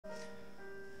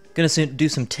Do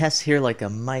some tests here, like a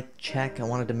mic check. I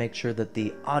wanted to make sure that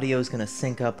the audio is gonna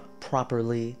sync up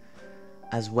properly,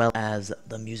 as well as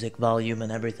the music volume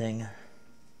and everything.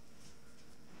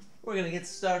 We're gonna get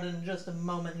started in just a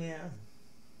moment here.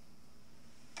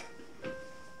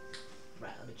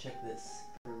 Right, let me check this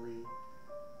properly,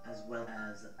 as well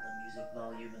as the music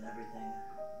volume and everything.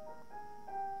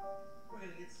 We're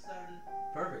gonna get started.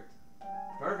 Perfect.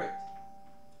 Perfect.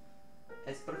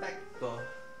 Es perfecto.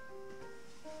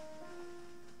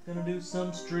 Gonna do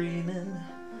some streaming.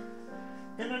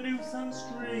 Gonna do some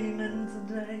streaming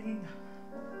today.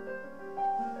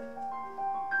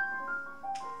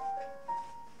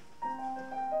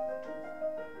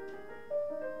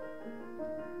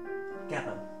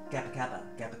 Kappa, Kappa, Kappa,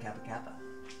 Kappa, Kappa, Kappa.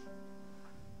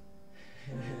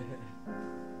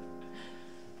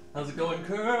 How's it going,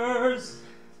 Curse?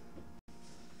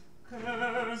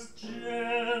 Curse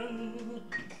Jen,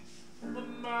 the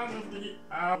man of the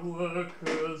hour,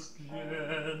 Curse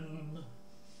Jen.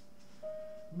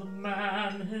 The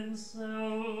man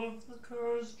himself, the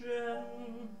Curse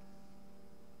Jen.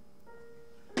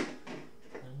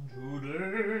 And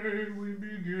today we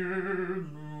begin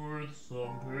with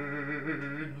some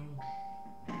pain.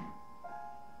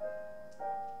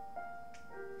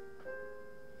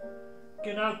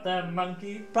 Get out there,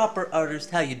 monkey. Proper artist,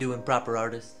 how you doing, proper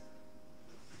artist?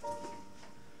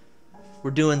 We're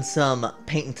doing some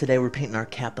painting today. We're painting our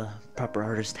Kappa. Proper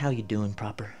artist, how you doing,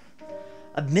 proper?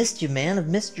 I've missed you, man. I've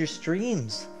missed your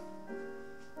streams.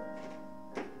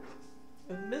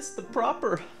 I've missed the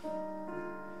proper.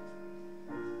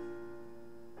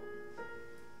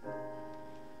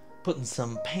 Putting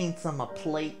some paints on my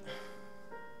plate.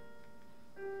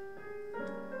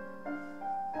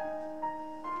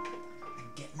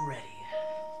 Getting ready.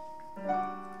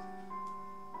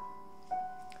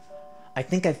 I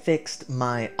think I fixed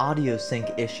my audio sync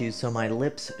issues, so my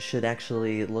lips should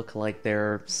actually look like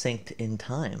they're synced in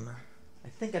time. I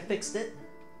think I fixed it.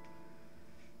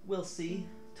 We'll see.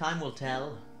 Time will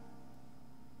tell.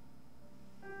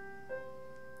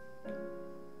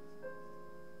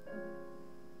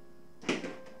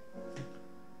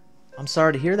 I'm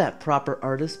sorry to hear that, proper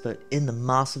artist, but in the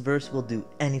Mossiverse, we'll do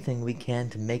anything we can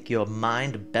to make your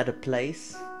mind a better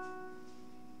place.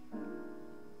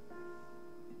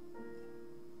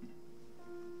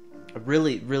 I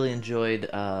really enjoyed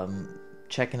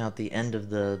checking out the end of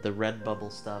the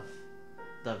Redbubble stuff,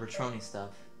 the Retroni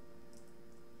stuff.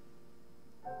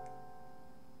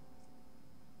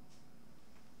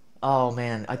 Oh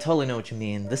man, I totally know what you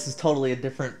mean. This is totally a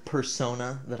different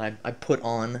persona that I put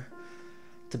on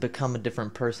to become a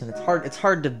different person. It's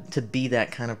hard to be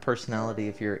that kind of personality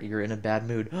if you're in a bad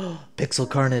mood. Pixel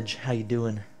Carnage, how you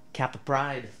doing? Kappa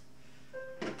Pride.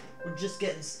 We're just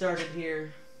getting started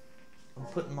here. I'm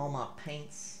putting all my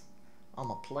paints on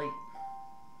my plate.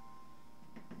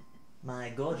 My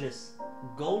gorgeous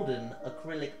golden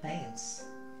acrylic paints.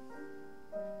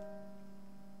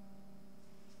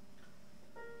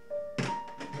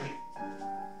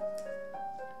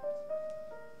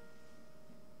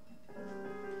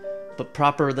 But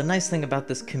proper, the nice thing about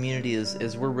this community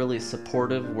is we're really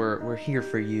supportive. We're here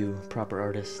for you, proper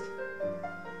artist.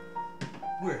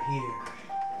 We're here.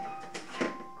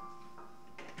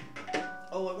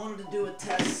 Oh, I wanted to do a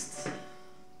test.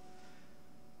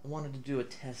 I wanted to do a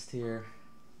test here.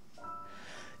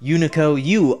 Unico,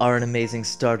 you are an amazing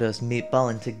Stardust meatball,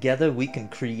 and together we can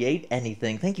create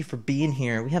anything. Thank you for being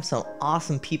here. We have some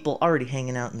awesome people already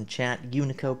hanging out in the chat.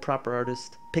 Unico, proper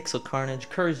artist, Pixel Carnage,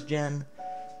 Curse Gen.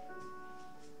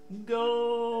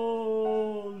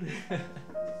 Gold!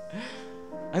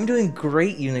 I'm doing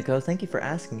great, Unico. Thank you for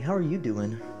asking. How are you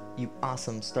doing? You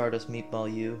awesome Stardust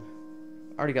meatball, you.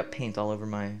 Already got paint all over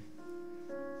my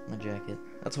jacket.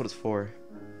 That's what it's for.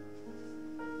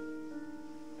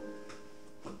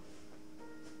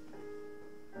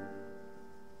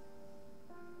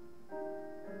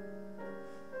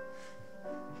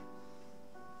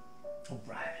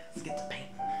 Alright, let's get to painting.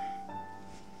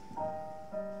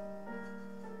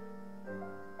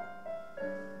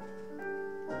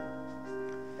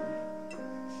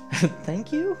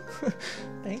 Thank you.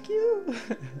 Thank you.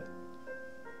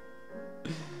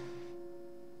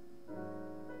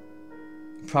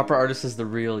 Proper artist is the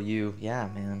real you. Yeah,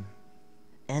 man.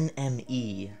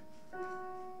 NME.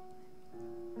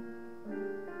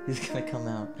 He's gonna come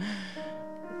out.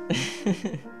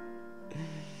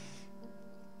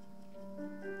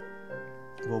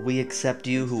 Well, we accept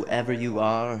you, whoever you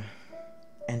are.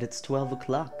 And it's 12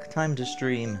 o'clock. Time to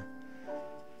stream.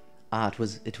 Ah,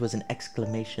 it was an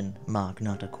exclamation mark,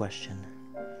 not a question.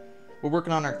 We're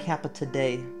working on our Kappa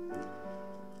today.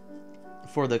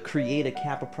 for the Create a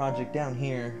Kappa project down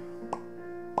here.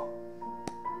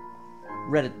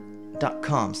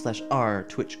 Reddit.com/r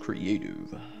Twitch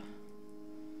Creative.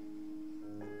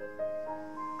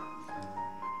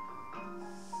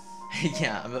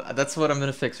 Yeah, that's what I'm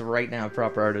gonna fix right now,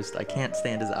 Proper Artist. I can't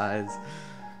stand his eyes.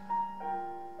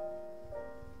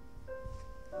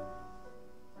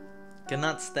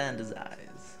 Cannot stand his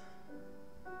eyes.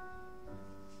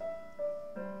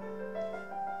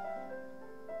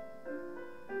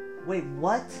 Wait,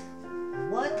 what?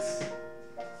 What?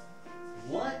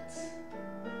 What?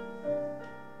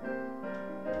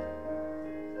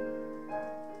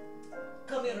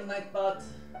 Come here, Nightbot.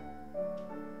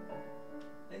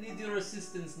 I need your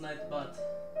assistance, Nightbot.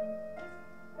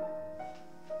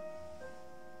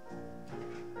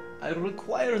 I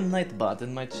require Nightbot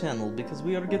in my channel because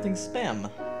we are getting spam.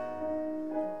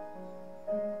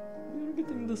 We are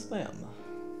getting the spam.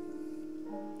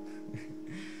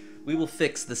 We will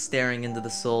fix the staring into the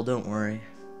soul, don't worry.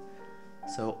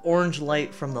 So, orange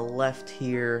light from the left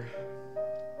here.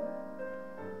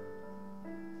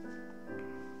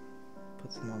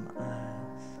 Put some on the eyes.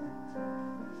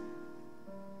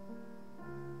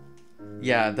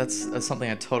 Yeah, that's something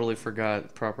I totally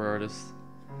forgot, Proper Artist.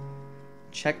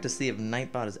 Check to see if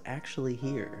Nightbot is actually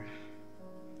here.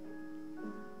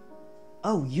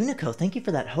 Oh, Unico, thank you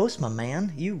for that host, my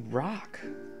man. You rock.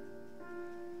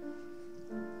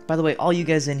 By the way, all you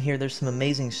guys in here, there's some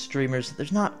amazing streamers.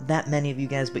 There's not that many of you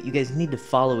guys, but you guys need to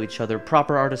follow each other.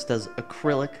 Proper Artist does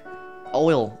acrylic,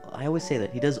 oil. I always say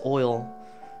that. He does oil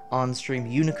on stream.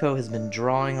 Unico has been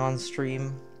drawing on stream.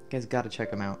 You guys gotta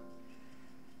check him out.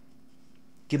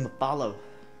 Give him a follow.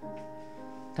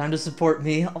 Time to support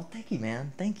me. Oh, thank you,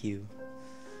 man. Thank you.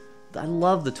 I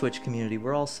love the Twitch community.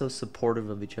 We're all so supportive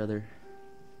of each other.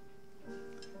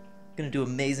 Gonna do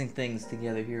amazing things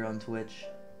together here on Twitch.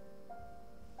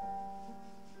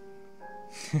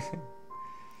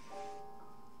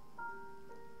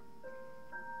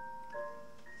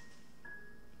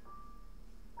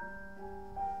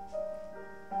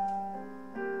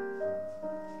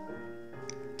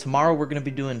 Tomorrow we're going to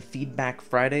be doing Feedback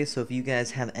Friday, so if you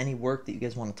guys have any work that you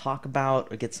guys want to talk about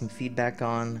or get some feedback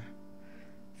on,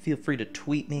 feel free to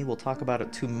tweet me. We'll talk about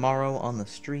it tomorrow on the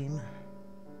stream.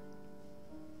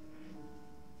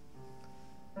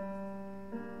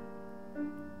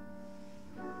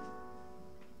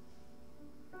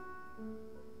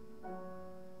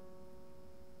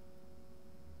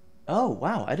 Oh,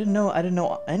 wow. I didn't know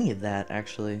any of that,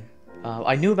 actually.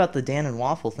 I knew about the Dan and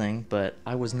Waffle thing, but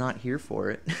I was not here for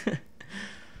it.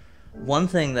 One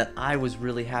thing that I was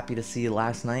really happy to see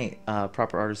last night,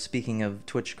 Proper Artist, speaking of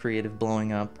Twitch Creative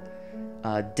blowing up,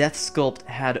 Death Sculpt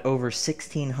had over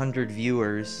 1,600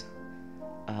 viewers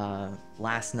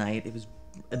last night. It was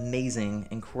amazing,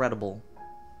 incredible.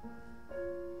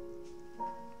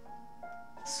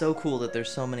 So cool that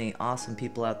there's so many awesome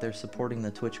people out there supporting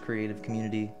the Twitch Creative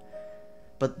community.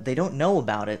 But they don't know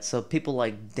about it, so people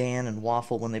like Dan and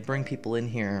Waffle, when they bring people in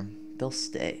here, they'll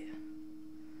stay.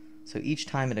 So each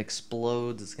time it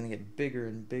explodes, it's going to get bigger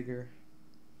and bigger.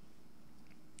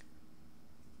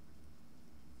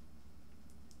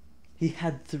 He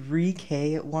had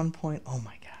 3K at one point. Oh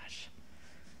my gosh.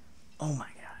 Oh my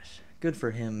gosh. Good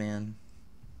for him, man.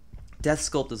 Death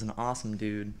Sculpt is an awesome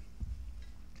dude.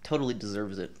 Totally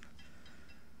deserves it.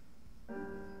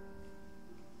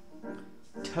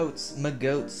 Totes, my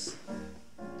goats.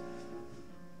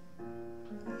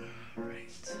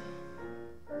 Alright.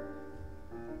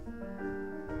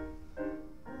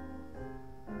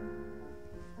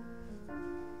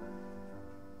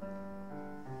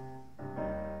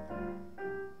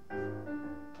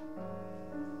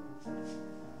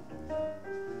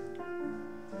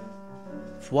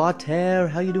 Fwater,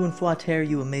 how you doing, Fwater,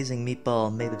 you amazing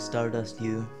meatball made of stardust,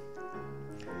 you.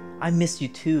 I miss you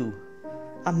too.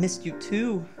 I missed you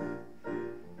too.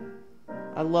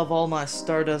 I love all my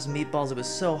Stardust meatballs. It was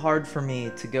so hard for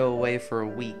me to go away for a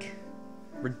week.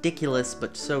 Ridiculous,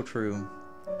 but so true.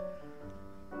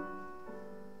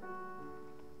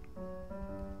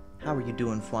 How are you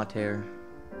doing, Fwater?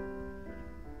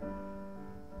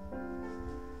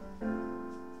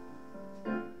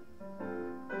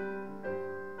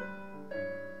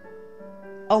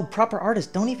 Oh, Proper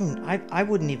Artist, don't even... I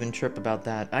wouldn't even trip about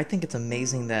that. I think it's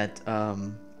amazing that,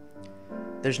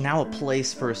 there's now a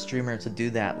place for a streamer to do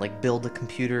that, like build a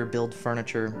computer, build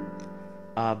furniture,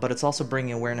 but it's also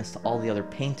bringing awareness to all the other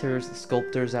painters, the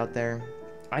sculptors out there.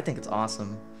 I think it's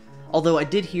awesome. Although I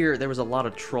did hear there was a lot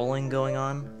of trolling going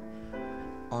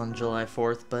on July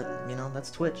 4th, but, you know, that's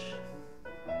Twitch.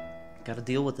 Gotta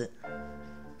deal with it.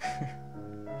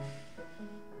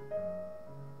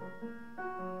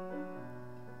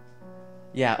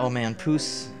 Yeah, oh man,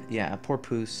 Poos. Yeah, poor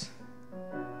Poos.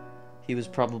 He was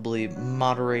probably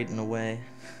moderating away.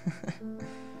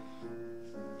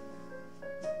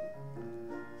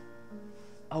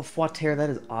 Oh, Foitere, that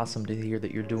is awesome to hear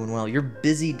that you're doing well. Your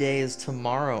busy day is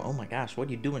tomorrow. Oh my gosh, what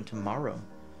are you doing tomorrow?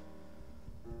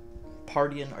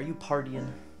 Partying? Are you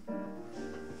partying?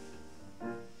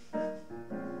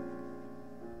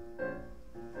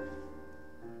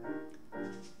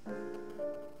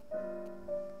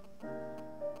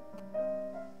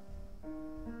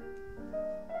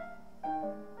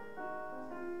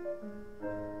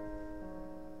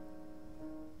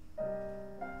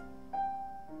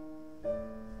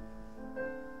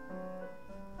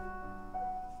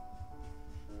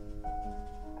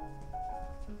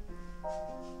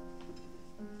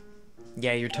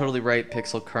 Yeah, you're totally right,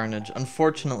 Pixel Carnage.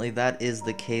 Unfortunately, that is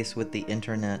the case with the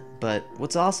internet. But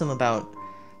what's awesome about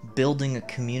building a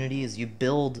community is you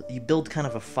build kind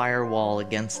of a firewall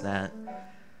against that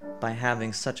by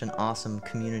having such an awesome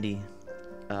community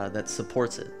that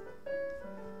supports it.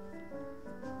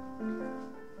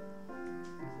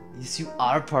 Yes, you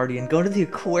are partying. Go to the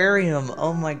aquarium.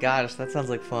 Oh my gosh, that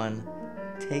sounds like fun.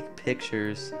 Take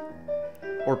pictures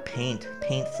or paint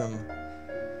some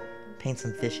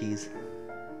fishies.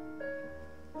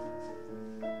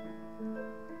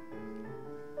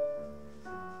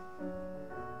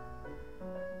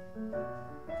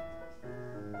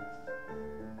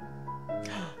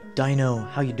 Dino,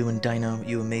 how you doing, Dino?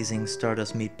 You amazing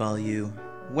Stardust Meatball, you.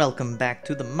 Welcome back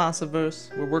to the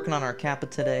Massaverse. We're working on our Kappa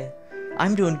today.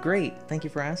 I'm doing great. Thank you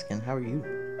for asking. How are you?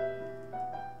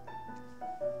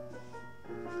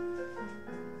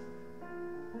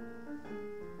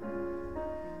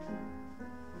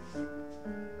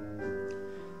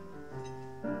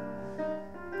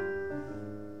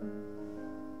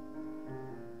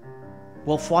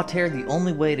 Well, Foitere, the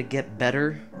only way to get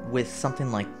better with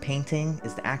something like painting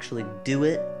is to actually do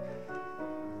it.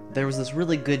 There was this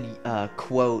really good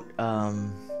quote.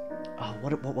 Oh,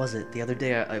 what was it? The other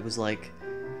day, I was like,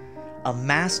 a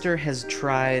master has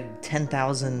tried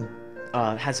 10,000,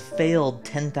 has failed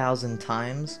 10,000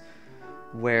 times,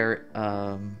 where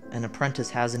an apprentice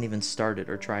hasn't even started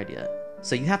or tried yet.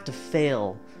 So you have to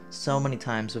fail so many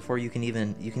times before you can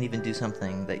even do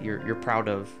something that you're proud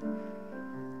of.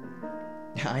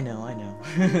 I know, I know.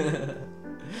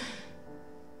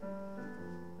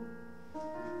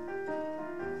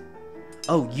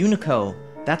 Oh, Unico.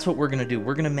 That's what we're gonna do.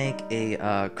 We're gonna make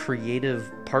a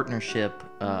creative partnership.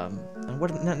 And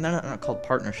what? Not called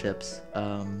partnerships.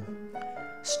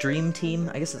 Stream team.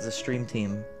 I guess it's a stream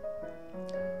team.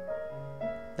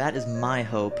 That is my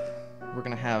hope. We're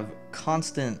gonna have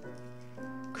constant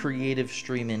creative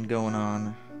streaming going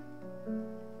on.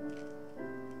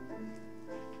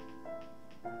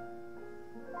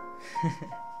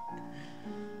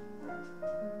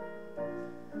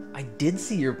 I did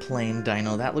see your plane,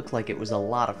 Dino. That looked like it was a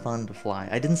lot of fun to fly.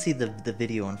 I didn't see the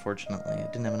video, unfortunately. I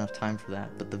didn't have enough time for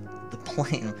that. But the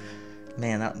plane,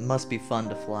 man, that must be fun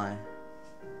to fly.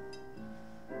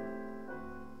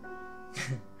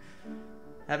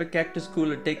 Have a cactus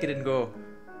cooler. Take it and go.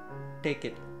 Take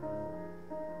it.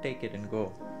 Take it and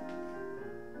go.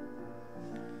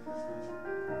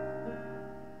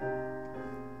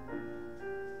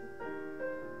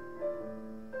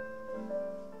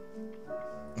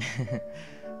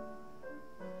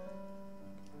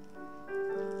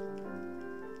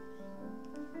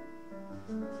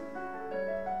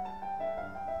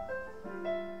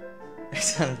 I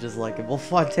sounded just like him. Well,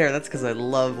 Foitere, that's because I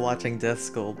love watching Death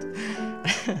Sculpt.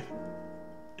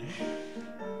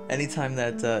 Anytime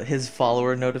that his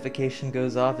follower notification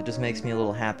goes off, it just makes me a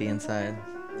little happy inside.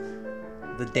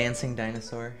 The dancing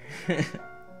dinosaur.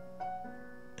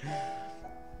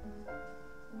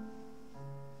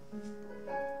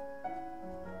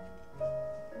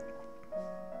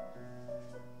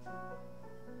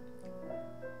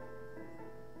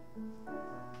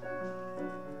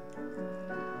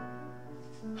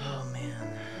 Oh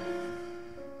man.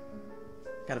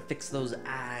 Gotta fix those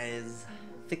eyes.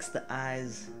 Fix the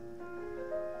eyes.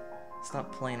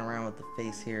 Stop playing around with the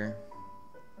face here.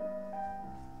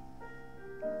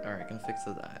 Alright, gonna fix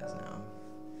those eyes now.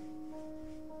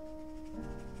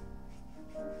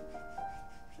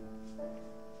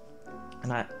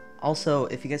 And I also,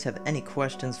 if you guys have any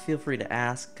questions, feel free to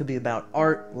ask. Could be about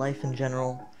art, life in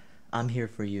general. I'm here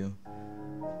for you.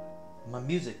 My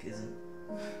music isn't.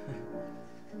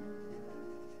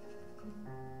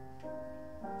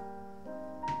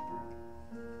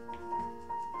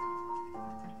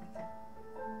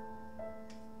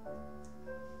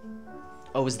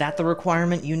 Oh, is that the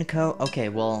requirement, Unico? Okay,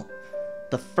 well,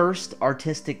 The first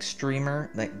artistic streamer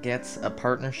that gets a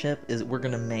partnership is we're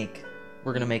gonna make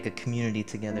a community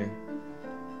together.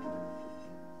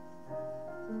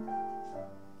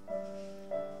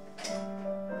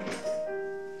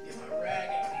 Get my rag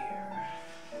out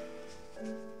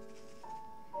here.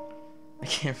 I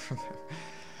can't remember.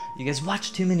 You guys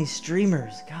watch too many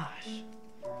streamers. Gosh,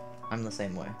 I'm the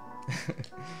same way.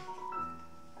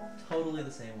 Totally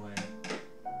the same way.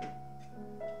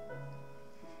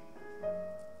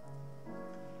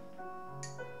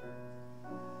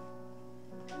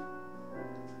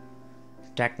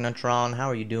 Technotron, how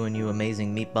are you doing, you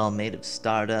amazing meatball made of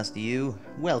stardust? You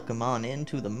welcome on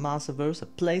into the Mossiverse, a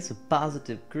place of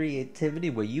positive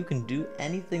creativity where you can do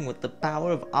anything with the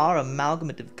power of our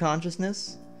amalgamative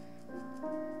consciousness.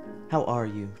 How are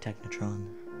you, Technotron?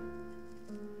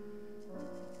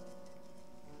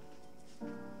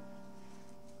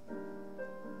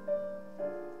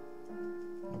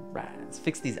 Alright, let's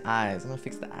fix these eyes. I'm gonna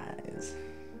fix the eyes.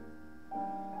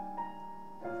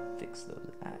 Fix those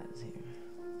eyes here.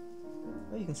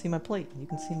 Oh, you can see my plate. You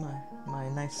can see my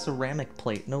nice ceramic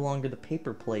plate. No longer the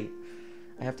paper plate.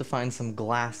 I have to find some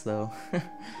glass, though.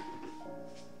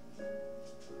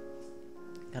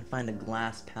 Gotta find a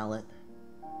glass palette.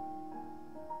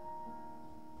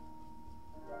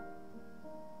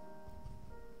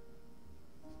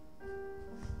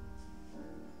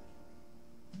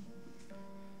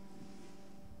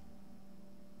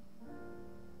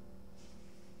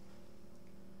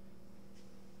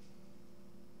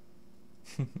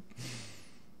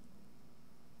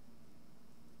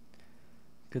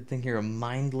 Good thing you're a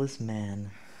mindless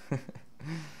man.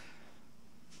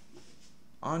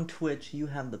 On Twitch, you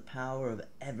have the power of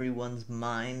everyone's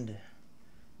mind.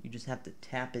 You just have to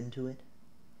tap into it.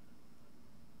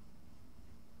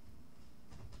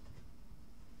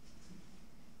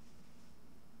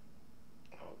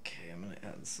 Okay, I'm gonna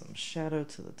add some shadow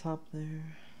to the top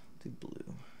there. Do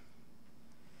blue.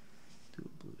 Do a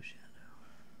blue shadow.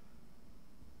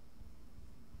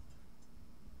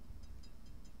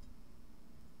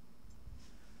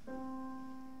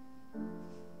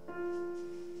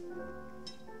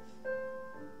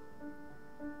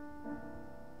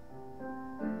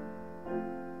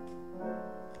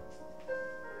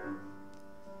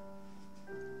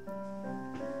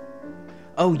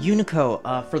 Oh, Unico,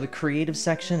 for the creative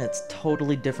section, it's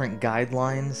totally different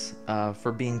guidelines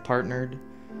for being partnered.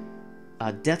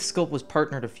 Deathscope was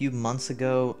partnered a few months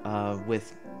ago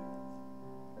with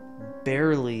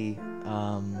barely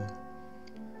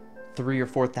 3,000 or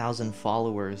 4,000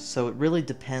 followers, so it really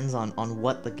depends on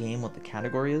what the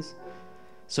category is.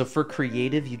 So for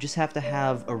creative, you just have to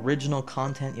have original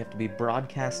content, you have to be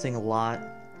broadcasting a lot.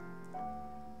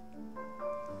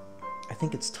 I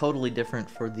think it's totally different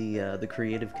for the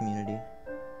creative community.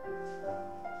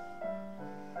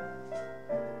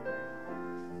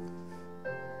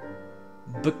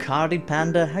 Bacardi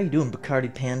Panda, how you doing,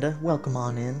 Bacardi Panda? Welcome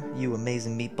on in, you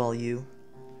amazing meatball, you.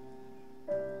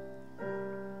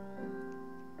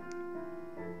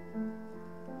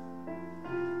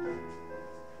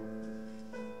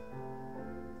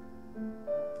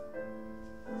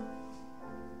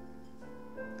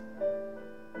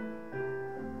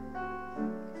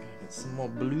 Some more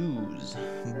blues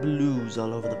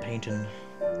all over the painting.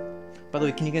 By the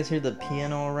way, can you guys hear the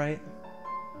piano all right?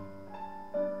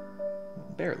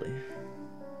 Barely.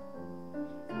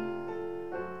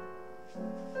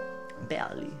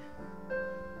 Barely.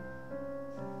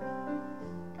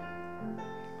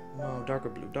 No, darker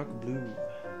blue, darker blue.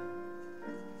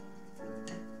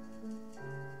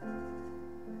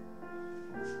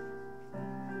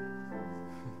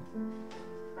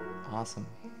 Awesome.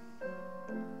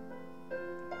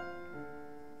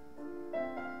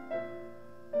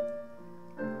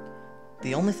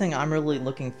 The only thing I'm really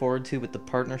looking forward to with the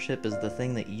partnership is the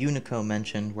thing that Unico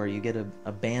mentioned, where you get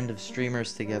a band of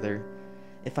streamers together.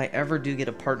 If I ever do get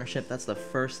a partnership, that's the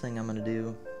first thing I'm gonna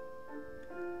do.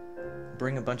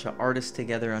 Bring a bunch of artists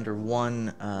together under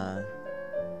one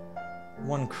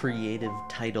creative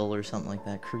title or something like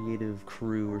that, creative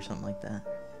crew or something like that.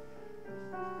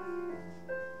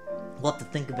 We'll have to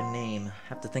think of a name.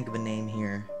 Have to think of a name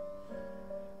here.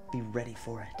 Be ready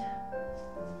for it.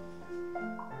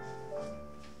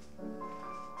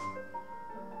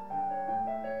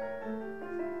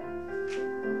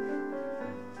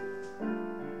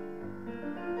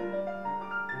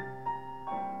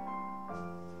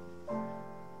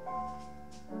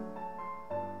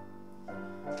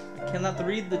 I cannot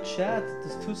read the chat, it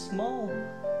is too small.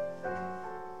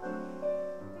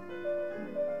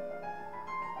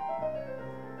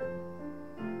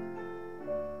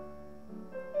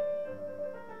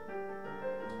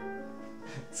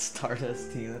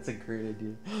 Stardust team, that's a great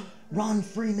idea. Ron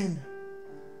Freeman!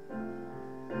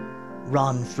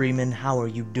 Ron Freeman, how are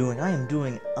you doing? I am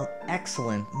doing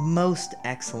excellent, most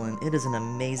excellent. It is an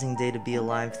amazing day to be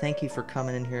alive. Thank you for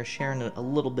coming in here, sharing a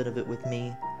little bit of it with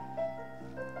me.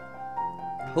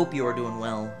 Hope you are doing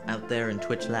well out there in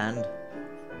Twitch land.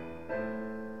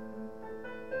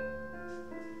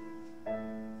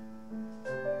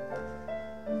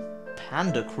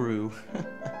 Panda Crew.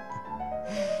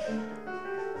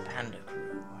 Panda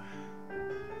Crew.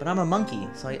 But I'm a monkey,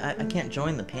 so I can't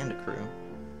join the Panda Crew.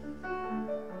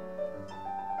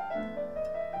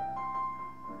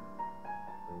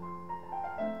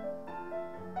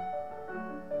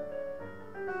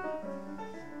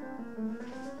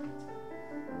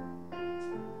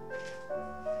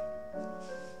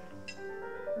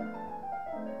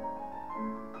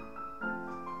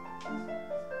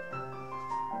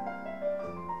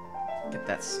 Get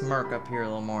that smirk up here a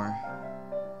little more.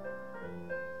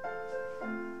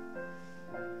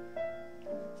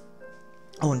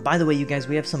 Oh, and by the way, you guys,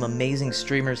 we have some amazing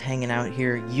streamers hanging out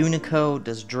here. Unico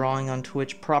does drawing on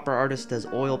Twitch. Proper Artist does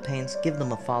oil paints. Give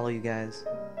them a follow, you guys.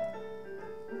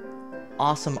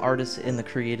 Awesome artists in the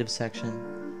creative section.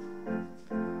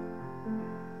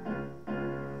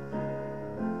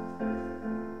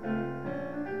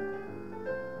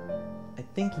 I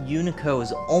think Unico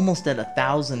is almost at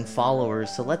 1,000 followers,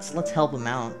 so let's help him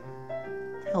out.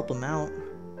 Help him out.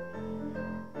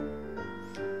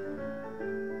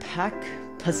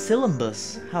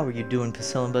 Pasilimbus. How are you doing,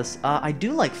 Pasilimbus? I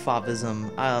do like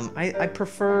Favism. I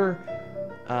prefer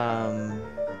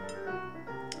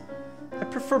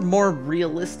more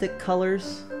realistic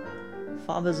colors.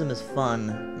 Favism is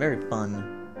fun. Very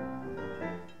fun.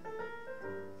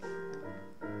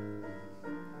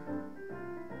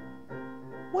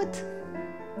 What?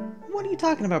 What are you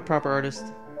talking about, Proper Artist?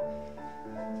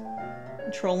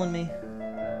 You trolling me?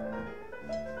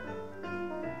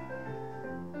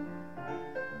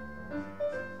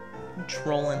 I'm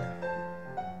trolling.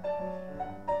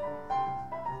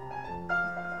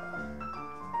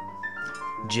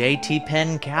 JT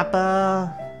Pen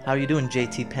Kappa! How you doing,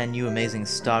 JT Pen, you amazing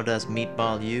Stardust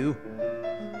meatball, you?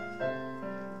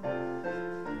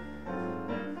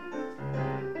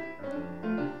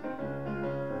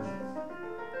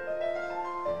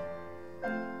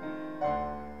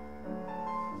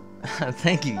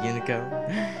 Thank you, Unico.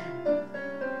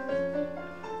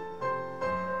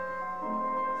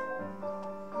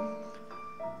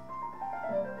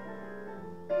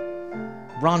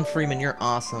 Ron Freeman, you're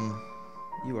awesome.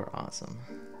 You are awesome.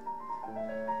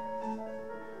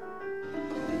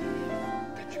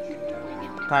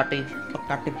 Bacardi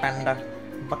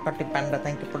Panda,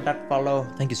 thank you for that follow.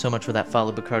 Thank you so much for that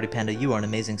follow, Bacardi Panda. You are an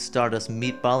amazing Stardust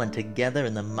meatball, and together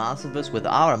in the mass of us, with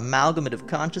our amalgamate of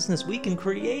consciousness, we can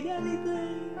create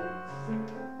anything.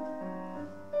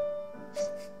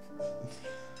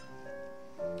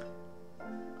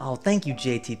 Oh, thank you,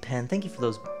 JT Penn. Thank you for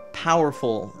those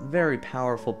powerful, very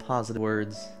powerful, positive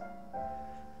words.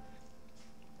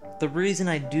 The reason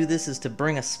I do this is to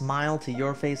bring a smile to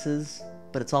your faces,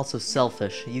 but it's also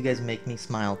selfish. You guys make me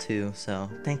smile too, so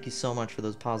thank you so much for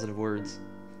those positive words.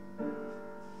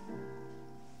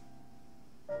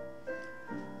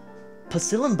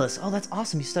 Pasilimbus, oh, that's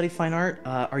awesome. You study fine art.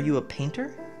 Are you a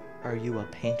painter? Are you a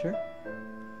painter?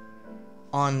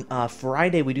 On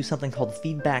Friday, we do something called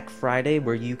Feedback Friday,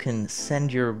 where you can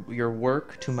send your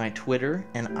work to my Twitter,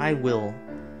 and I will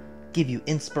give you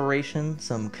inspiration,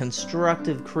 some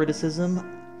constructive criticism,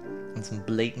 and some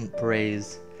blatant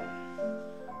praise.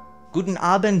 Guten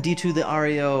Abend, die to the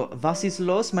Ario. Was ist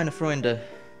los, meine Freunde?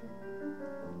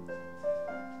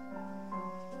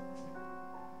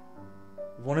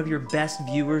 One of your best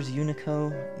viewers,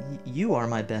 Unico. You are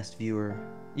my best viewer.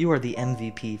 You are the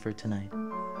MVP for tonight.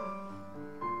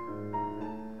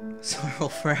 So I will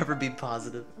forever be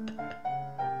positive.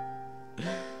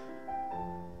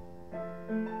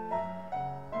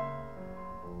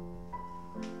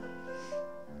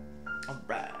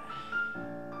 Alright.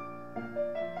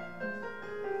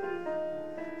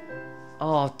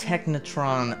 Oh,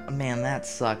 Technotron. Man, that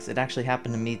sucks. It actually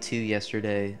happened to me too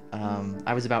yesterday.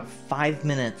 I was about 5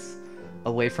 minutes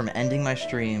away from ending my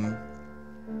stream,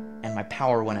 and my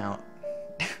power went out.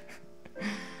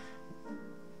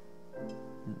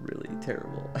 Really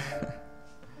terrible.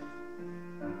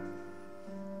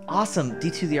 Awesome,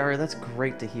 D2 the Aria, that's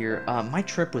great to hear. My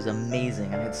trip was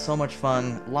amazing. I had so much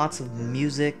fun. Lots of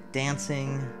music,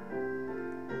 dancing,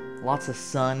 lots of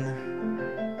sun,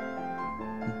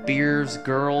 beers,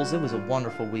 girls. It was a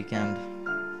wonderful weekend.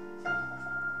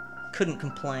 Couldn't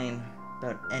complain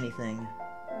about anything.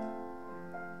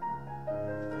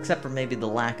 Except for maybe the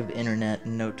lack of internet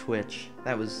and no Twitch.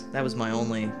 That was my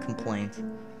only complaint.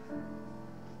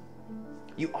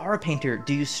 You are a painter.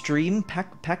 Do you stream?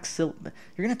 You're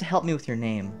gonna have to help me with your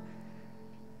name.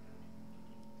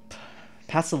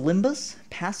 Pasilimbus?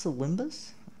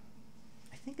 Pasilimbus?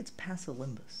 I think it's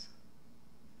Pasilimbus.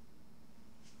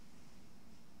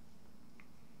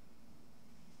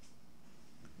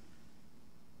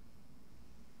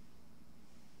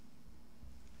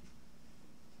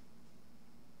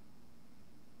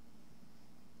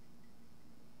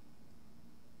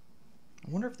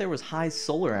 I wonder if there was high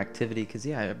solar activity, because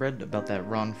yeah, I read about that,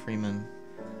 Ron Freeman,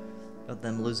 about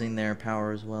them losing their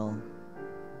power as well.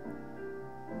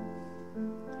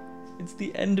 It's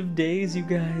the end of days, you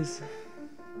guys.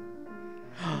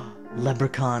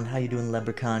 Leprechaun, how you doing,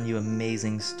 Leprechaun? You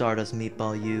amazing Stardust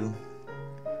meatball, you.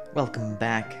 Welcome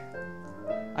back.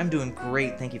 I'm doing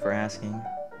great, thank you for asking.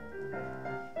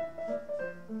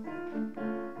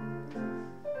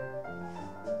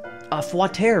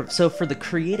 Fouater, so for the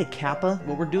Create a Kappa,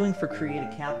 what we're doing for Create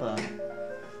a Kappa... I'm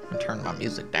gonna turn my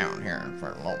music down here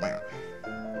for a little bit.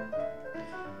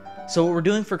 So what we're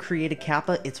doing for Create a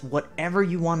Kappa, it's whatever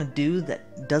you want to do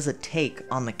that does a take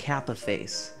on the Kappa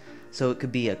face. So it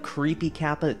could be a creepy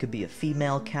Kappa, it could be a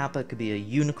female Kappa, it could be a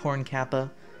unicorn Kappa.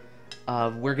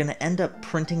 We're gonna end up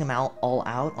printing them all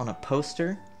out on a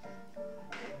poster.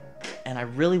 And I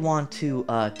really want to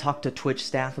talk to Twitch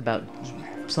staff about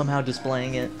somehow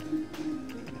displaying it.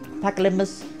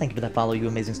 Pakalimbus, thank you for that follow, you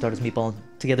amazing Stardust meatball.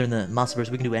 Together in the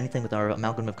Monsterverse, we can do anything with our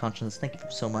amalgam of consciousness. Thank you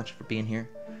so much for being here.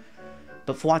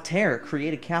 But Fouater,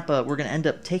 Create a Kappa, we're going to end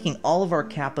up taking all of our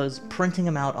Kappas, printing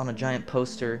them out on a giant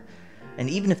poster, and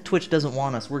even if Twitch doesn't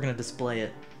want us, we're going to display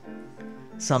it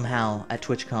somehow at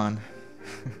TwitchCon.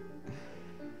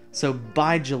 So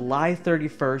by July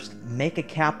 31st, make a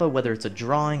Kappa, whether it's a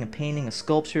drawing, a painting, a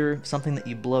sculpture, something that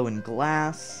you blow in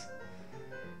glass.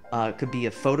 It could be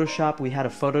a Photoshop. We had a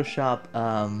Photoshop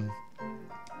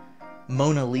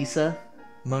Mona Lisa,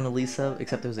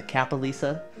 except it was a Kappa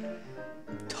Lisa.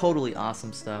 Totally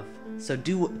awesome stuff. So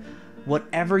do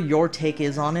whatever your take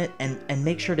is on it, and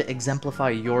make sure to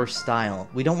exemplify your style.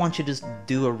 We don't want you to just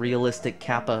do a realistic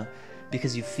Kappa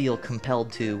because you feel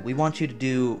compelled to. We want you to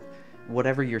do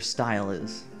whatever your style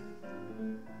is.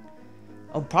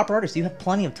 Oh, proper artist, you have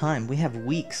plenty of time. We have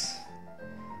weeks.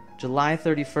 July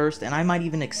 31st, and I might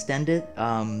even extend it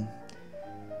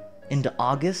into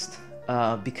August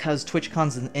because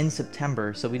TwitchCon's in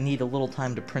September, so we need a little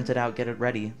time to print it out, get it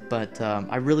ready. But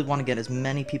I really want to get as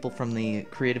many people from the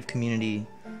creative community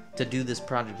to do this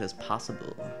project as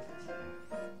possible.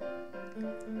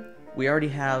 We already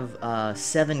have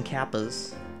 7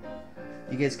 Kappas.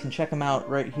 You guys can check them out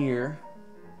right here.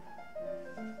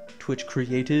 Twitch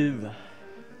Creative.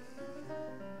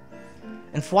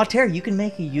 And Fouater, you can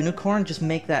make a unicorn, just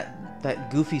make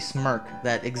that goofy smirk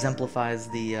that exemplifies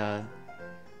the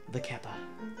Kappa.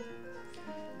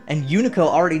 And Unico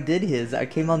already did his. I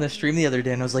came on the stream the other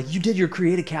day and I was like, you did your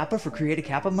Create a Kappa for Create a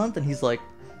Kappa month? And he's like,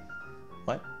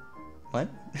 what? What?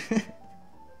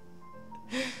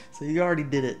 So you already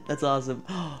did it. That's awesome.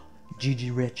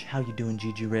 GG Rich, how you doing,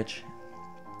 GG Rich?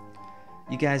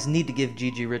 You guys need to give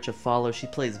GG Rich a follow. She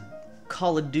plays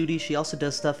Call of Duty. She also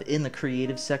does stuff in the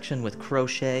creative section with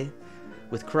crochet,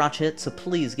 with crotchet, so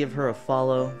please give her a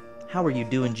follow. How are you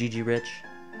doing, GG Rich?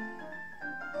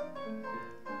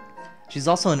 She's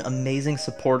also an amazing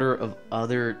supporter of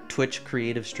other Twitch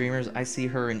creative streamers. I see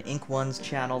her in Ink One's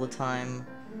chat all the time.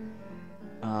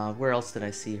 Where else did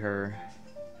I see her?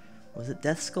 Was it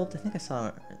Death Sculpt? I think I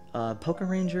saw her. Poker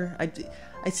Ranger?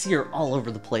 I see her all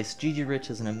over the place. GG Rich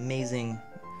is an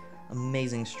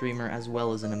amazing streamer as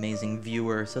well as an amazing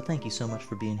viewer, so thank you so much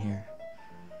for being here.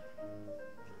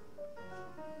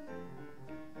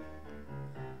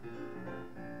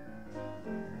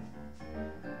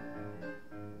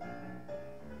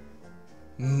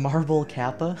 Marble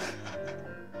Kappa?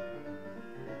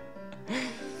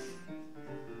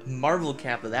 Marble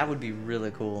Kappa, that would be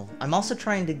really cool. I'm also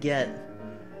trying to get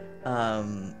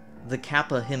the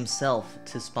Kappa himself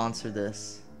to sponsor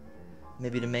this.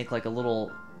 Maybe to make like a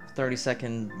little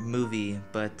 30-second movie,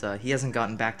 but he hasn't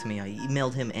gotten back to me. I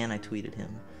emailed him and I tweeted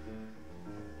him.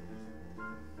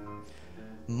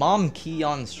 Mom Key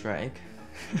on strike.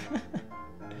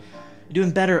 You're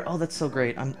doing better. Oh, that's so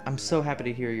great. I'm so happy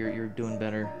to hear you're doing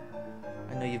better.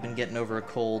 I know you've been getting over a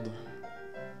cold.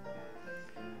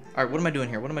 All right, what am I doing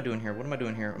here? What am I doing here? What am I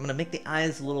doing here? I'm gonna make the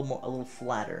eyes a little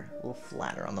flatter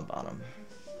on the bottom.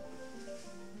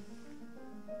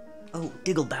 Oh,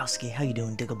 Digglebowski, how you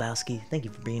doing, Digglebowski? Thank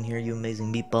you for being here, you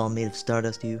amazing meatball made of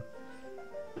stardust, you.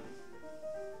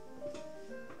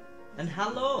 And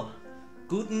hello,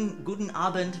 Guten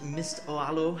Abend, Mr.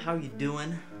 Oalo. How you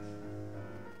doing?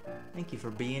 Thank you for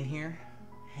being here,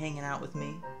 hanging out with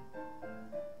me.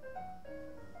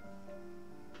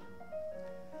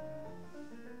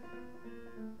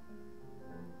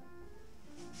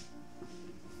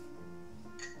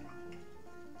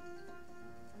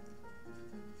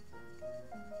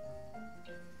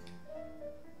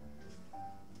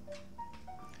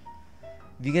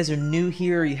 If you guys are new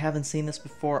here or you haven't seen this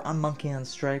before, I'm Monkey on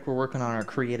Strike. We're working on our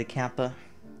Create a Kappa.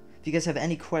 If you guys have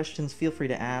any questions, feel free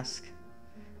to ask.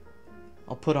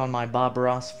 I'll put on my Bob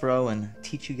Ross fro and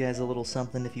teach you guys a little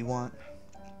something if you want.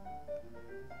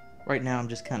 Right now I'm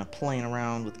just kind of playing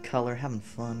around with color, having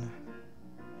fun.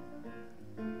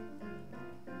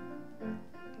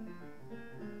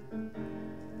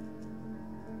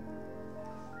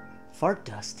 Fart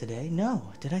dust today?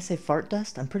 No. Did I say fart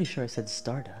dust? I'm pretty sure I said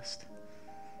stardust.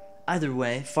 Either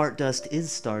way, fart dust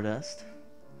is stardust.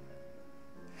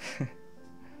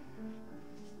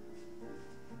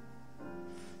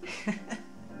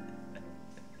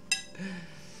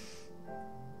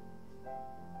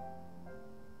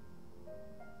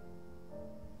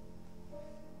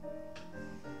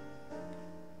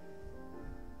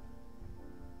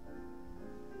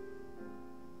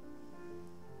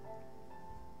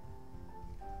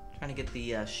 Trying to get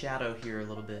the shadow here a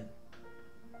little bit.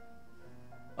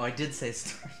 Oh, I did say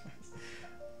stardust.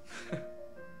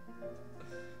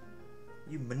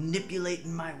 You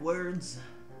manipulating my words?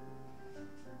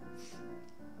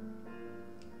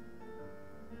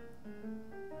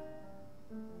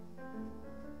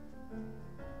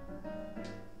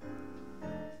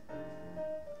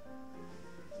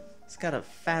 It's got a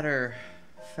fatter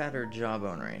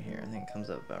jawbone right here. I think it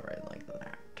comes up about right like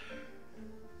that.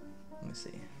 Let me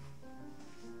see.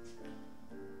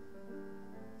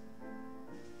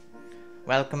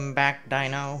 Welcome back,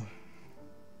 Dino,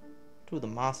 to the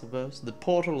Mosaic. The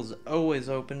portal is always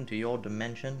open to your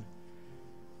dimension.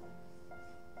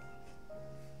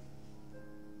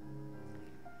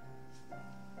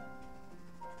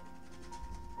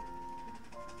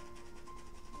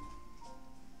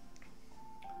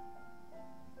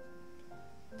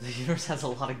 The universe has a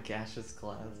lot of gaseous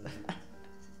clouds.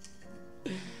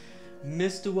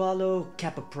 Mr. Wallow,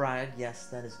 Kappa Pride. Yes,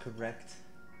 that is correct.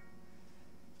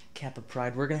 Kappa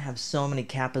Pride. We're going to have so many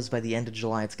Kappas by the end of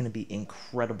July. It's going to be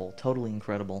incredible. Totally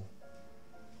incredible.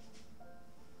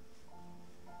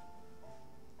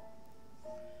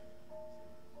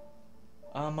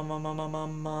 I'm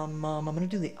going to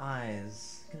do the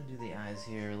eyes. I'm going to do the eyes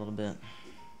here a little bit.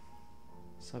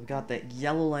 So I've got that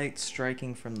yellow light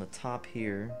striking from the top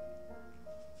here.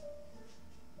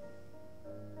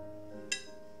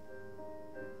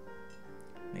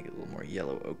 Make it a little more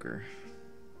yellow ochre.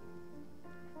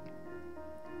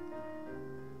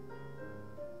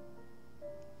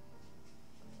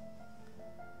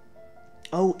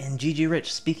 Oh, and GG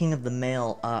Rich, speaking of the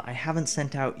mail, I haven't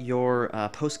sent out your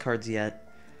postcards yet.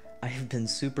 I have been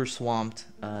super swamped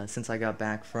since I got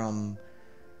back from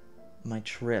my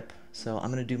trip, so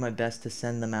I'm going to do my best to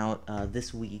send them out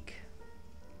this week.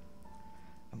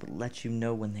 I will let you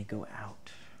know when they go out.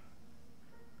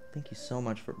 Thank you so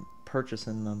much for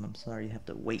purchasing them. I'm sorry you have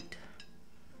to wait.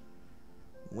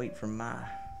 Wait for my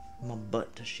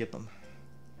butt to ship them.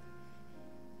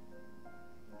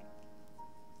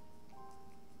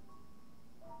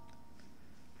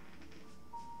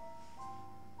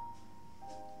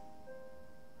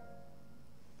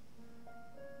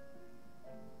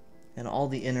 And all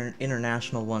the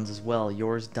international ones as well.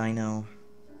 Yours, Dino.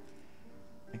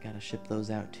 I gotta ship those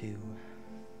out too.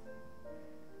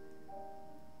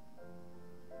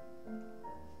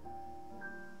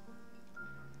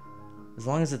 As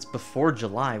long as it's before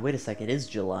July. Wait a sec, it is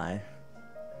July.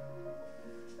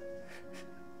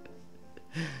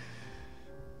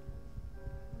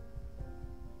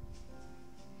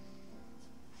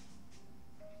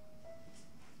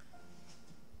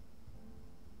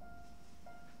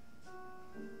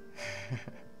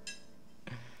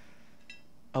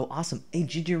 Oh, awesome. Hey,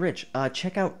 GG Rich,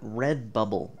 check out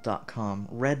redbubble.com.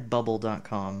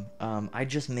 Redbubble.com. I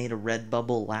just made a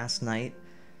Redbubble last night.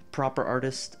 Proper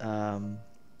Artist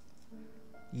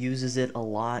uses it a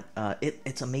lot.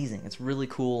 It's amazing. It's really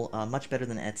cool. Much better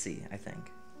than Etsy, I think.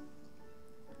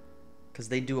 Because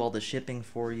they do all the shipping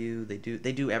for you. They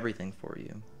do everything for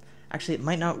you. Actually, it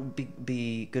might not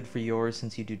be good for yours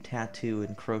since you do tattoo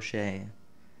and crochet.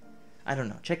 I don't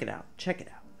know. Check it out. Check it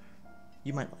out.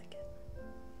 You might like it.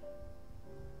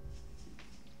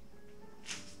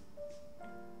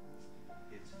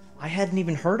 I hadn't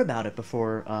even heard about it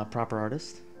before Proper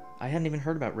Artist. I hadn't even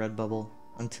heard about Redbubble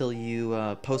until you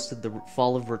posted the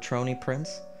Fall of Retroni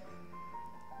prints.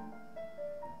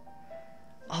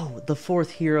 Oh, the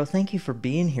fourth hero, thank you for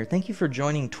being here. Thank you for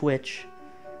joining Twitch.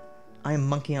 I am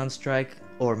Monkey on Strike,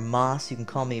 or Moss. You can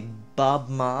call me Bob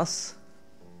Moss.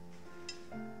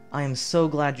 I am so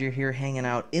glad you're here hanging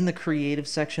out. In the creative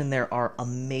section, there are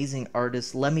amazing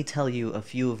artists. Let me tell you a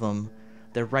few of them.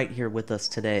 They're right here with us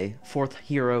today. Fourth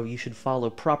hero, you should follow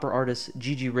Proper Artists,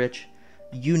 Gigi Rich,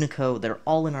 Unico. They're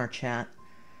all in our chat.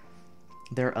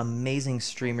 They're amazing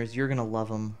streamers. You're gonna love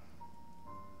them.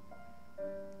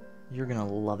 You're gonna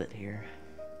love it here.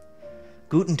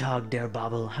 Guten Tag, der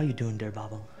Babel. How you doing, der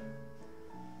Babel?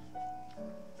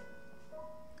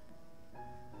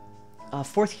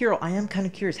 Fourth hero, I am kind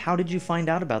of curious. How did you find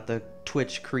out about the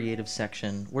Twitch creative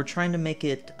section? We're trying to make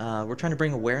it. We're trying to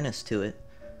bring awareness to it.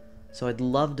 So I'd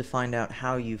love to find out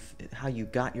how you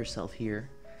got yourself here,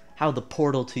 how the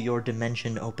portal to your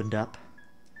dimension opened up.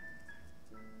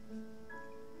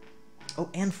 Oh,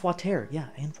 and Foiter. Yeah,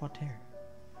 and Foiter.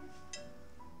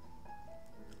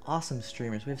 Awesome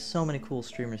streamers. We have so many cool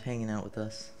streamers hanging out with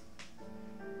us.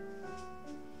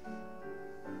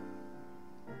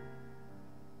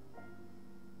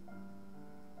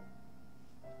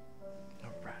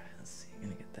 Alright, let's see.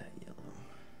 Gonna get that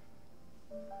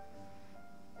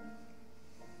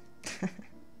yellow.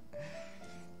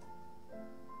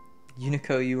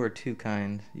 Unico, you are too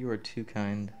kind. You are too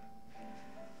kind.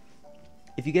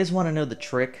 If you guys want to know the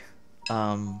trick,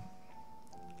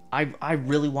 I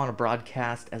really want to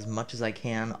broadcast as much as I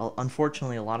can.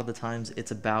 Unfortunately, a lot of the times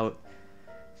it's about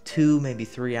 2, maybe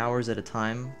 3 hours at a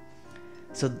time.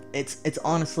 So that's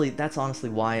honestly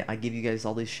why I give you guys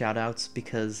all these shout outs,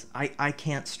 because I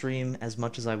can't stream as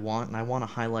much as I want, and I want to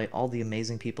highlight all the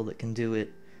amazing people that can do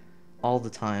it all the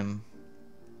time.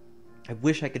 I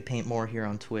wish I could paint more here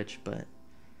on Twitch, but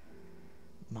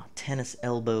my tennis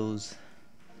elbows.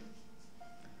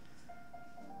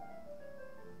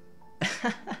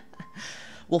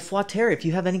 Well, Foiter, if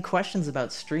you have any questions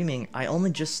about streaming, I only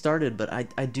just started, but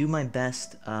I do my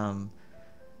best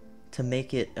to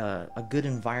make it a good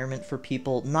environment for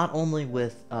people, not only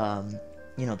with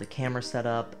you know, the camera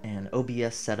setup and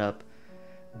OBS setup,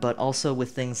 but also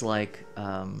with things like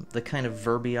the kind of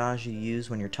verbiage you use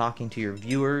when you're talking to your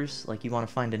viewers. Like, you want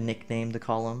to find a nickname to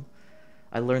call them.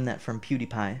 I learned that from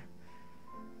PewDiePie.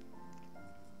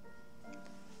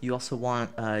 You also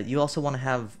want to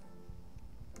have.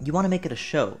 You want to make it a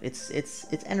show. It's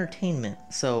entertainment.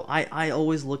 So I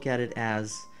always look at it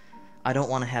as, I don't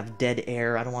want to have dead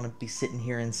air. I don't want to be sitting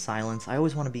here in silence. I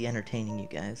always want to be entertaining you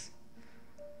guys.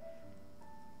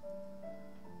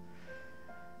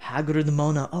 Hagrid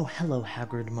Mona. Oh, hello,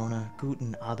 Hagrid Mona.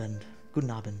 Guten Abend. Guten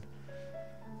Abend.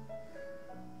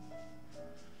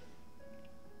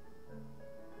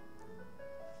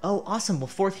 Oh, awesome. Well,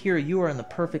 fourth hero, you are in the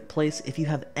perfect place. If you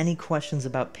have any questions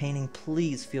about painting,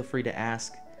 please feel free to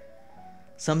ask.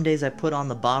 Some days I put on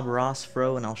the Bob Ross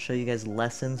fro and I'll show you guys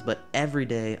lessons, but every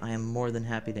day I am more than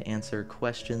happy to answer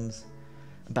questions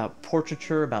about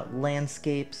portraiture, about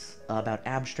landscapes, about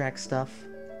abstract stuff.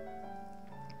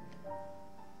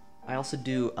 I also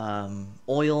do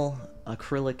oil,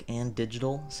 acrylic, and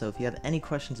digital, so if you have any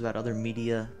questions about other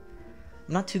media,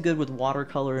 I'm not too good with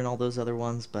watercolor and all those other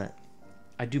ones, but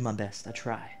I do my best. I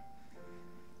try.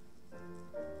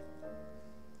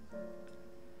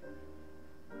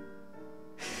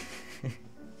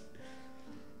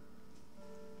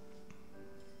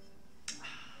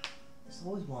 There's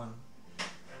always one.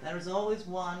 There is always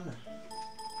one.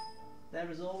 There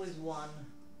is always one.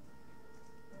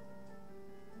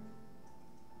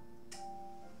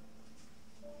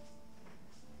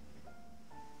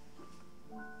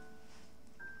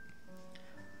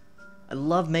 I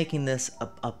love making this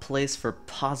a place for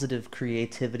positive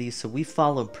creativity, so we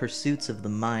follow pursuits of the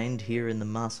mind here in the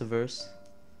Mossiverse,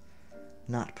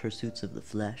 not pursuits of the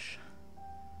flesh.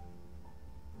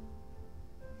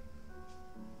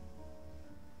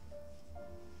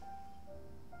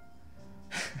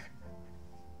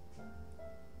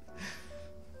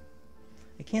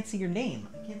 I can't see your name.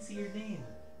 I can't see your name.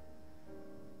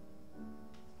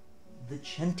 The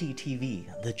Chenti TV.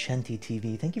 The Chenti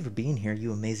TV. Thank you for being here,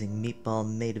 you amazing meatball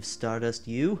made of stardust.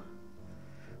 You.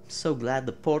 I'm so glad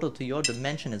the portal to your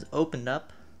dimension is opened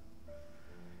up.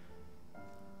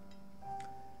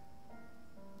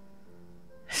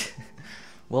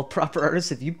 Well, Proper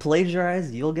Artists, if you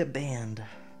plagiarize, you'll get banned.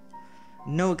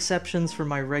 No exceptions for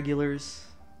my regulars.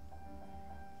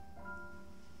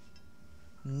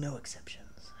 No exceptions.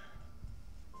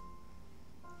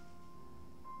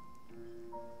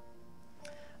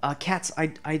 Cats,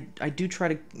 I do try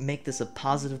to make this a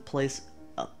positive place,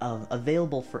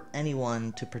 available for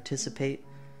anyone to participate.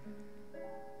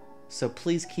 So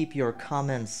please keep your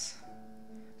comments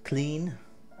clean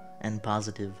and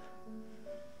positive.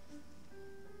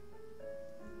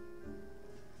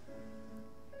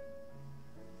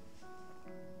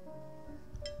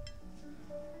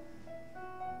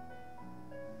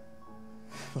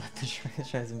 Let the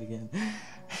tries begin.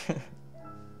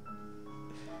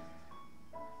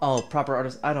 Oh, proper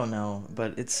artist, I don't know,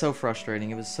 but it's so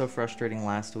frustrating. It was so frustrating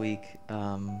last week.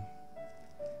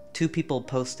 2 people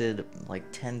posted like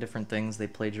 10 different things they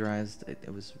plagiarized.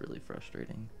 It was really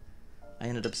frustrating. I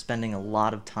ended up spending a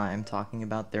lot of time talking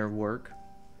about their work.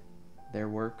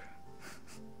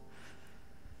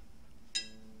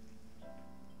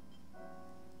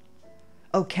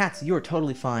 Oh, Cats, you're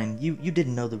totally fine. You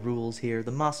didn't know the rules here.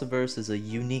 The Mossaverse is a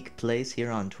unique place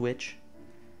here on Twitch.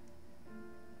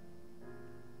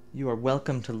 You are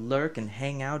welcome to lurk and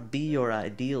hang out, be your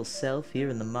ideal self here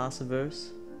in the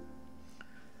Mossaverse.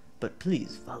 But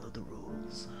please follow the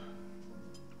rules.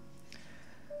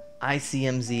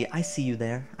 ICMZ, I see you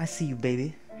there. I see you,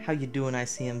 baby. How you doing,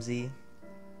 ICMZ?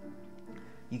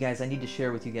 You guys, I need to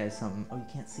share with you guys something. Oh, you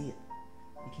can't see it.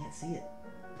 You can't see it.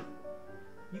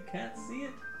 You can't see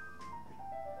it.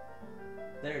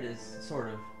 There it is, sort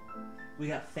of. We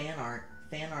got fan art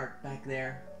back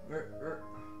there.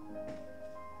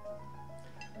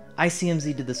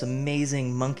 ICMZ did this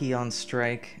amazing monkey on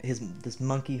strike. This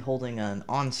monkey holding an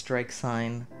on strike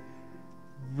sign.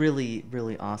 Really,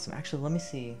 really awesome. Actually, let me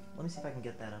see if I can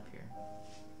get that up here.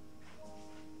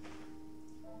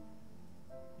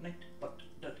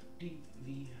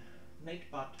 Nightbot.tv.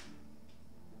 Nightbot.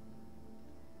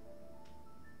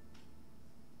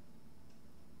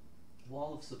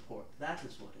 Wall of support. That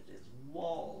is what it is.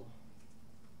 Wall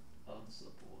of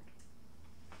support.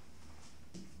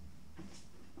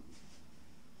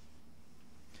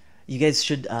 You guys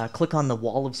should click on the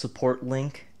Wall of Support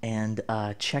link and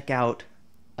check out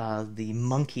the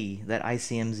monkey that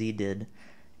ICMZ did,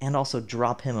 and also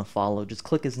drop him a follow. Just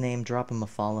click his name, drop him a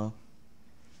follow.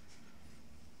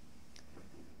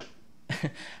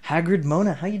 Hagrid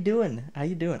Mona, how you doing? How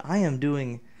you doing? I am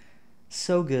doing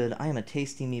so good. I am a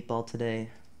tasty meatball today.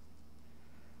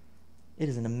 It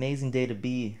is an amazing day to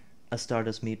be a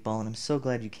Stardust meatball, and I'm so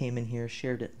glad you came in here,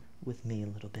 shared it with me a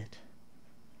little bit.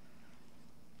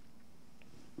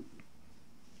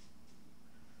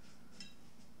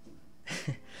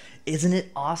 Isn't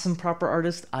it awesome, Proper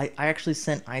Artist? I actually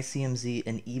sent ICMZ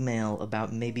an email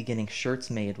about maybe getting shirts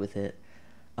made with it,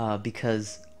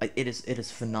 because it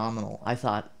is phenomenal. I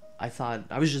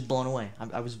was just blown away.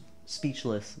 I was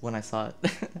speechless when I saw it.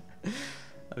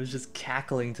 I was just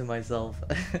cackling to myself.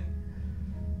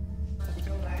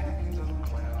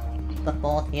 The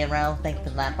 4th hero, thank you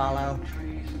for that follow.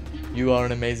 You are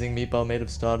an amazing meatball made of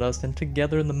stardust, and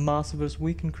together in the Mossaverse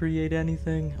we can create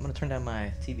anything. I'm gonna turn down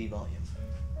my TV volume.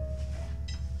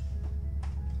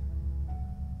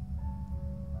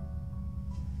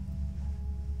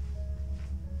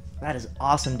 That is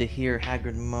awesome to hear,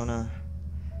 Hagrid Mona.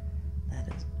 That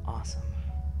is awesome.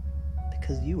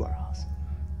 Because you are awesome.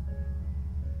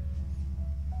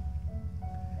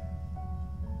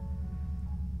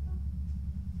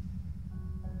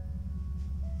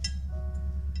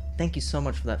 Thank you so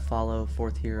much for that follow,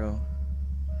 4th hero.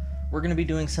 We're going to be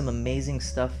doing some amazing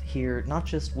stuff here, not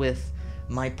just with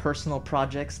my personal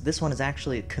projects. This one is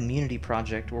actually a community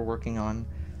project we're working on.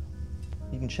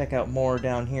 You can check out more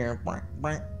down here.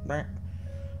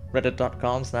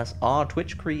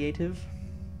 Reddit.com/rtwitchcreative.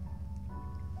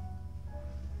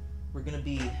 We're going to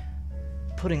be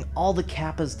putting all the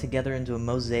Kappas together into a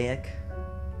mosaic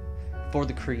for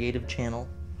the creative channel.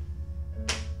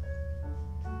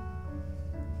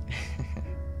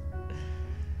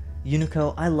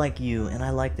 Unico, I like you, and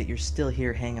I like that you're still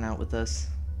here hanging out with us.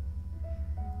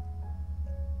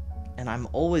 And I'm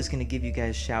always going to give you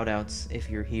guys shoutouts if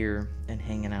you're here and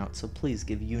hanging out, so please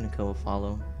give Unico a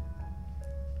follow.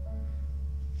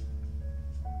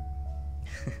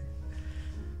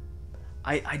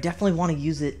 I definitely want to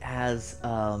use it as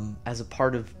a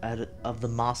part of the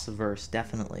Mossaverse,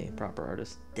 definitely, Proper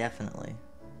Artist, definitely.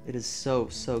 It is so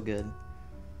good.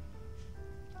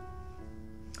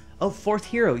 Oh, 4th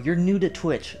hero, you're new to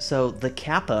Twitch, so the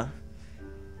Kappa.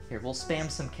 Here, we'll spam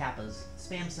some Kappas.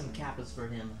 Spam some Kappas for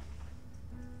him.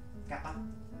 Kappa,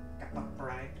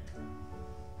 right?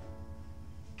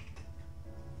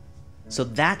 So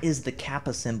that is the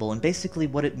Kappa symbol, and basically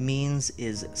what it means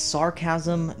is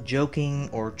sarcasm, joking,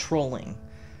 or trolling.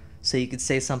 So you could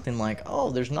say something like,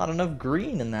 oh, there's not enough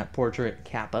green in that portrait,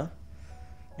 Kappa.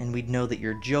 And we'd know that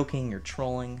you're joking, you're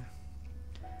trolling.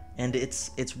 And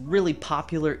it's really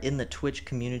popular in the Twitch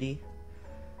community.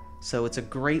 So it's a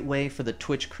great way for the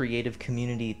Twitch creative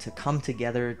community to come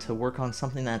together to work on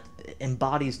something that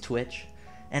embodies Twitch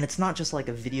And it's not just like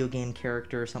a video game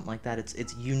character or something like that.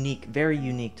 It's unique, very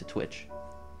unique to Twitch.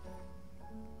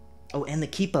 Oh, and the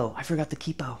Kipo. I forgot the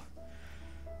Kipo.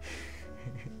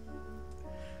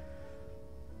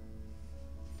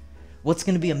 What's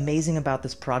going to be amazing about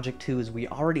this project too is we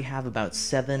already have about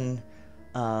 7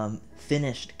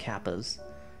 finished Kappas.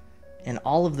 And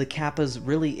all of the Kappas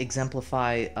really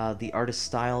exemplify the artist's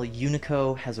style.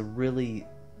 Unico has a really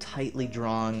tightly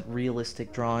drawn,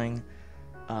 realistic drawing.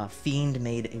 Fiend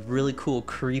made a really cool,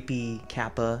 creepy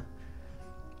Kappa.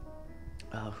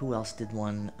 Who else did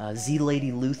one? Z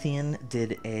Lady Luthien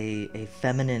did a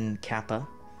feminine Kappa.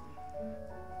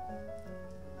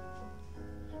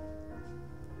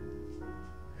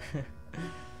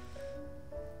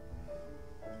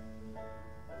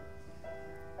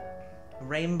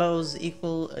 Rainbows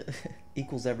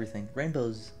equals everything.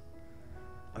 Rainbows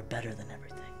are better than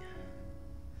everything.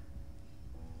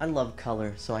 I love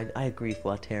color, so I agree with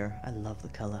Water. I love the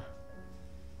color.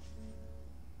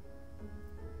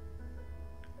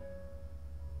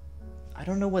 I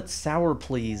don't know what Sour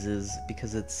Please is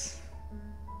because it's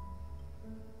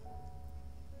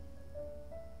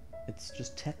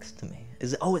just text to me.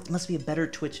 Is it? Oh, it must be a Better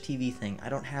Twitch TV thing. I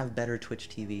don't have Better Twitch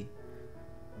TV.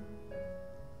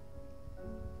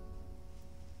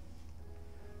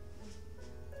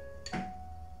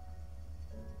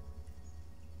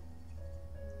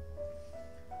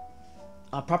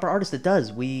 Proper Artist, it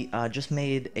does. We just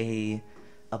made a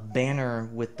banner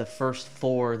with the first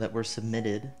 4 that were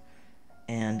submitted,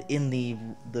 and in the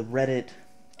Reddit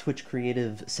Twitch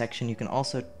Creative section, you can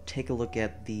also take a look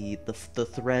at the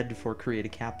thread for Create a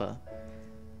Kappa,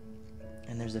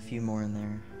 and there's a few more in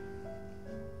there.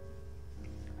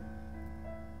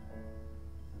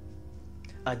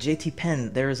 JT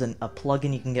Pen, there is a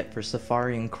plugin you can get for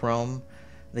Safari and Chrome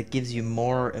that gives you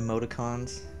more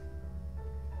emoticons.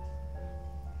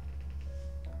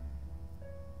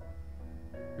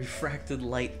 Refracted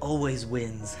light always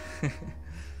wins.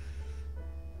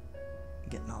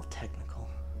 Getting all technical.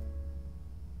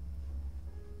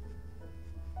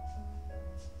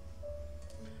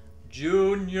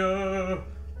 Junior!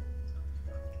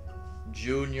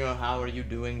 Junior, how are you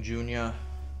doing, Junior?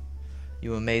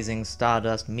 You amazing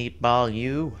Stardust meatball,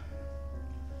 you.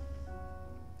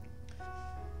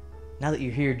 Now that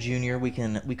you're here, Junior, we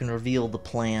can reveal the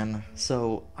plan.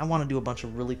 So I want to do a bunch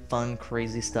of really fun,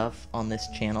 crazy stuff on this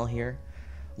channel here.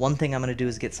 One thing I'm going to do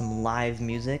is get some live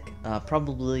music,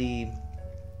 probably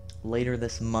later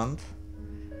this month.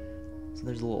 So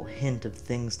there's a little hint of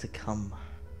things to come.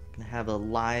 I'm going to have a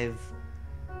live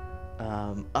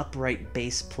upright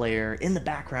bass player in the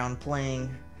background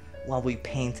playing while we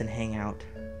paint and hang out.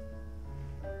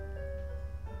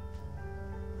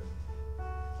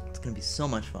 It's going to be so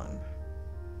much fun.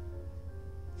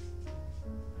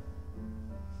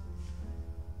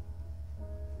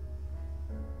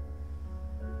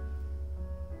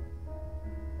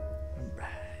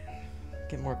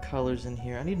 Get more colors in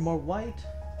here. I need more white.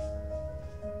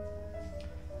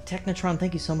 Technotron,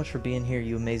 thank you so much for being here,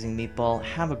 you amazing meatball.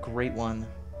 Have a great one.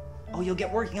 Oh, you'll get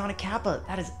working on a Kappa.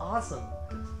 That is awesome.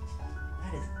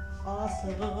 That is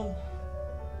awesome.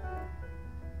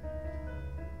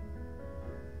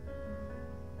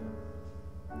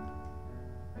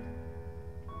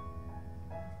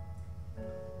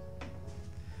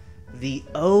 The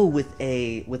O with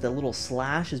a little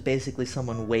slash is basically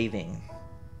someone waving.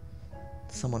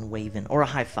 Someone waving, or a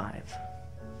high five.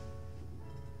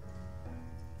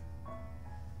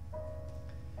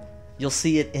 You'll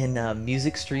see it in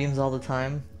music streams all the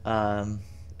time,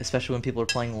 especially when people are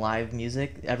playing live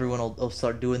music. Everyone will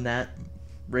start doing that,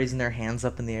 raising their hands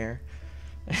up in the air.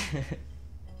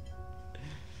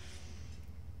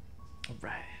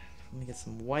 Alright, let me get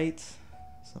some white,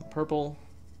 some purple,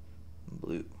 and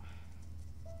blue.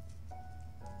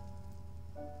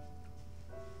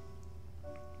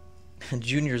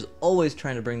 Junior's always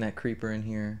trying to bring that creeper in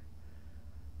here.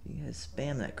 If you guys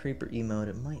spam that creeper emote,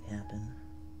 it might happen.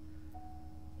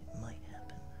 It might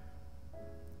happen.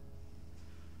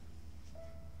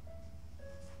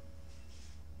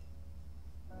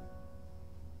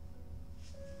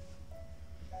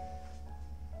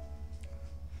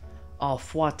 Oh,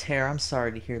 Foiter, I'm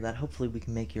sorry to hear that. Hopefully we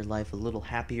can make your life a little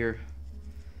happier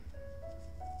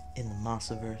in the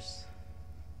Mossiverse.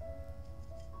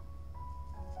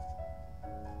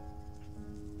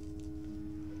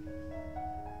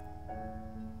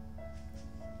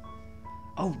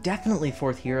 Oh, definitely,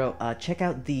 Fourth Hero. Check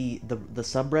out the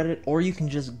subreddit, or you can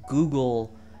just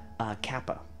Google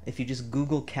Kappa. If you just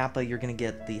Google Kappa, you're gonna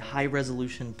get the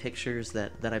high-resolution pictures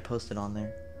that I posted on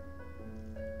there.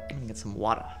 I'm gonna get some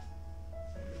water.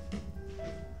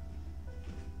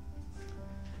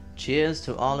 Cheers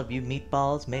to all of you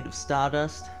meatballs made of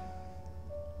stardust.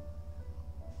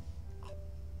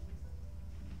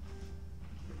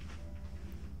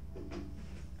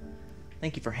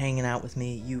 Thank you for hanging out with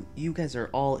me. You guys are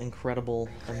all incredible,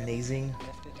 amazing.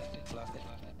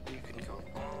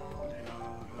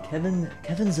 Kevin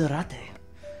Zarate.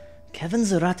 Kevin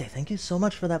Zarate, thank you so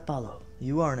much for that follow.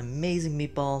 You are an amazing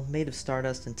meatball made of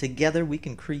stardust, and together we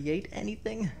can create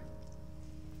anything.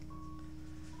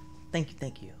 Thank you,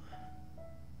 thank you.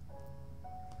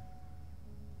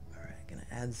 Alright, gonna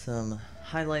add some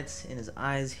highlights in his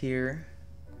eyes here.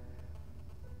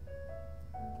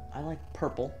 I like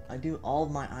purple. I do all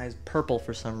of my eyes purple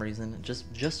for some reason.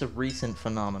 Just a recent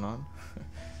phenomenon.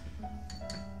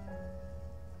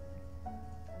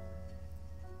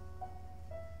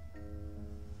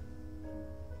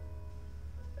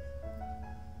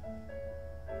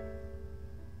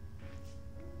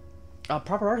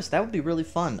 Proper artist, that would be really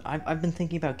fun. I've been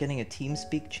thinking about getting a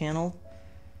TeamSpeak channel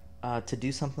to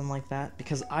do something like that,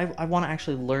 because I want to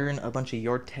actually learn a bunch of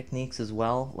your techniques as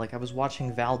well. Like, I was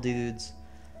watching Val Dudes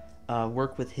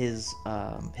work with his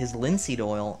linseed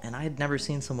oil, and I had never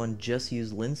seen someone just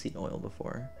use linseed oil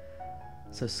before.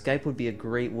 So Skype would be a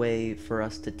great way for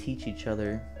us to teach each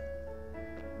other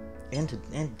and to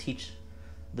teach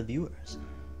the viewers.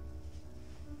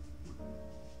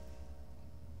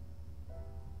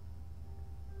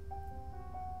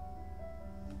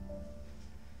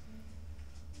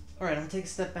 Alright, I'm gonna take a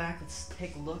step back. Let's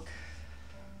take a look.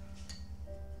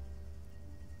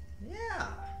 Yeah,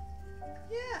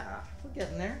 we're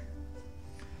getting there.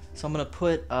 So I'm gonna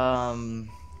put, let me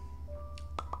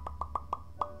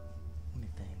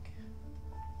think.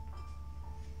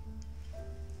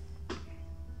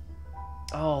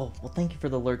 Oh, well, thank you for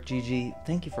the lurk, Gigi.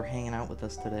 Thank you for hanging out with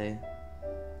us today.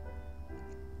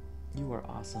 You are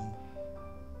awesome.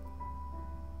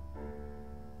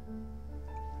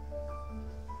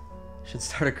 Should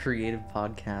start a creative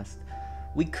podcast.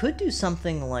 We could do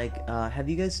something like, have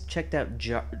you guys checked out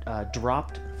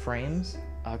Dropped Frames?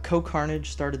 Co-Carnage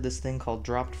started this thing called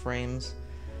Dropped Frames,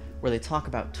 where they talk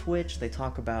about Twitch, they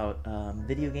talk about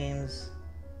video games.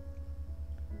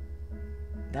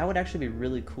 That would actually be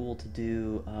really cool to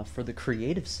do for the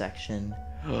creative section.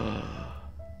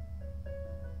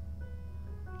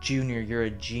 Junior, you're a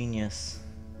genius.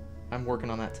 I'm working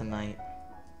on that tonight.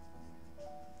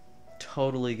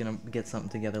 Totally gonna get something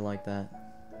together like that.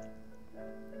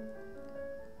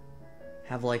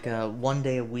 Have like a one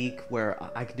day a week where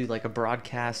I could do like a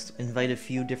broadcast, invite a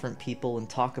few different people and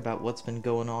talk about what's been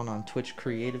going on Twitch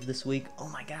Creative this week. Oh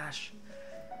my gosh.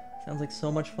 Sounds like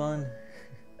so much fun.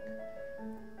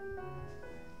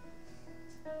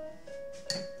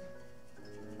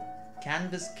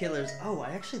 Canvas Killers. Oh, I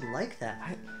actually like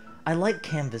that. I like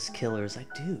Canvas Killers. I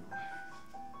do.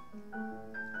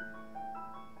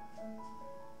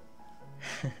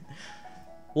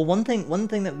 Well, one thing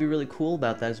that would be really cool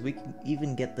about that is we can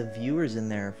even get the viewers in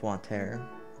there, Foiter.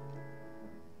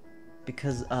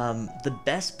 Because the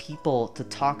best people to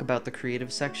talk about the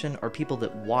creative section are people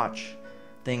that watch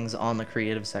things on the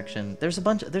creative section. There's a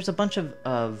bunch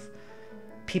of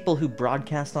people who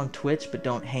broadcast on Twitch but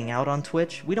don't hang out on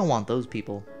Twitch. We don't want those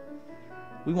people.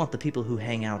 We want the people who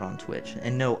hang out on Twitch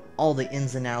and know all the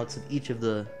ins and outs of each of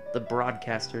the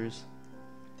broadcasters.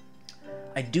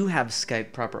 I do have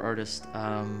Skype Proper Artist.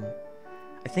 I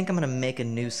think I'm gonna make a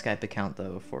new Skype account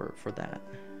though for that.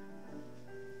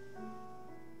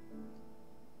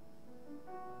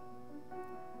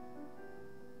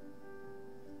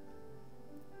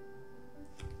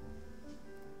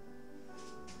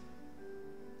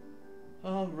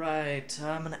 Alright,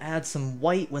 I'm gonna add some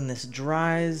white when this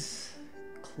dries.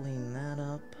 Clean that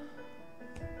up.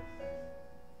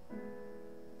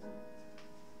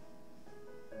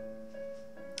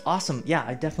 Awesome. Yeah,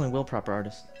 I definitely will, Proper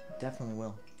Artist. Definitely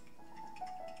will.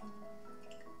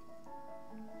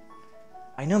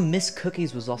 I know Miss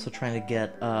Cookies was also trying to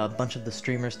get a bunch of the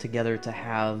streamers together to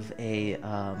have a,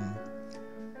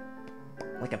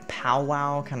 like a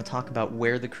powwow, kind of talk about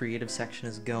where the creative section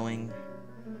is going,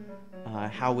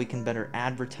 how we can better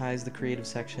advertise the creative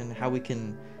section, how we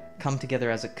can come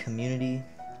together as a community.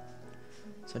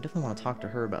 So I definitely want to talk to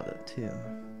her about it, too.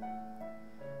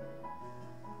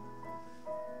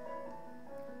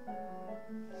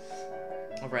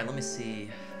 Alright, let me see.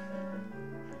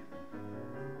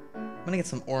 I'm gonna get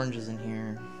some oranges in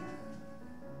here.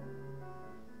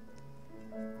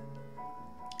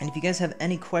 And if you guys have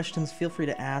any questions, feel free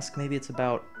to ask. Maybe it's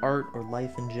about art or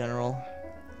life in general.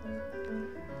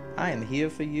 I am here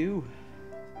for you.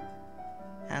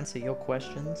 Answer your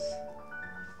questions.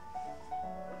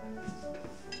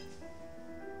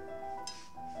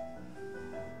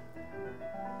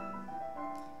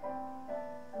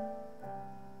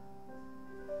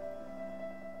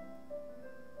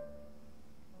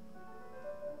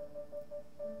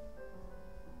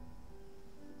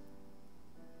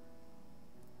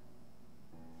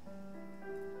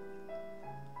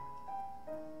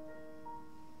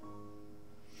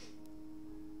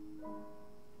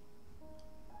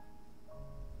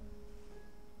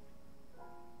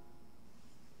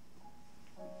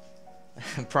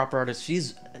 Proper artist.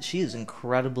 She is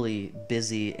incredibly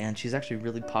busy, and she's actually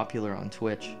really popular on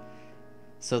Twitch.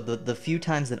 So the few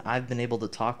times that I've been able to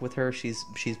talk with her, she's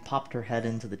popped her head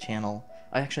into the channel.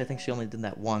 I think she only did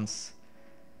that once.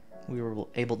 We were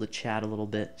able to chat a little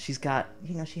bit. She's got,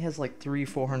 she has like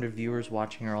 300-400 viewers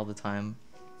watching her all the time.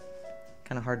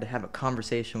 Kind of hard to have a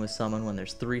conversation with someone when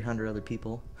there's 300 other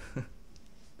people.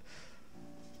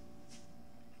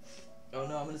 Oh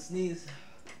no, I'm gonna sneeze.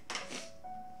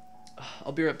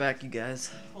 I'll be right back, you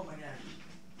guys. Oh my gosh.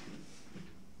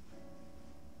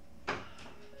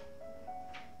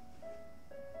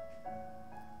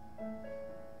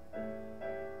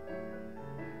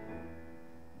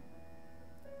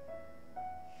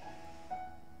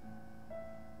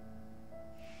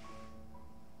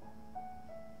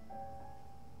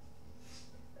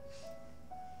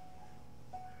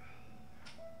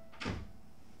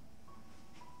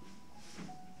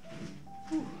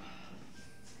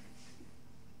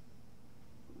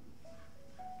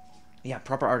 Yeah,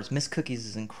 Proper Artist. Miss Cookies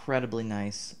is incredibly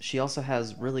nice. She also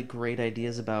has really great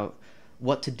ideas about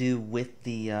what to do with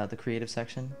the creative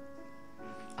section.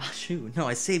 Ah, shoot. No,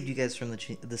 I saved you guys from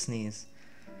the sneeze.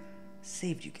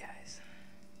 Saved you guys.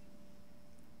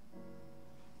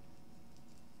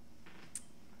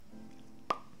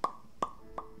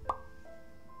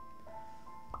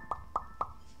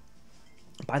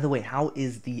 By the way, how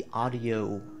is the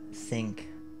audio sync?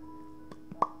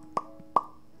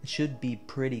 It should be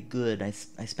pretty good. I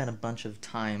spent a bunch of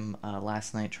time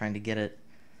last night trying to get it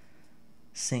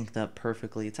synced up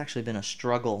perfectly. It's actually been a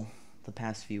struggle the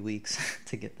past few weeks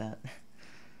to get that.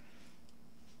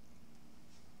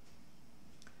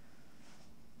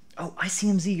 Oh,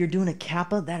 ICMZ, you're doing a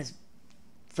Kappa? That is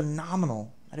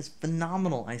phenomenal. That is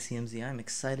phenomenal, ICMZ. I'm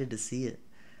excited to see it.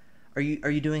 Are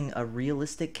you doing a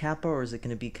realistic Kappa, or is it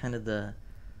going to be kind of the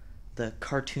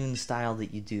cartoon style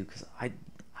that you do? Because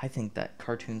I think that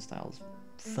cartoon style is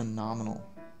phenomenal.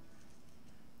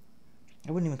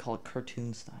 I wouldn't even call it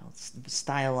cartoon style. It's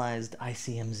stylized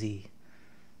ICMZ.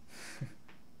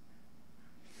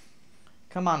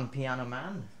 Come on, Piano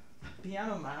Man.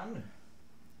 Piano Man.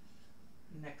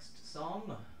 Next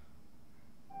song.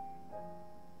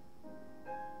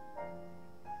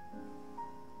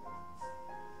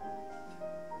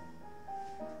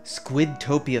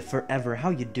 Squidtopia forever. How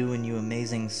you doing, you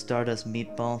amazing Stardust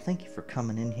Meatball? Thank you for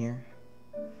coming in here.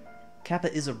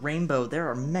 Kappa is a rainbow. There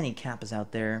are many Kappas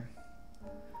out there.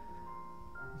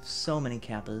 So many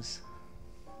Kappas.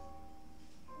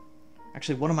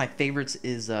 Actually, one of my favorites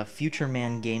is Future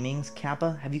Man Gaming's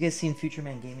Kappa. Have you guys seen Future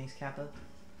Man Gaming's Kappa?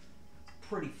 It's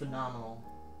pretty phenomenal.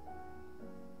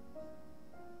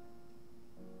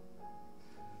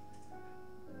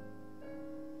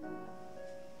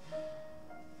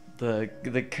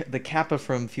 The Kappa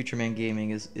from Future Man Gaming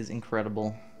is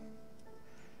incredible.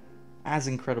 As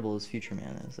incredible as Future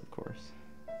Man is, of course.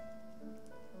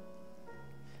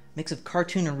 Mix of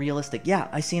cartoon and realistic. Yeah,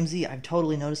 ICMZ, I've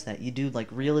totally noticed that. You do like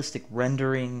realistic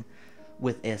rendering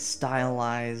with a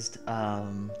stylized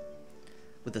look.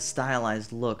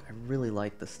 I really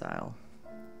like the style.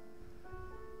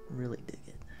 Really dig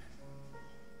it.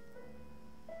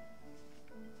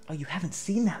 Oh, you haven't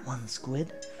seen that one,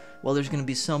 Squid? Well, there's going to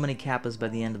be so many Kappas by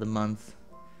the end of the month.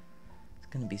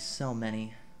 There's going to be so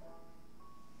many.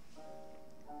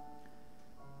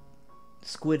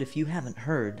 Squid, if you haven't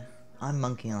heard, I'm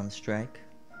Monkey on Strike.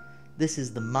 This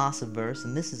is the Massaverse,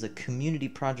 and this is a community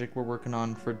project we're working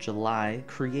on for July.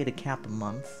 Create a Kappa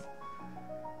month.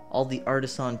 All the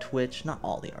artists on Twitch, not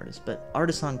all the artists, but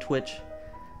artists on Twitch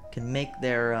can make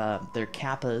their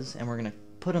Kappas, and we're going to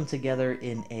put them together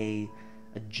in a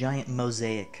giant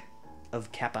mosaic of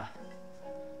Kappa.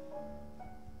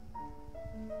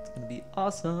 It's gonna be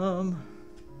awesome.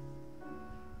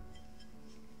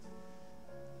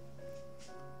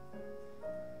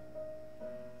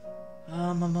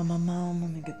 Let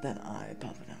me get that eye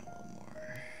popping out a little more.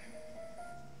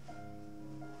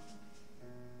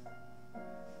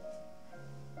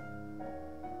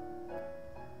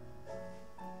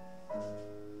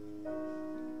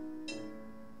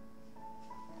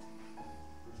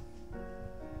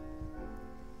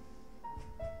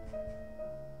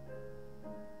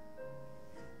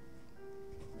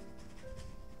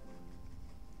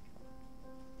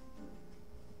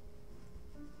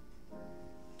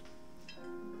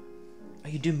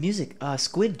 You do music.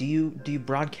 Squid, do you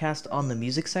broadcast on the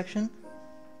music section?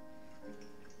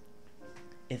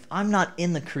 If I'm not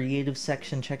in the creative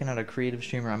section checking out a creative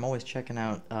streamer, I'm always checking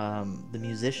out the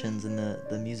musicians in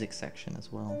the music section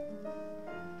as well.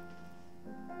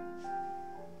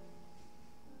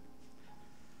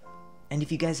 And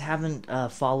if you guys haven't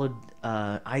followed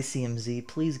ICMZ,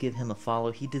 please give him a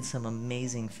follow. He did some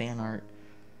amazing fan art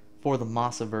for the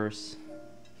Mossaverse.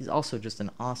 He's also just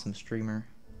an awesome streamer.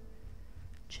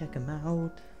 Check him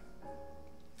out.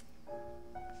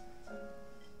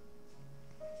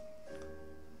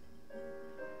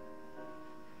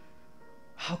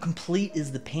 How complete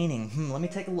is the painting? Let me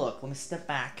take a look. Let me step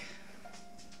back.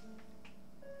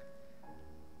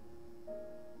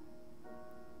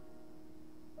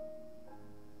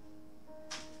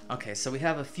 Okay, so we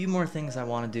have a few more things I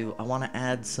want to do. I want to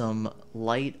add some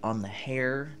light on the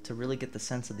hair to really get the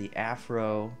sense of the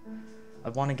afro. I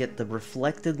want to get the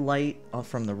reflected light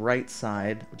from the right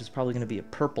side, which is probably going to be a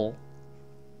purple.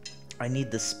 I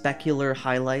need the specular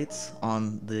highlights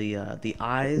on the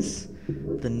eyes,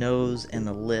 the nose, and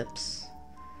the lips.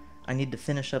 I need to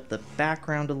finish up the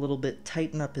background a little bit,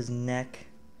 tighten up his neck,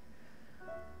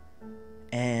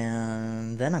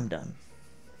 and then I'm done.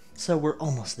 So we're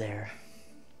almost there.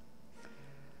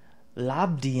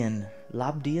 Labdian.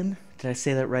 Labdian? Did I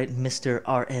say that right? Mr.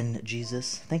 RN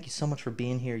Jesus. Thank you so much for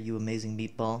being here, you amazing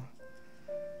meatball.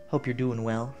 Hope you're doing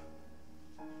well.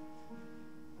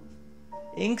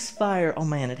 Inksfire. Oh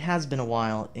man, it has been a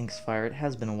while, Inksfire. It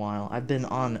has been a while. I've been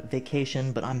on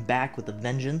vacation, but I'm back with a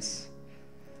vengeance.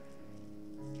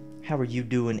 How are you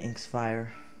doing,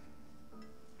 Inksfire?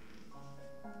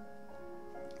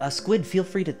 Squid, feel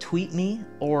free to tweet me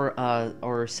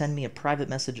or send me a private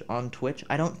message on Twitch.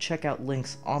 I don't check out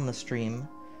links on the stream,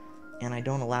 and I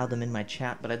don't allow them in my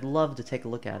chat, but I'd love to take a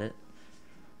look at it.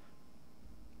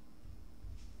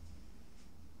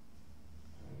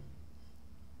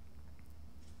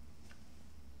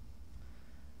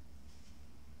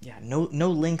 Yeah, no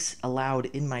links allowed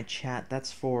in my chat.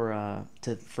 That's for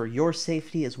your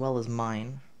safety as well as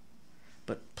mine.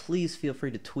 But please feel free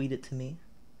to tweet it to me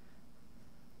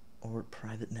or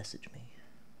private message me.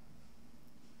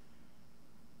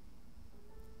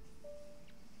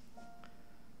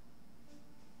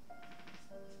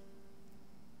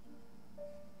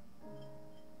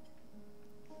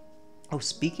 Oh,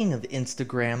 speaking of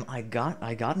Instagram, I got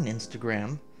an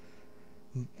Instagram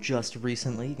just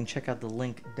recently. You can check out the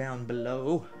link down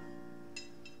below.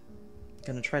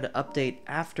 Gonna try to update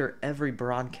after every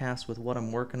broadcast with what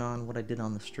I'm working on, what I did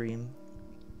on the stream.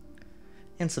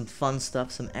 And some fun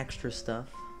stuff, some extra stuff.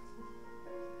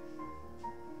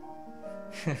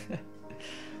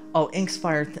 Oh,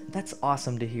 Inksfire, that's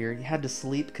awesome to hear. You had to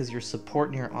sleep because you're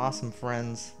supporting your awesome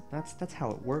friends. That's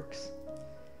how it works.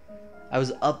 I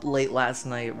was up late last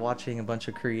night watching a bunch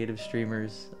of creative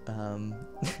streamers.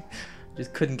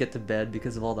 Just couldn't get to bed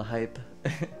because of all the hype.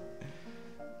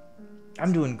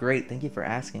 I'm doing great. Thank you for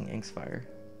asking, Inksfire.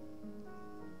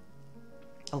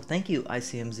 Oh, thank you,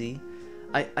 ICMZ.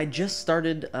 I just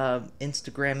started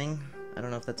Instagramming. I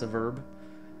don't know if that's a verb.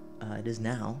 It is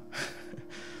now.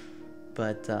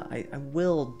 But I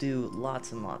will do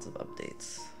lots and lots of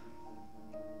updates.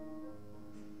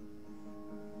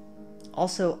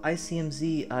 Also,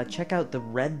 ICMZ, check out the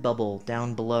Redbubble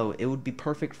down below. It would be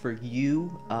perfect for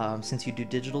you, since you do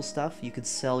digital stuff. You could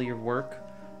sell your work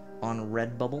on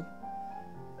Redbubble.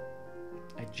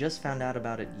 I just found out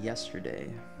about it yesterday.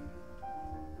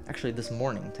 Actually, this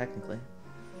morning, technically.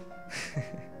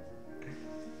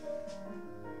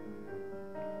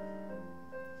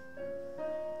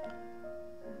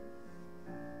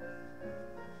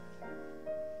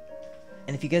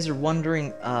 And if you guys are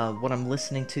wondering what I'm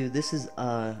listening to, this is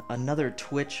another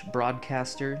Twitch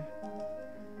broadcaster,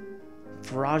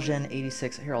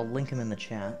 Fragen86. Here, I'll link him in the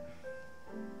chat.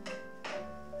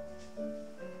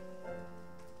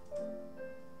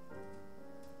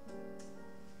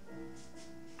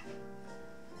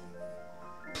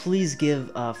 Please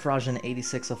give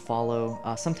Fragen86 a follow.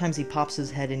 Sometimes he pops his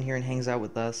head in here and hangs out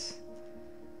with us.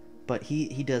 But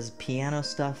he does piano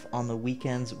stuff on the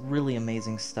weekends, really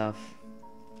amazing stuff.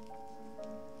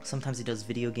 Sometimes he does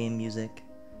video game music.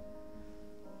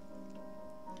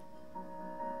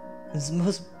 This is the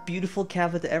most beautiful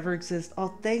Kappa to ever exist.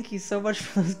 Oh, thank you so much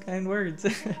for those kind words.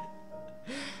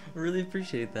 Really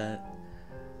appreciate that.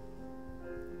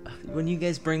 When you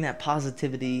guys bring that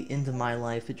positivity into my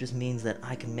life, it just means that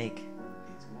I can make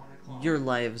your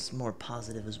lives more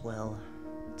positive as well.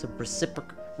 It's a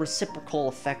reciprocal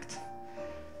effect.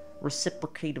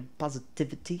 Reciprocative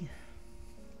positivity.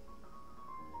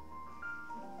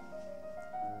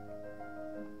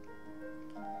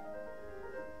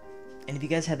 And if you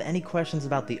guys have any questions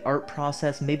about the art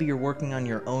process, maybe you're working on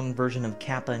your own version of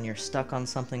Kappa and you're stuck on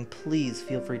something, please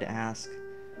feel free to ask.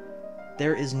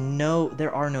 There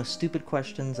are no stupid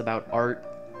questions about art.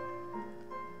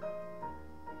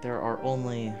 There are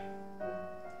only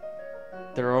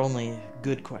There are only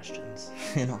good questions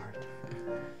in art.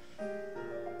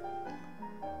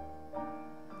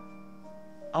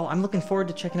 Oh, I'm looking forward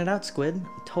to checking it out, Squid.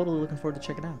 Totally looking forward to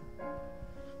checking it out.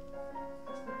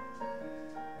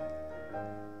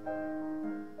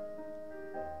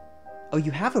 Oh,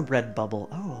 you have a red bubble.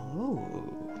 Oh.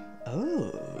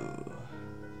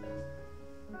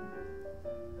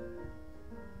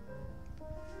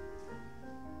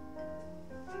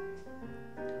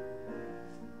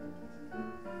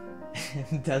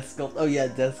 Death Sculpt. Oh yeah,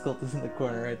 Death Sculpt is in the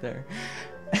corner right there.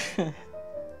 Death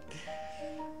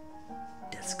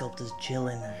Sculpt is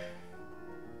chillin'.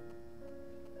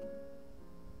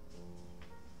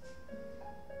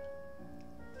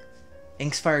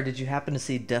 Inksfire, did you happen to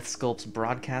see Death Sculpt's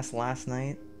broadcast last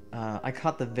night? I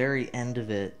caught the very end of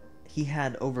it. He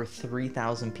had over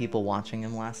 3,000 people watching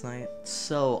him last night.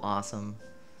 So awesome.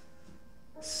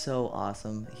 So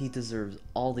awesome. He deserves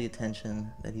all the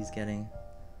attention that he's getting.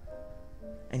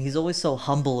 And he's always so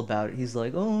humble about it. He's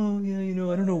like, oh, yeah, you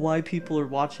know, I don't know why people are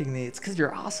watching me. It's because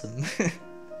you're awesome.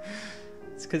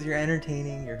 It's because you're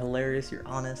entertaining, you're hilarious, you're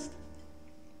honest.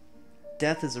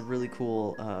 Death is a really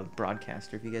cool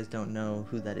broadcaster. If you guys don't know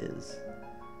who that is,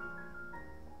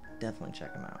 definitely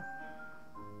check him out.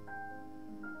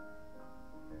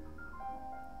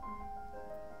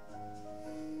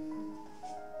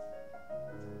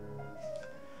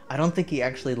 I don't think he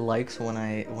actually likes when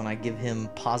I give him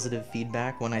positive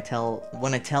feedback, when I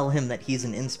tell him that he's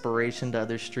an inspiration to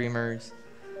other streamers,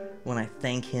 when I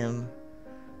thank him.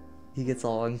 He gets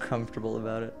all uncomfortable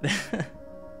about it.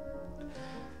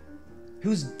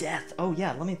 Who's Death? Oh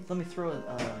yeah, let me throw an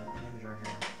image right here.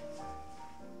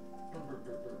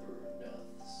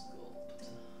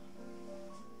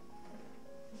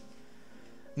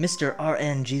 Mr.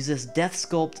 RN Jesus. Death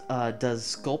Sculpt does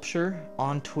sculpture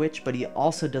on Twitch, but he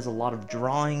also does a lot of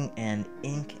drawing and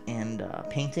ink and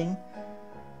painting.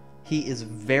 He is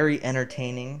very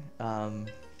entertaining.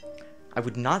 I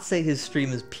would not say his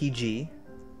stream is PG,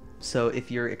 so if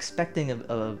you're expecting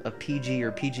a PG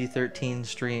or PG-13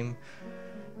 stream,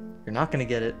 you're not gonna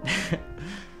get it.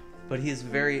 But he is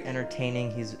very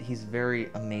entertaining. He's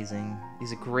very amazing.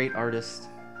 He's a great artist.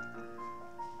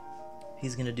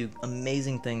 He's gonna do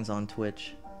amazing things on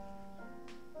Twitch.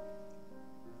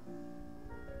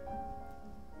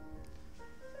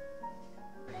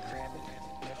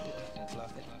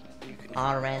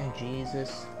 RN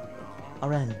Jesus.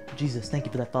 RN Jesus, thank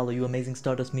you for that follow, you amazing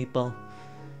Stardust Meatball.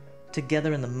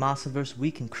 Together in the Mossiverse, we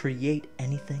can create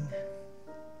anything.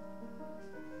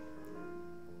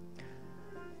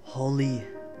 Holy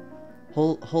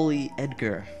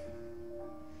Edgar.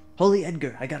 Holy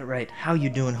Edgar, I got it right. How you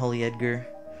doing, Holy Edgar?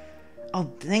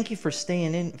 Oh, thank you for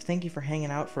staying in. Thank you for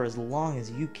hanging out for as long as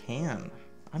you can.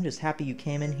 I'm just happy you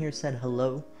came in here, said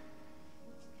hello.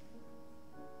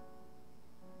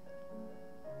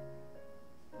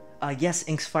 Yes,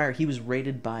 Inksfire, he was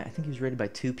rated by, I think he was rated by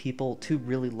 2 people, 2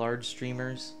 really large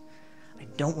streamers. I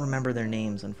don't remember their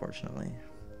names, unfortunately.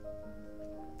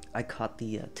 I caught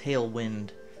the tailwind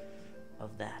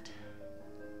of that.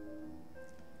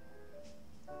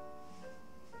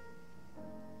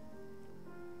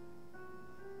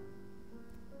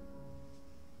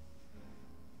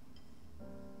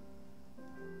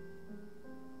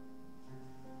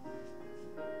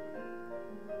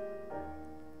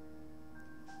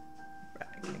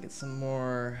 Right, gonna get some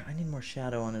more. I need more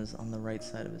shadow on the right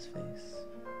side of his face.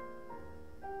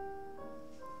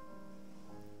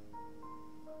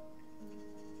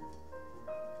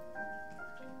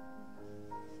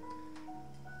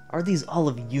 Are these all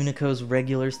of Unico's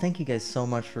regulars? Thank you guys so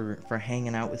much for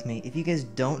hanging out with me. If you guys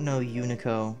don't know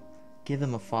Unico, give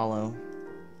him a follow.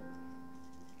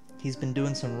 He's been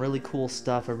doing some really cool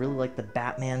stuff. I really like the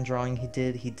Batman drawing he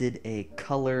did. He did a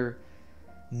color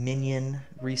minion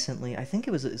recently. I think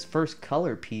it was his first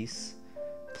color piece.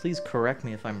 Please correct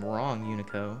me if I'm wrong,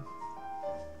 Unico.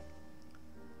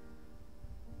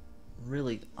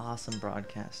 Really awesome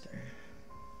broadcaster.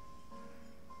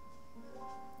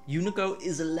 Unico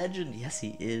is a legend. Yes,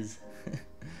 he is.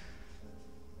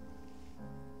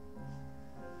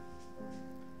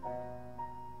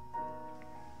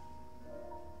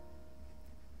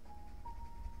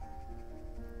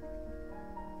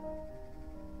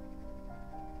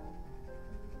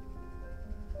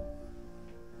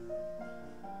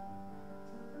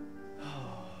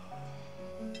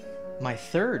 My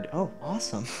third. Oh,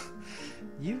 awesome.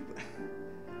 You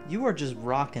are just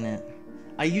rocking it.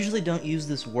 I usually don't use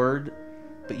this word,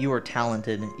 but you are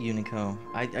talented, Unico.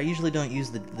 I usually don't use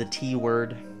the T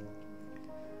word,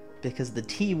 because the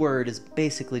T word is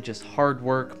basically just hard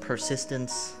work,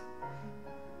 persistence,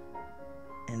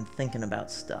 and thinking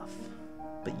about stuff.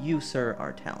 But you, sir,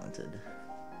 are talented.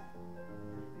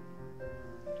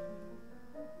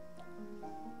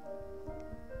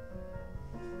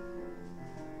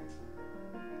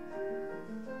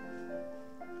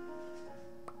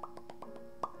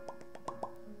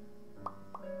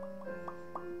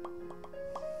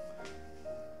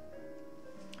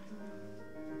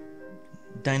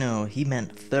 Dino, he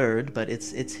meant third, but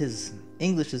it's his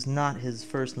English is not his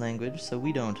first language, so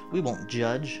we won't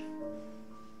judge.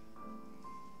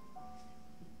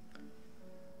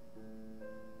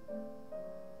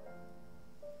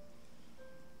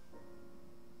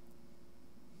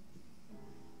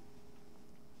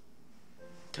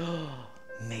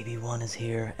 Maybe one is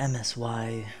here.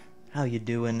 MSY, how you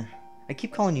doing? I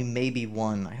keep calling you Maybe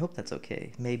One. I hope that's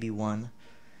okay. Maybe One.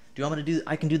 Do you want me to do...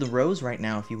 I can do the rose right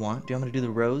now if you want. Do you want me to do the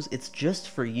rose? It's just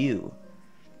for you.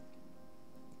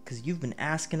 Because you've been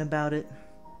asking about it.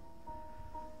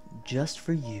 Just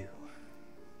for you.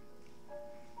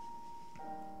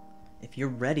 If you're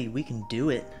ready, we can do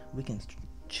it. We can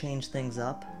change things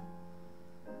up.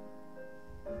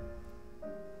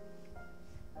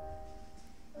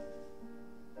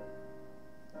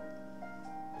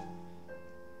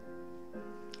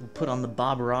 We'll put on the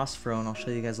Bob Ross fro and I'll show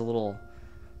you guys a little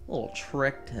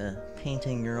trick to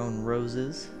painting your own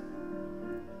roses.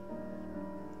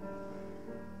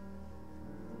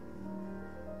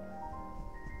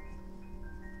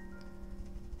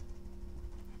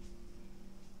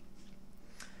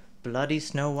 Bloody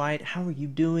Snow White, how are you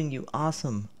doing, you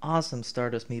awesome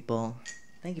Stardust Meatball?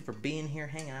 Thank you for being here,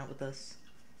 hanging out with us.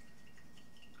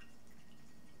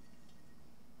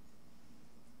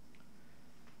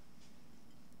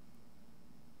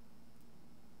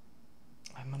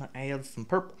 I'm gonna add some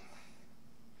purple.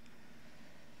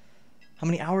 How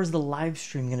many hours is the live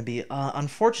stream gonna be?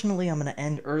 Unfortunately, I'm gonna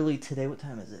end early today. What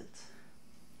time is it?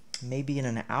 Maybe in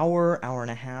an hour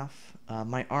and a half.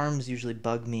 My arms usually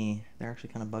bug me. They're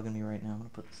actually kind of bugging me right now. I'm gonna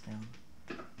put this down.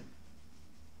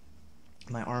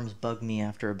 My arms bug me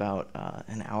after about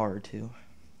an hour or two.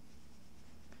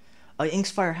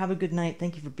 Inksfire, have a good night.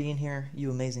 Thank you for being here,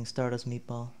 you amazing Stardust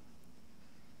Meatball.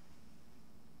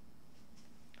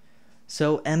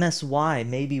 So MSY,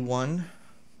 maybe one,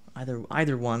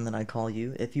 either one that I call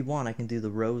you. If you want, I can do the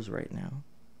rose right now.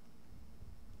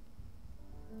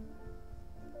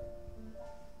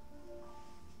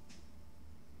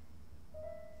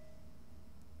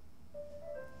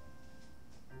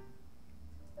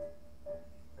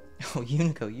 Oh,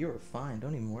 Unico, you are fine.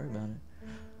 Don't even worry about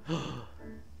it.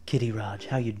 Kitty Raj,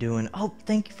 how you doing? Oh,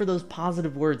 thank you for those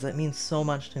positive words. That means so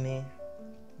much to me.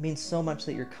 It means so much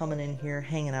that you're coming in here,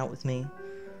 hanging out with me.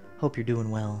 Hope you're doing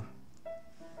well.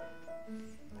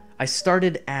 I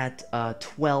started at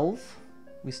 12.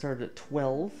 We started at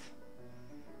 12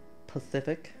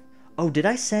 Pacific. Oh, did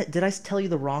I tell you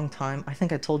the wrong time? I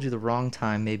think I told you the wrong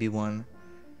time, maybe one.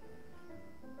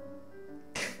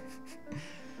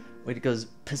 Wait, it goes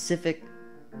Pacific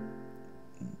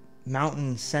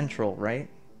Mountain Central, right?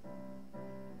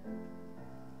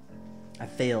 I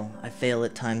fail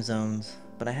at time zones,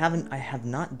 but I have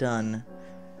not done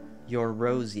your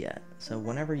rose yet. So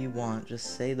whenever you want,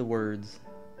 just say the words,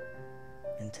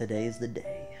 and today's the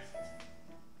day.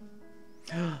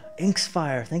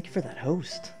 Inksfire, thank you for that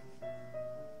host.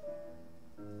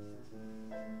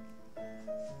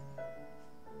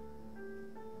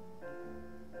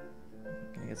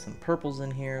 Gonna get some purples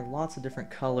in here, lots of different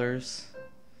colors.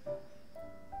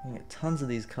 We got tons of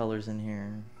these colors in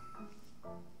here.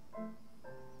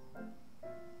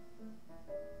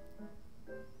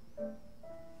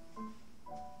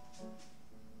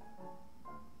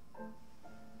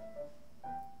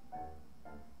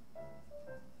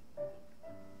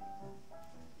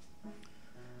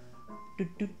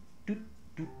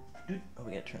 Oh,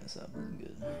 we gotta turn this up. This is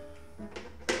good.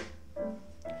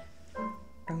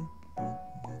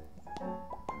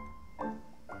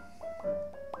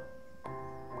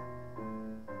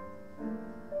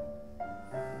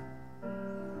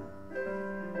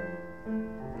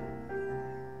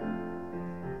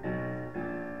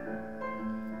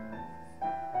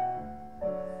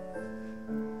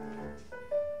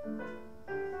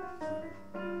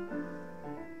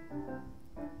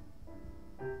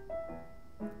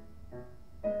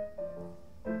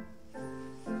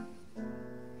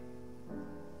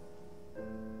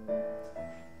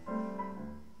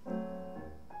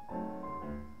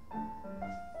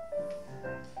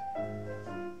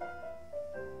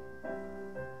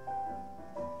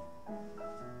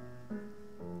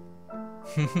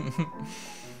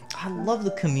 I love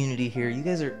the community here. You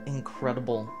guys are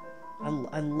incredible.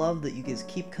 I love that you guys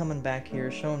keep coming back here,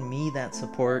 showing me that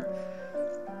support.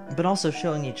 but also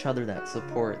showing each other that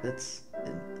support. It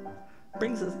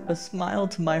brings a smile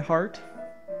to my heart.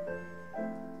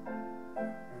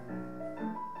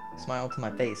 Smile to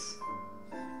my face.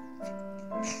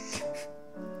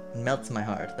 Melts my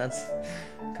heart. That's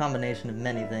a combination of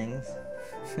many things.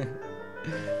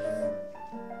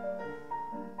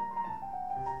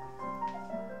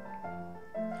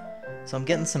 So I'm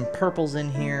getting some purples in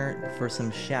here for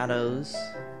some shadows.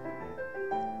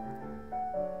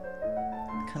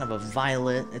 Kind of a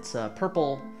violet. It's a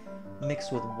purple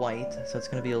mixed with white, so it's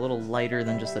going to be a little lighter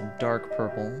than just a dark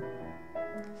purple.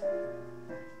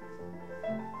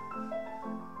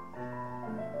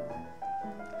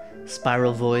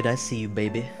 Spiral Void, I see you,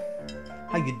 baby.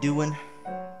 How you doing?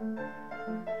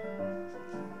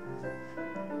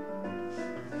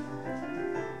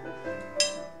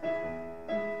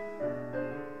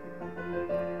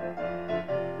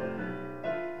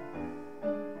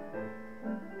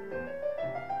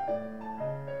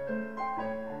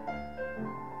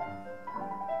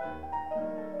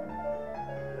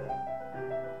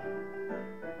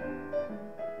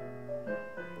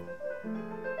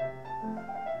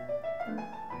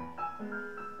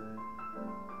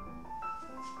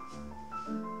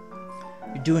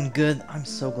 You're doing good. I'm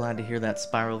so glad to hear that,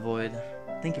 Spiral Void.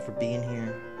 Thank you for being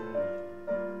here.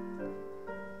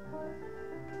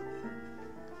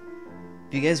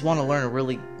 If you guys want to learn a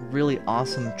really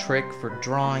awesome trick for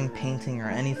drawing, painting, or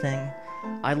anything,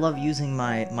 I love using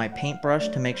my paintbrush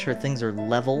to make sure things are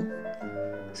level.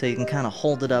 So you can kind of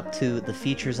hold it up to the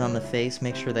features on the face,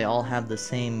 make sure they all have the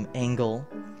same angle.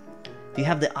 If you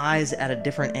have the eyes at a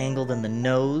different angle than the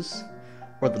nose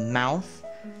or the mouth,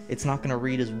 it's not going to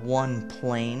read as one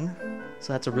plane.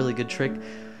 So that's a really good trick.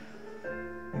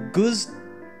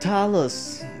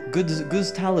 Guztalos,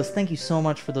 thank you so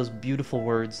much for those beautiful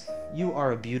words. You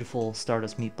are a beautiful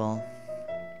Stardust Meatball.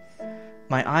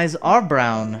 My eyes are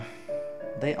brown.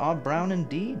 They are brown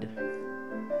indeed.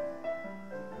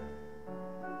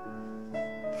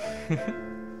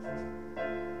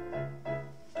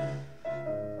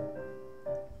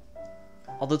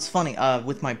 Although it's funny,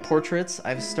 with my portraits,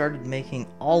 I've started making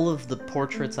all of the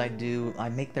portraits I do, I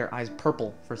make their eyes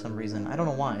purple for some reason. I don't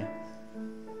know why.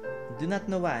 I do not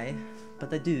know why,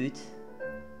 but I do it.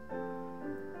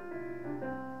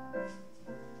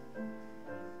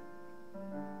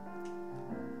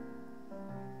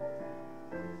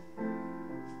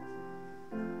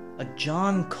 A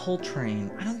John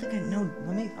Coltrane. I don't think I know.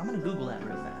 I'm gonna Google that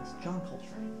real fast. John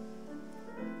Coltrane.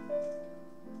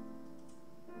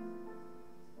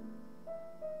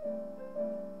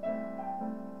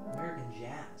 American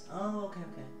jazz. Oh, okay.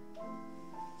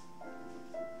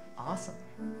 Awesome.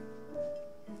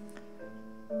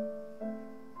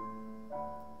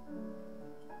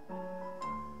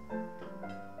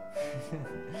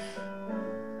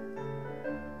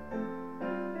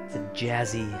 It's a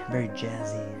jazzy, very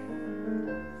jazzy.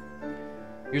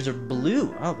 Yours are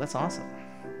blue. Oh, that's awesome.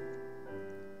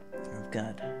 Oh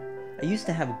God. I used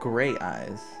to have gray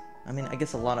eyes. I mean, I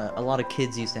guess a lot of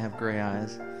kids used to have gray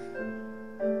eyes.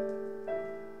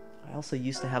 I also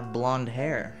used to have blonde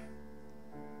hair.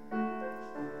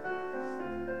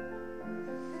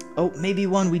 Oh, maybe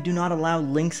one, we do not allow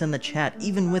links in the chat.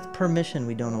 Even with permission,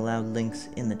 we don't allow links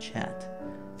in the chat.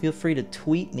 Feel free to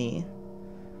tweet me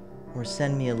or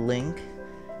send me a link.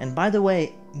 And by the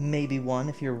way, maybe one,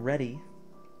 if you're ready,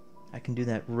 I can do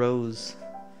that rose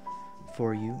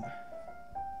for you.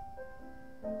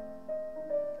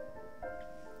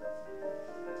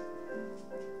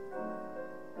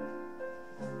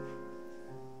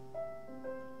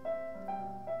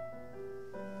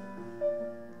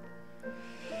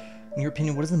 In your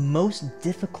opinion, what is the most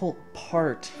difficult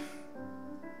part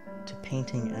to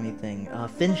painting anything?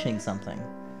 Finishing something.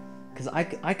 Because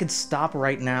I could stop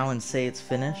right now and say it's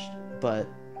finished, but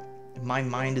my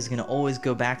mind is going to always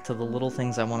go back to the little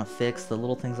things I want to fix, the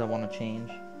little things I want to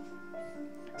change.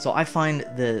 So I find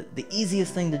the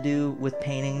easiest thing to do with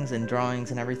paintings and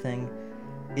drawings and everything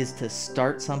is to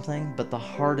start something, but the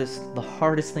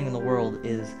hardest thing in the world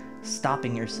is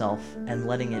stopping yourself and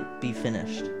letting it be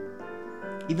finished.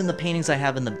 Even the paintings I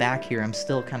have in the back here, I'm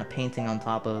still kind of painting on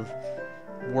top of,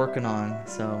 working on,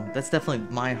 so that's definitely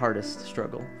my hardest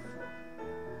struggle.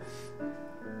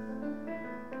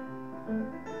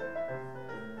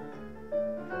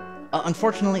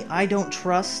 Unfortunately, I don't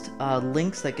trust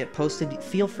links that get posted.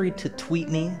 Feel free to tweet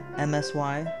me,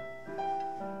 MSY.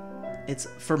 It's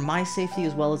for my safety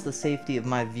as well as the safety of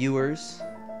my viewers.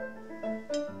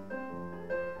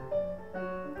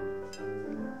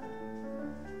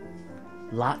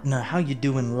 Latna, how you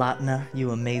doing, Latna?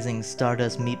 You amazing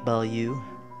Stardust Meatball, you.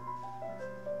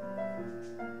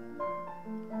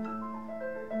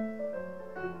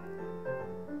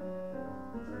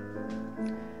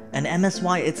 And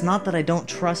MSY, it's not that I don't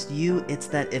trust you, it's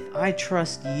that if I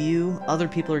trust you, other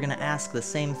people are going to ask the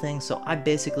same thing, so I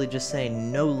basically just say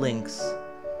no links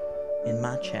in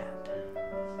my chat.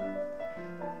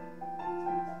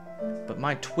 But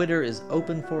my Twitter is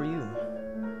open for you.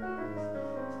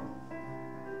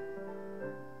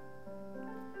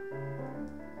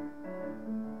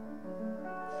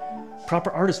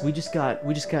 Proper artists, we just got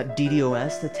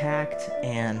DDoS attacked,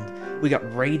 and we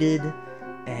got raided,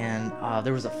 and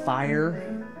there was a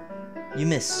fire. You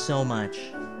missed so much.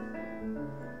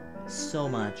 So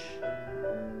much.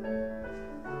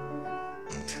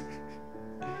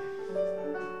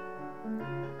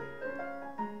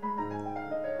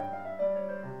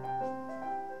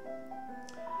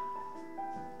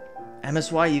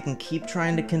 MSY, you can keep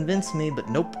trying to convince me, but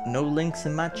nope, no links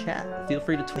in my chat. Feel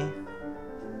free to tweet.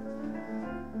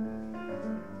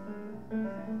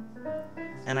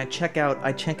 And I check out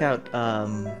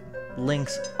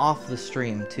links off the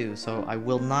stream too, so I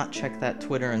will not check that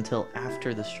Twitter until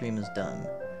after the stream is done.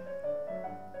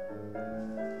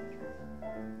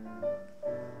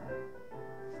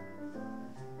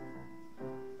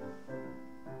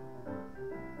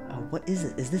 Oh, what is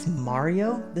it? Is this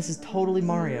Mario? This is totally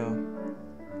Mario.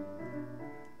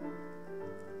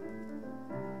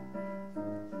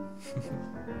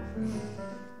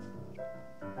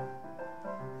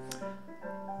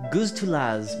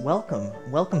 Guztulaz,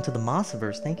 welcome to the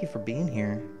Mossiverse. Thank you for being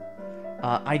here.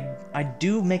 I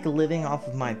do make a living off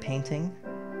of my painting.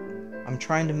 I'm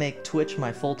trying to make Twitch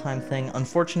my full-time thing.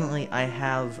 Unfortunately, I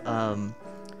have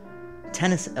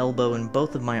tennis elbow in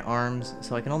both of my arms,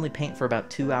 so I can only paint for about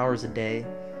 2 hours a day.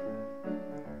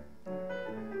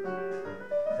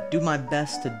 Do my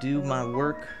best to do my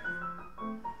work.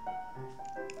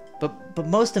 But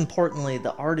most importantly,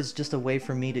 the art is just a way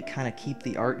for me to kind of keep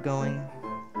the art going.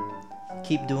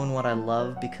 Keep doing what I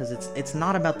love, because it's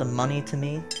not about the money to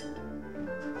me.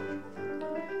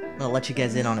 I'm gonna let you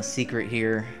guys in on a secret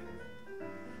here.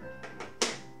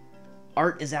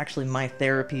 Art is actually my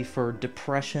therapy for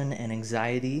depression and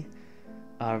anxiety.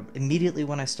 Immediately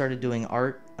when I started doing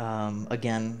art,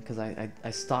 again, because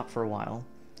I stopped for a while.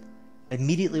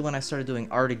 Immediately when I started doing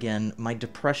art again, my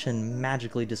depression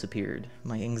magically disappeared.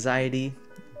 My anxiety,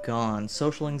 gone.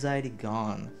 Social anxiety,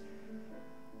 gone.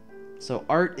 So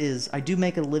art is, I do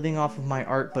make a living off of my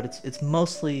art, but it's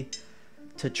mostly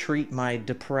to treat my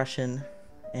depression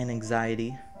and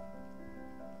anxiety.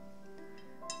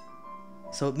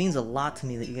 So it means a lot to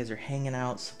me that you guys are hanging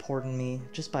out, supporting me,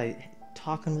 just by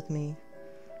talking with me,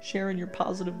 sharing your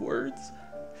positive words.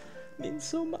 It means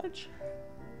so much.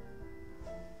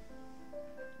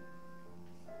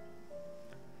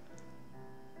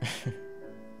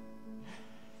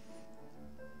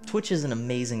 Twitch is an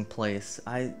amazing place.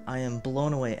 I am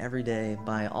blown away every day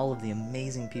by all of the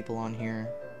amazing people on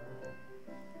here.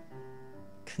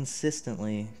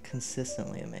 Consistently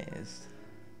amazed.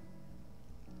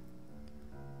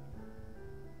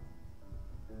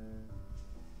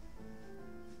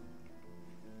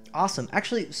 Awesome.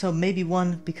 Actually, so maybe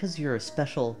one, because you're a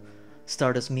special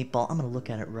Stardust Meatball, I'm gonna look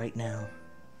at it right now.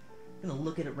 I'm gonna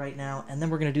look at it right now, and then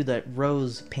we're gonna do that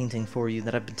rose painting for you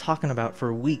that I've been talking about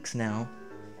for weeks now.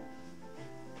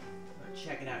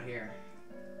 Check it out here.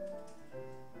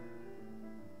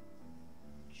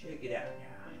 Check it out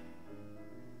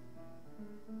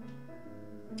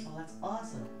now. Oh, that's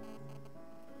awesome.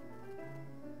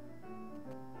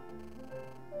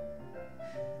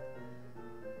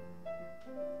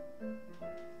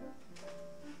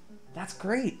 That's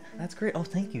great. That's great. Oh,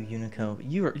 thank you, Unico.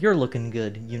 You're looking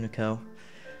good, Unico.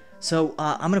 So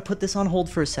I'm gonna put this on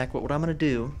hold for a sec. But what I'm gonna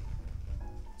do,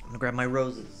 I'm gonna grab my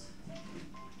roses.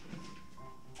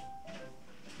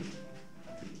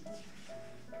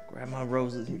 Grab my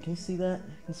roses here. Can you see that?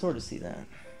 You can sort of see that.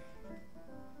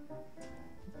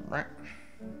 Right.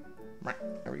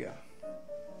 There we go.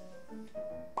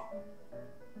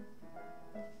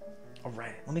 All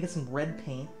right. Let me get some red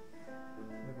paint.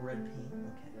 Red paint.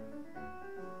 Okay.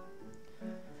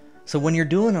 So when you're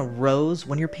doing a rose,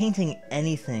 when you're painting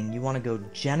anything, you want to go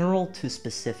general to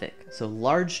specific. So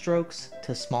large strokes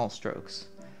to small strokes.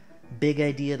 Big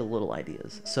idea to little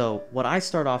ideas. So what I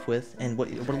start off with, and what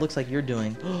it looks like you're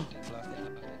doing.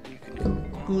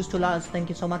 Guztulaz, thank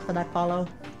you so much for that follow.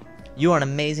 You are an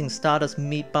amazing Stardust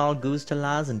Meatball,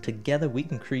 Guztulaz, and together we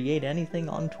can create anything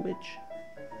on Twitch.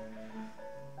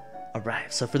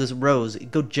 Alright, so for this rose,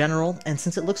 go general, and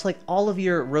since it looks like all of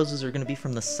your roses are going to be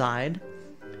from the side,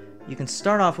 you can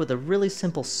start off with a really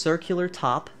simple circular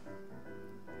top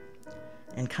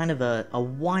and kind of a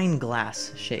wine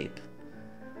glass shape.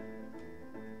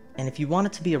 And if you want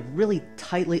it to be a really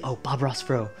tightly... Oh, Bob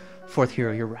Rossfro, fourth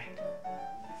hero, you're right.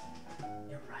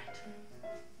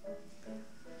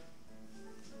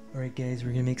 Alright guys,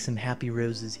 we're gonna make some happy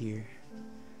roses here.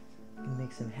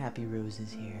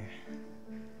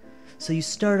 So you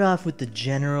start off with the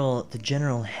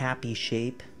general happy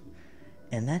shape,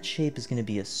 and that shape is gonna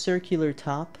be a circular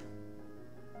top,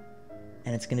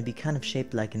 and it's gonna be kind of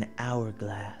shaped like an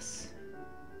hourglass.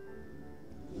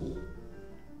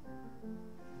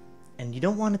 And you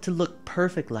don't want it to look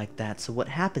perfect like that, so what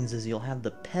happens is you'll have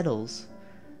the petals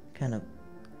kind of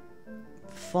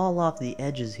fall off the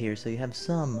edges here, so you have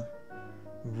some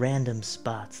random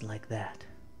spots like that.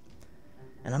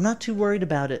 And I'm not too worried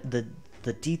about it,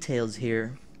 the details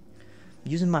here.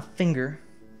 I'm using my finger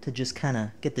to just kind of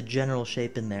get the general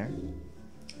shape in there.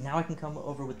 Now I can come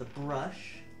over with the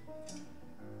brush.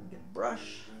 Get a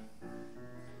brush,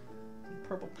 some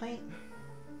purple paint.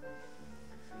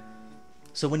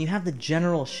 So when you have the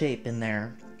general shape in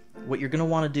there, what you're going to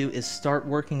want to do is start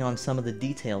working on some of the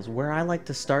details. Where I like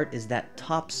to start is that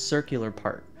top circular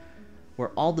part, where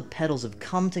all the petals have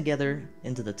come together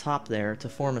into the top there to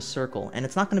form a circle. And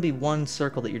it's not going to be one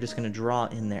circle that you're just going to draw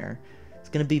in there. It's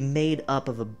going to be made up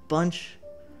of a bunch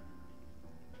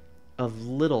of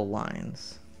little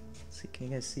lines. Let's see, can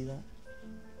you guys see that?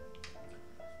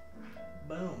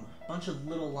 Boom. A bunch of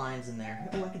little lines in there.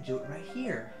 Oh, I could do it right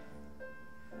here.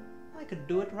 I could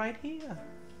do it right here.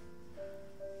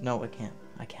 No, I can't.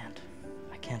 I can't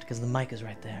because the mic is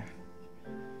right there.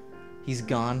 He's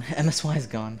gone. MSY's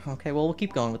gone. Okay, well, we'll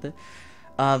keep going with it.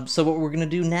 So what we're going to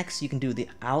do next, you can do the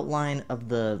outline of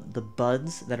the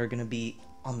buds that are going to be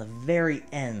on the very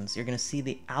ends. You're going to see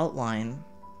the outline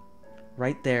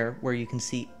right there where you can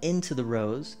see into the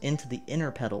rose, into the inner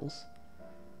petals.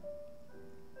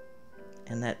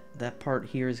 And that part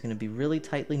here is going to be really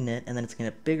tightly knit, and then it's going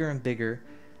to get bigger and bigger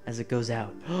as it goes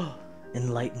out.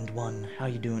 Enlightened one. How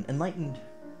you doing? Enlightened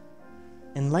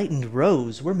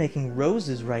rose. We're making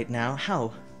roses right now.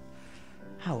 How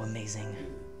amazing.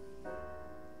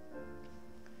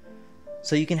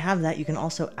 So you can have that. You can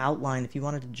also outline. If you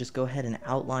wanted to just go ahead and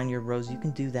outline your rose, you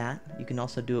can do that. You can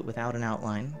also do it without an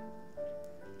outline.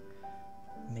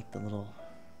 Make the little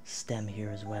stem here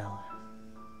as well.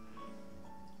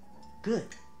 Good.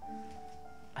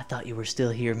 I thought you were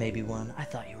still here, maybe one. I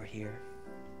thought you were here.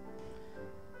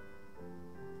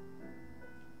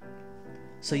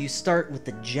 So you start with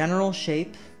the general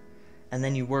shape, and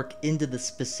then you work into the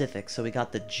specifics. So we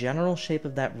got the general shape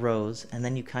of that rose, and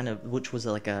then you kind of, which was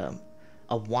like a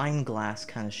wine glass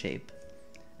kind of shape.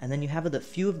 And then you have a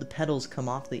few of the petals come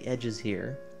off the edges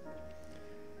here.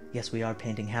 Yes, we are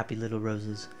painting happy little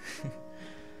roses.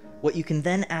 What you can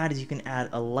then add is you can add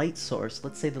a light source.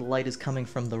 Let's say the light is coming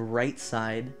from the right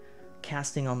side,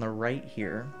 casting on the right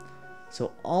here.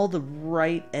 So all the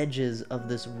right edges of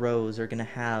this rose are going to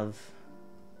have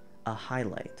a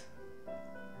highlight.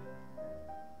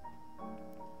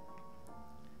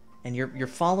 And you're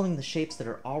following the shapes that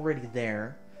are already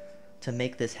there to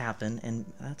make this happen. And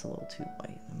that's a little too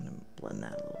white. I'm going to blend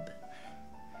that a little bit.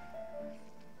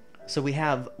 So we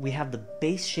have the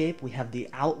base shape, we have the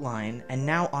outline, and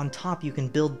now on top you can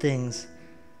build things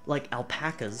like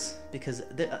alpacas, because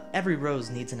every rose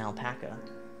needs an alpaca.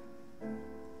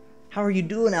 How are you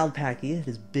doing, alpaca? It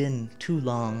has been too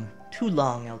long,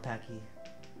 alpaca.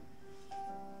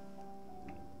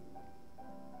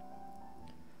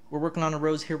 We're working on a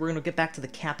rose here. We're going to get back to the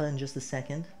Kappa in just a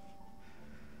second.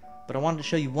 But I wanted to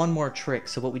show you one more trick.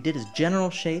 So what we did is general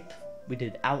shape, we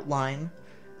did outline,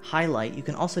 highlight. You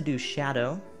can also do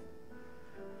shadow.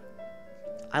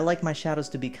 I like my shadows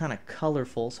to be kind of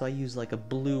colorful, so I use like a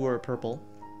blue or a purple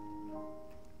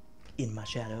in my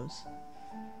shadows.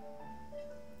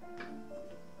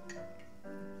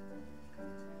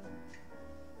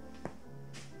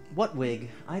 What wig?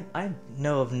 I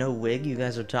know of no wig you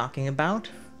guys are talking about.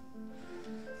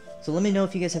 So let me know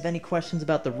if you guys have any questions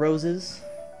about the roses.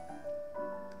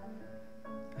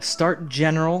 Start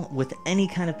general. With any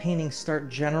kind of painting, start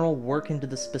general, work into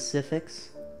the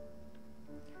specifics.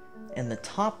 And the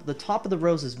top of the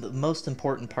rose is the most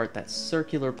important part, that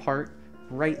circular part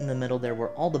right in the middle there where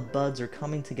all the buds are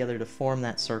coming together to form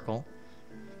that circle.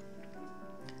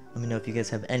 Let me know if you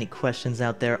guys have any questions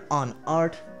out there on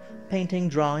art, painting,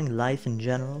 drawing, life in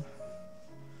general.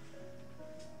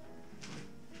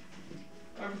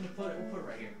 Where are we gonna put it? We'll put it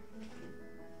right here.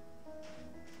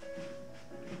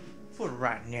 Put it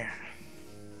right there.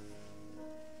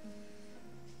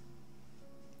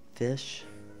 Fish.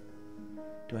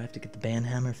 Do I have to get the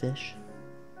banhammer fish?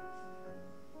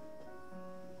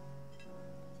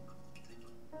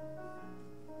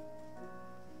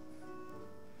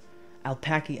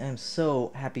 Alpaca, I'm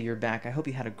so happy you're back. I hope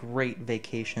you had a great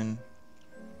vacation.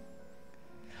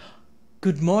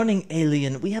 Good morning,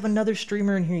 Alien. We have another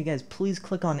streamer in here, you guys. Please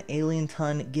click on Alien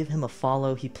Ton, give him a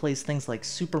follow. He plays things like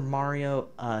Super Mario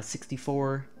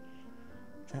 64.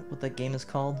 Is that what that game is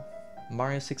called?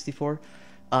 Mario 64?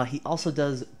 He also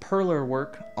does perler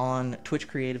work on Twitch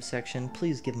Creative section.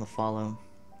 Please give him a follow.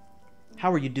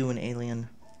 How are you doing, Alien?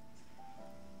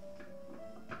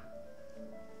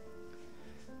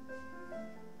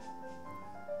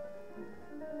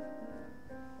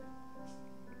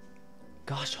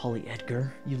 Gosh, Holly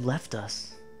Edgar, you left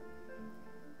us.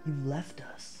 You left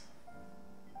us.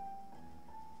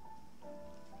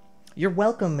 You're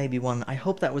welcome, maybe one. I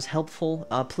hope that was helpful.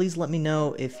 Please let me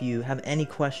know if you have any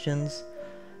questions.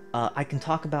 I can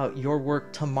talk about your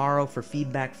work tomorrow for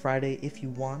Feedback Friday if you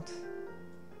want.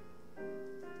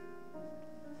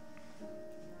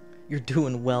 You're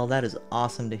doing well. That is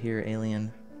awesome to hear,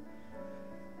 Alien.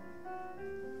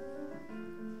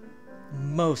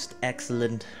 Most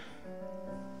excellent.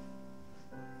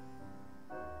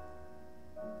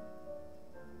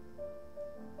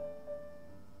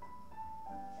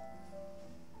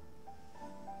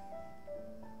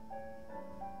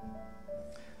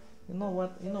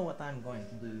 You know what I'm going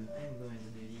to do? I'm going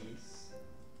to do this.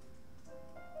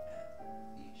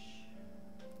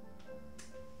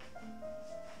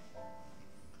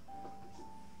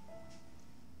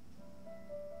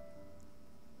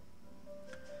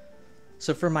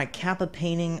 So for my Kappa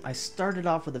painting, I started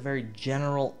off with a very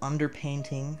general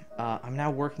underpainting. I'm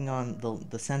now working on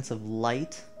the sense of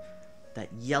light. That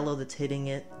yellow that's hitting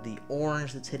it, the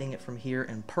orange that's hitting it from here,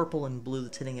 and purple and blue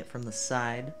that's hitting it from the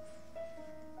side.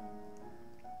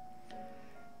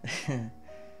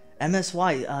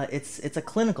 MSY, it's a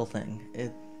clinical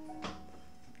thing.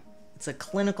 It's a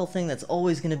clinical thing that's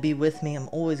always going to be with me. I'm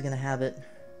always going to have it.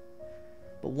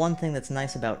 But one thing that's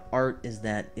nice about art is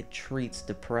that it treats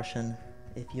depression,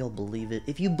 if you'll believe it.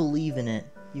 If you believe in it,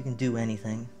 you can do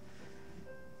anything.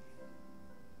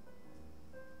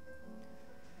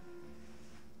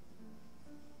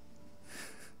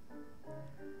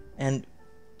 And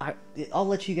I'll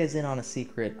let you guys in on a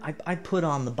secret. I put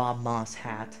on the Bob Moss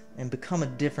hat and become a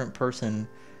different person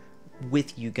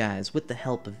with you guys, with the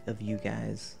help of you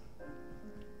guys.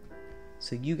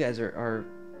 So you guys are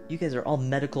all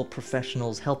medical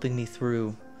professionals helping me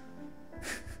through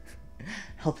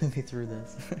helping me through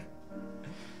this.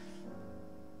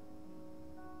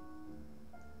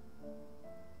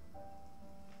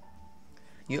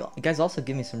 You guys also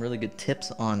give me some really good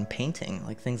tips on painting,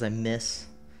 like things I miss.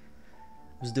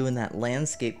 Was doing that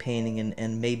landscape painting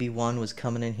and maybe one was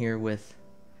coming in here with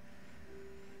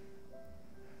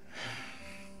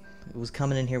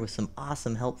some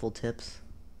awesome helpful tips.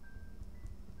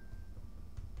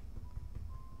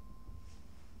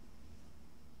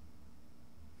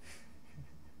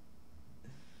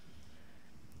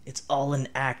 It's all an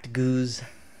act, Goose.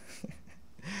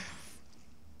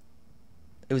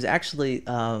 It was actually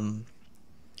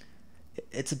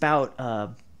it's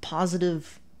about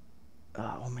positive.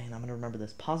 Oh man, I'm gonna remember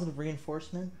this. Positive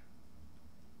reinforcement.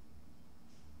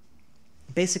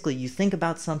 Basically, you think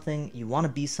about something, you want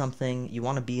to be something, you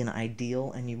want to be an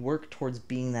ideal, and you work towards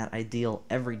being that ideal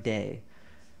every day.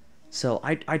 So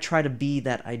I try to be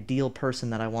that ideal person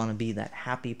that I want to be, that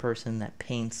happy person that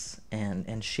paints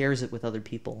and shares it with other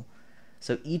people.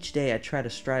 So each day I try to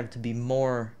strive to be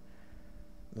more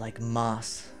like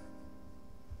Moss.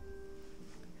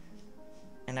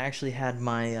 And I actually had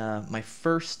my my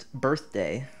first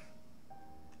birthday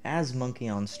as Monkey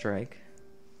on Strike.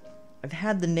 I've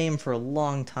had the name for a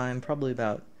long time, probably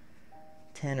about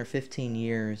 10 or 15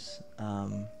 years,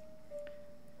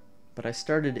 but I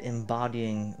started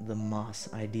embodying the Moss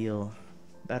ideal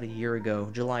about a year ago,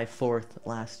 July 4th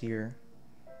last year.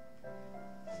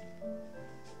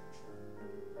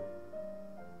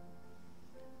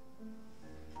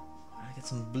 I got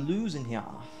some blues in here.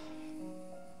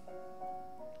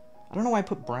 I don't know why I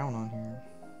put brown on here.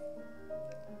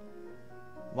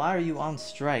 Why are you on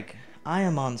strike? I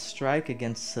am on strike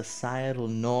against societal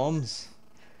norms,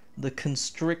 the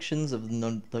constrictions of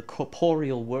the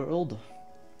corporeal world.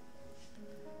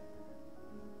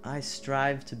 I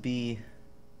strive to be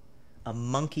a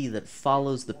monkey that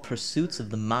follows the pursuits of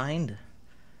the mind,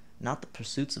 not the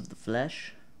pursuits of the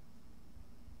flesh.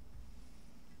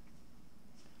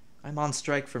 I'm on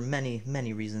strike for many,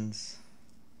 many reasons.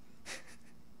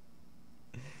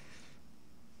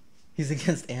 He's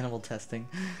against animal testing.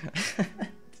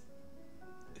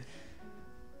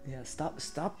 Yeah,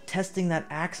 stop testing that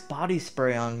Axe body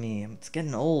spray on me. It's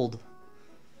getting old.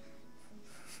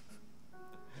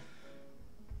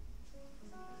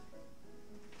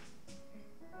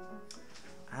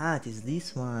 Ah, it is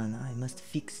this one. I must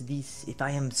fix this. If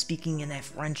I am speaking in a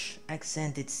French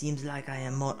accent, it seems like I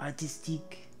am more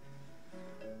artistic.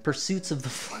 Pursuits of the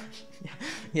flesh.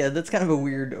 Yeah, that's kind of a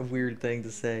weird thing to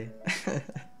say.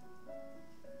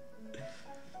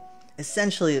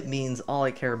 Essentially, it means all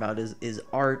I care about is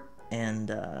art and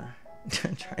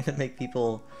trying to make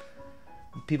people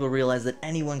realize that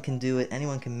anyone can do it,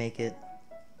 anyone can make it.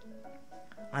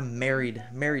 I'm married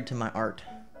to my art.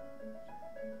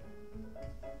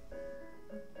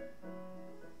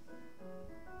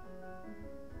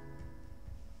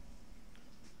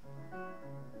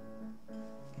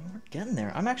 We're getting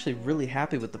there. I'm actually really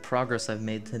happy with the progress I've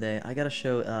made today. I gotta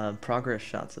show progress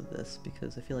shots of this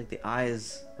because I feel like the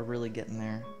eyes are really getting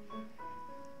there.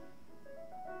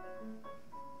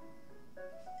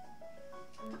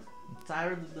 I'm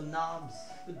tired of the knobs.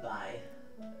 Goodbye.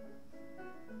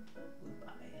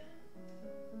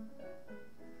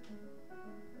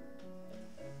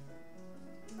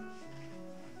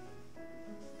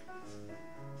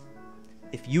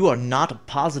 If you are not a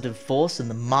positive force in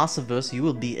the Mossiverse, you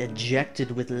will be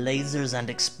ejected with lasers and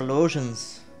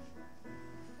explosions.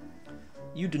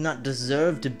 You do not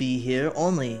deserve to be here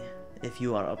only if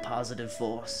you are a positive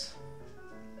force.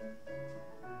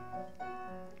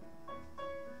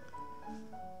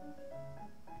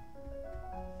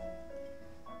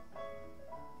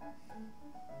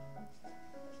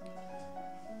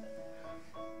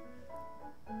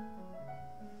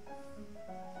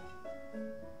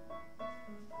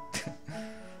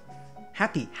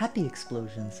 Happy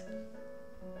explosions.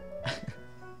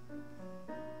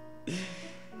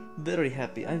 Very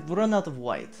happy. I've run out of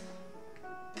white.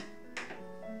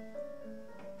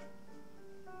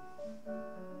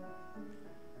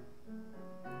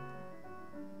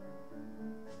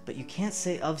 But you can't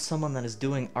say of someone that is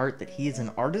doing art that he is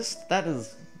an artist? That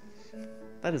is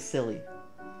silly.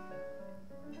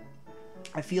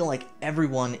 I feel like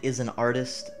everyone is an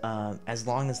artist as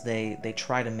long as they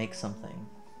try to make something.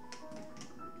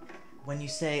 When you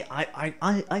say,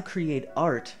 I create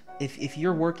art, if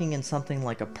you're working in something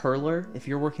like a perler, if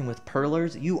you're working with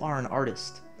perlers, you are an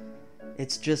artist.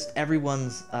 It's just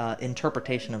everyone's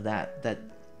interpretation of that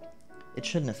it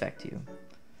shouldn't affect you.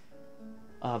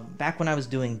 Back when I was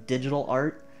doing digital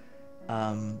art,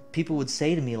 people would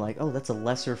say to me like, oh, that's a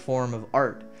lesser form of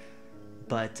art.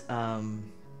 But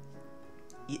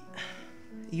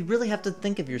you really have to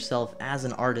think of yourself as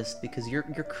an artist because you're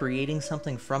creating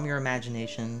something from your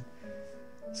imagination.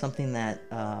 Something that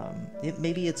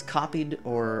maybe it's copied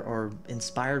or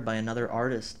inspired by another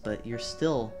artist, but you're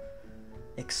still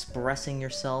expressing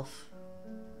yourself.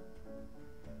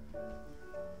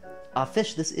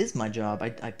 Fish, this is my job.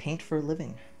 I paint for a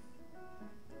living.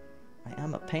 I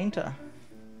am a painter.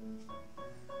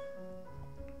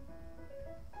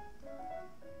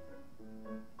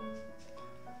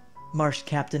 Marsh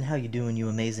Captain, how you doing, you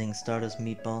amazing Stardust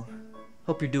Meatball?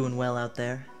 Hope you're doing well out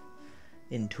there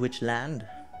in Twitch land.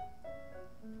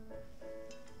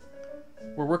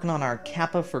 We're working on our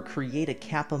Kappa for Create a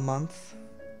Kappa month.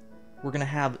 We're gonna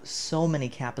have so many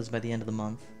Kappas by the end of the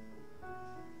month.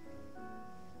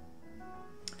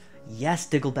 Yes,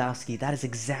 Digglebowski, that is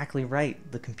exactly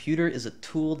right. The computer is a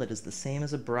tool that is the same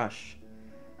as a brush.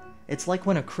 It's like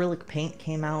when acrylic paint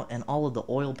came out and all of the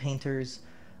oil painters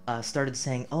started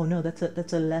saying, oh no, that's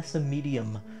a lesser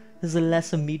medium. This is a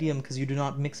lesser medium because you do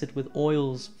not mix it with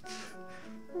oils.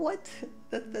 What?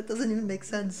 That doesn't even make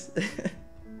sense.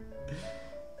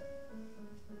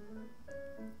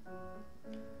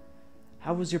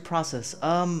 How was your process?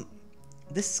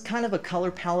 This is kind of a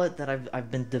color palette that I've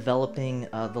been developing.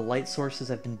 The light sources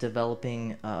I've been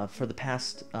developing for the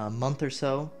past month or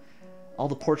so. All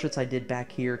the portraits I did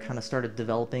back here kind of started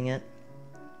developing it.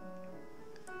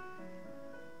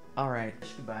 Alright,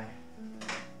 goodbye.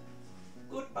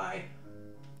 Goodbye.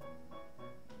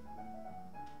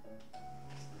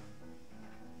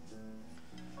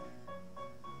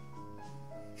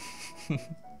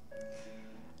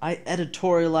 I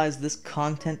editorialized this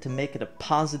content to make it a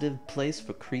positive place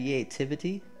for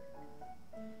creativity.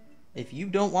 If you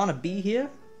don't want to be here,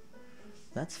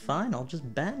 that's fine, I'll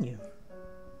just ban you.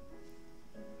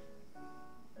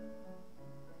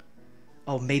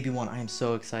 Oh, maybe one. I am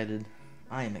so excited.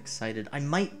 I am excited. I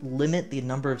might limit the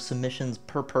number of submissions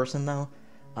per person, though.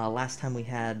 Last time we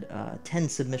had 10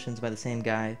 submissions by the same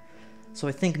guy. So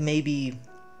I think maybe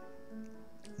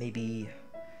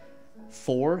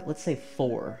 4? Let's say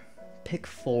 4. Pick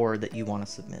 4 that you want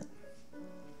to submit.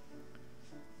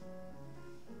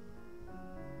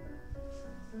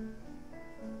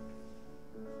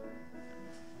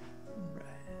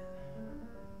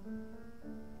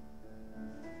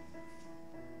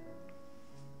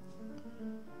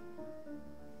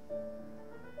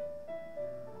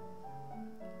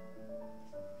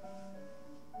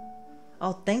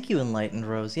 Oh, thank you, Enlightened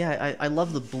Rose. Yeah, I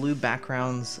love the blue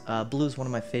backgrounds. Blue is one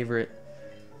of my favorite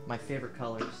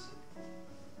colors.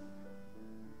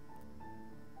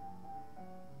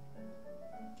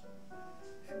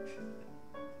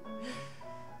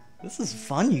 This is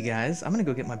fun, you guys. I'm gonna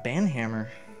go get my band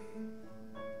hammer.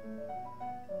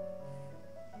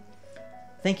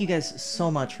 Thank you guys so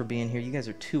much for being here. You guys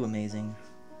are too amazing.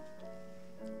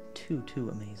 Too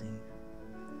amazing.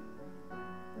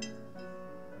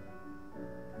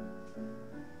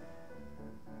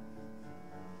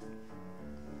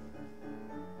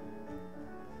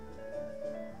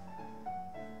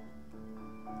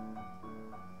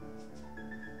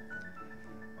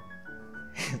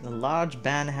 The large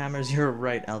band hammers, you're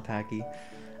right, Alpaki.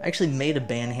 I actually made a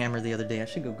band hammer the other day. I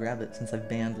should go grab it since I've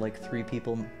banned like 3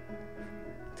 people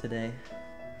today.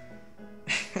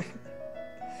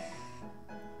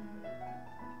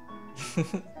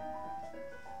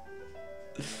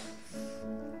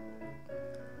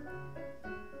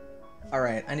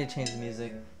 Alright, I need to change the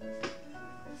music.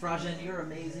 Frajan, you're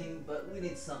amazing, but we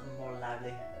need something more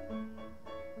lively.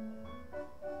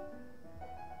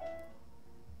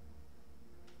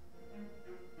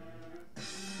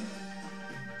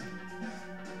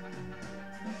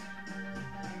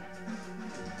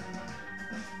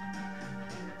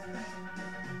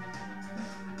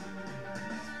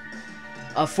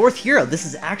 Fourth Hero, this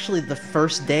is actually the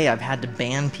first day I've had to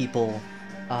ban people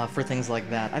for things like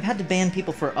that. I've had to ban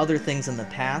people for other things in the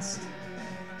past.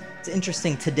 It's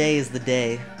interesting, today is the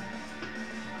day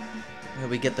that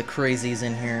we get the crazies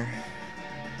in here.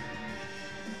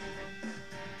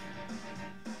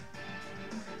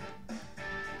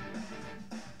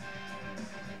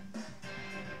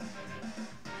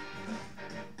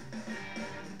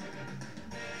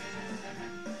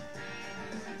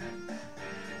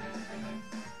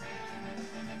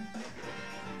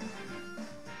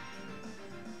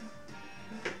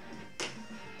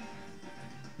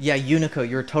 Yeah, Unico,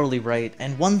 you're totally right.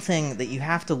 And one thing that you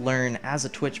have to learn as a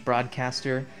Twitch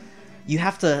broadcaster, you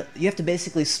have to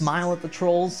basically smile at the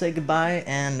trolls, say goodbye,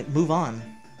 and move on.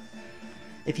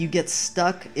 If you get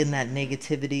stuck in that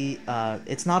negativity,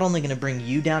 it's not only going to bring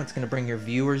you down, it's going to bring your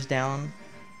viewers down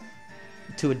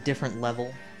to a different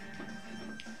level.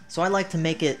 So I like to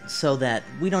make it so that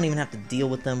we don't even have to deal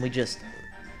with them, we just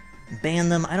ban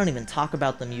them. I don't even talk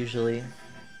about them usually.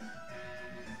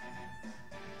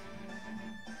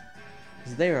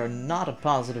 They are not a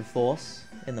positive force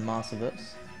in the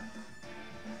Mossiverse.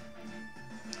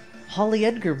 Holly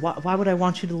Edgar, why would I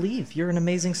want you to leave? You're an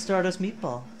amazing Stardust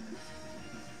meatball.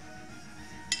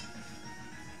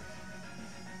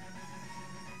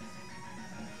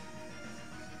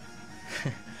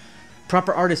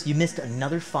 Proper Artist, you missed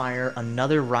another fire,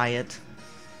 another riot,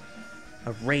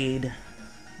 a raid.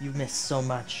 You missed so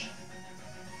much.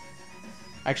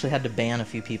 I actually had to ban a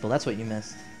few people. That's what you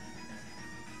missed.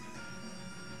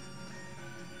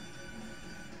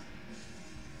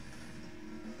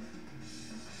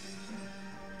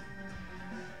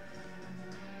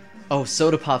 Oh,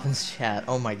 Soda Poppin's chat.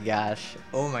 Oh my gosh.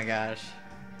 Oh my gosh.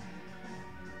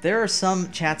 There are some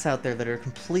chats out there that are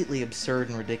completely absurd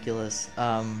and ridiculous.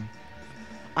 I'm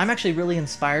actually really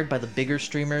inspired by the bigger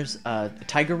streamers.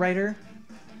 Tiger Rider,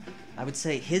 I would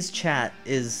say his chat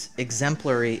is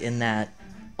exemplary in that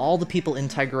all the people in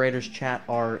Tiger Rider's chat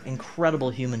are incredible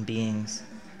human beings.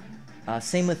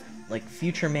 Same with like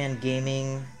Future Man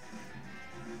Gaming.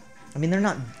 I mean, they're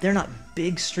not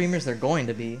big streamers. They're going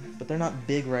to be, but they're not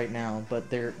big right now. But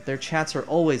their chats are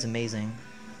always amazing.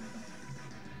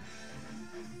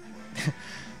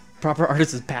 Proper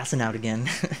Artist is passing out again.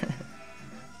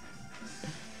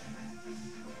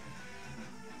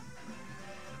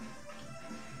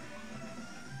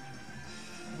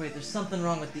 Wait, there's something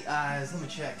wrong with the eyes. Let me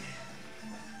check.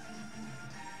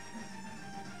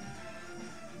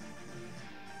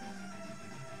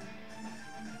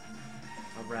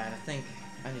 Alright, I think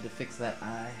I need to fix that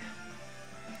eye.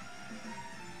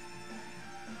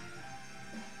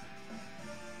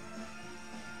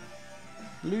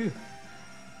 Blue.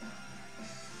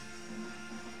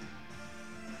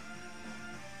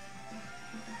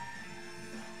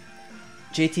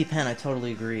 JT Penn, I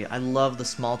totally agree. I love the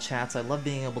small chats. I love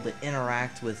being able to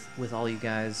interact with all you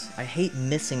guys. I hate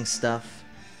missing stuff.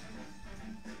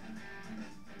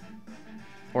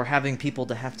 Or having people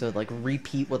to have to, like,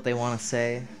 repeat what they want to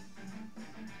say.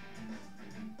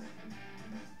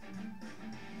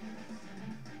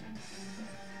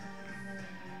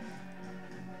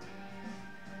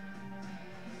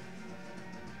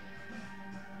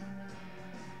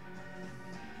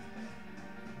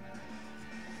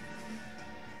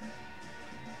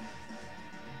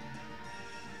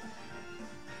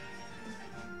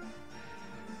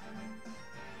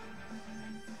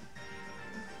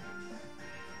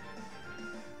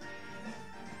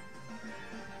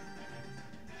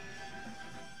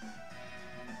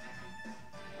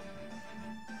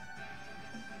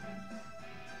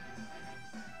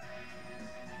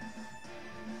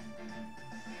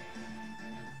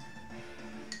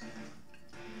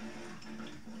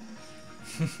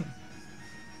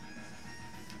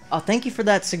 Thank you for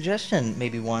that suggestion,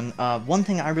 maybe one. One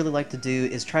thing I really like to do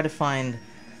is try to find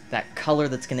that color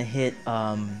that's going to hit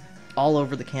all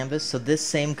over the canvas. So this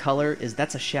same color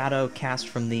that's a shadow cast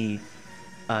from the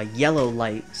yellow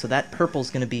light. So that purple is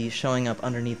going to be showing up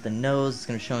underneath the nose. It's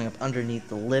going to be showing up underneath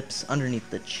the lips, underneath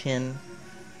the chin.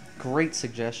 Great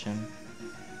suggestion.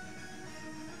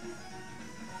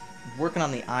 Working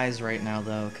on the eyes right now,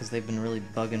 though, because they've been really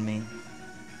bugging me.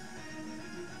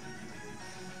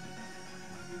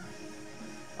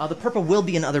 The purple will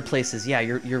be in other places. Yeah,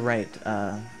 you're right,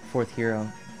 Fourth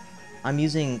Hero. I'm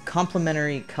using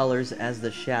complementary colors as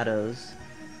the shadows.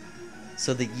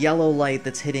 So the yellow light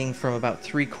that's hitting from about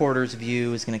 3/4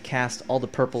 view is going to cast all the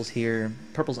purples here.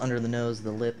 Purples under the nose,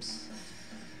 the lips.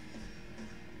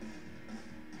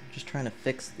 Just trying to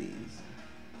fix these.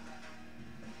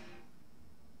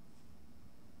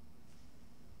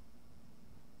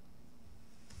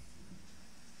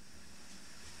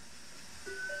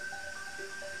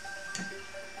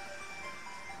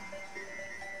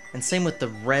 And same with the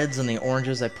reds and the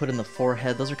oranges I put in the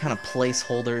forehead. Those are kind of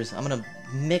placeholders. I'm going to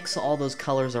mix all those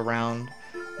colors around.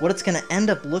 What it's going to end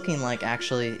up looking like,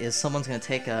 actually, is someone's going to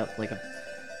take a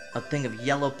thing of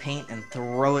yellow paint and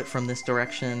throw it from this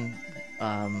direction.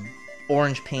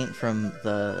 Orange paint from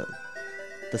the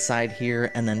side here,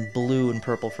 and then blue and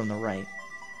purple from the right.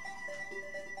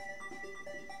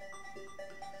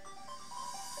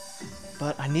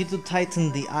 But I need to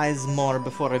tighten the eyes more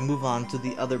before I move on to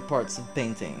the other parts of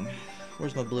painting.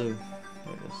 Where's my blue?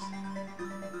 There it is.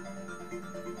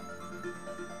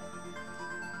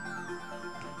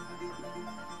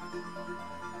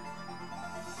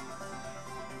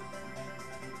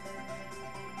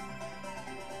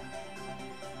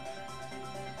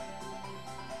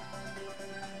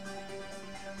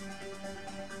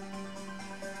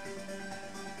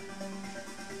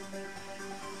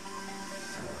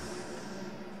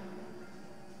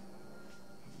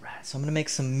 So I'm going to make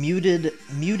some muted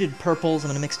purples. I'm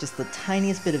going to mix just the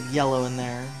tiniest bit of yellow in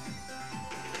there.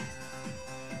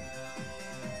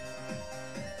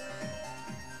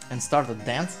 And start a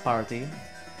dance party.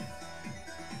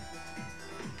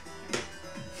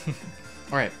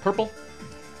 Alright, purple.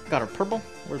 Got our purple.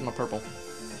 Where's my purple?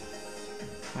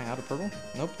 Am I out of purple?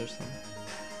 Nope, there's some.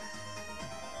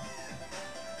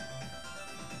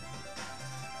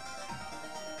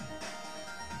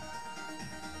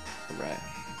 Alright.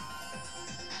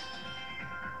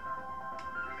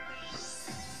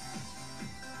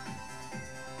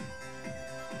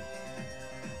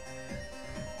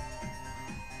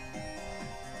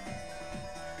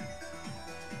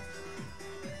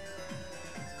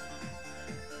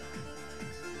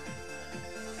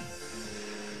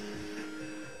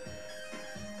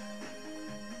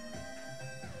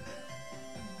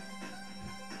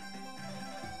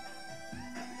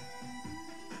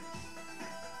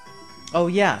 Oh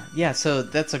yeah, so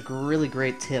that's a really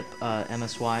great tip,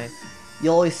 MSY.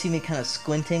 You'll always see me kind of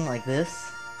squinting like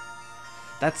this.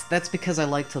 That's because I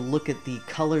like to look at the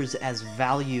colors as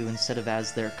value instead of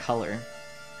as their color.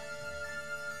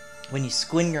 When you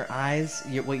squint your eyes,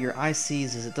 what your eye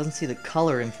sees is it doesn't see the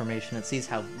color information, it sees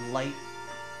how light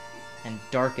and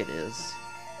dark it is.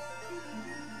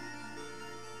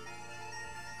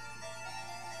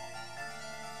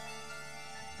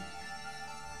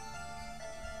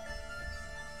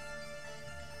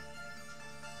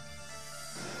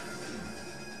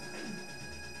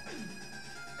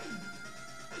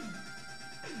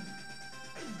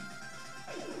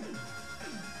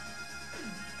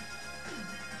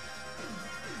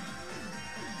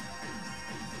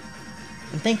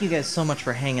 And thank you guys so much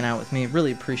for hanging out with me.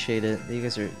 Really appreciate it. You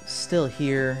guys are still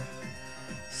here,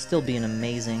 still being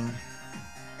amazing.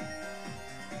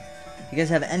 If you guys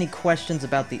have any questions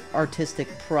about the artistic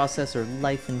process or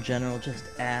life in general, just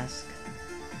ask.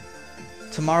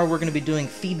 Tomorrow we're going to be doing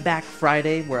Feedback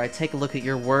Friday, where I take a look at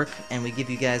your work and we give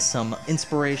you guys some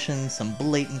inspiration, some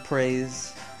blatant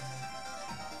praise,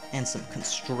 and some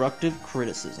constructive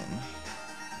criticism.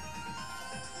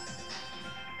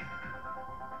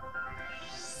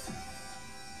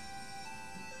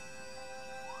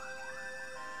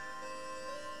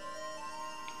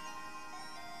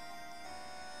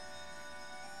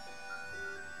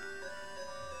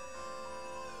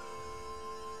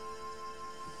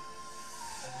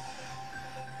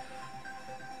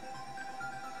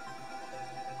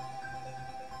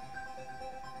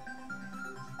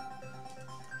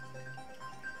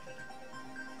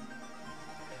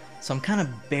 So I'm kind of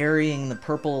burying the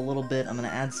purple a little bit. I'm going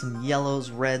to add some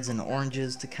yellows, reds, and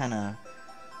oranges to kind of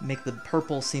make the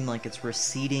purple seem like it's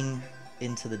receding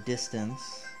into the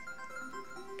distance.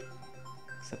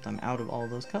 Except I'm out of all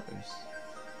those colors.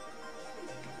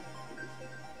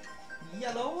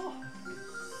 Yellow.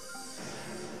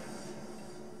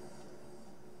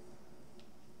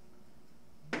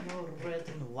 No red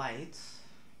and white.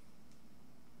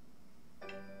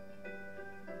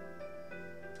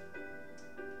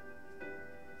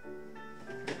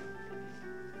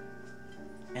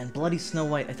 And Bloody Snow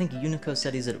White, I think Unico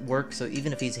said he's at work, so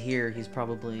even if he's here, he's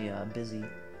probably busy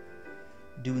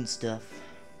doing stuff.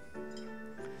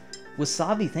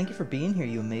 Wasabi, thank you for being here,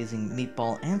 you amazing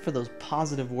meatball, and for those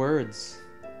positive words.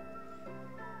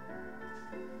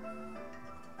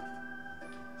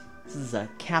 This is a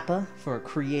Kappa for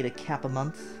Create a Kappa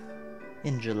month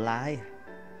in July.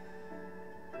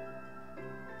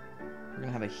 We're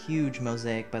gonna have a huge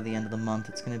mosaic by the end of the month.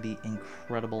 It's gonna be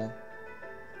incredible.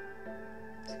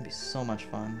 It's gonna be so much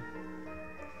fun.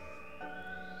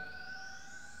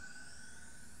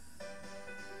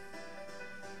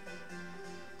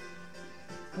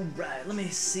 Alright, let me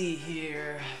see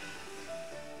here.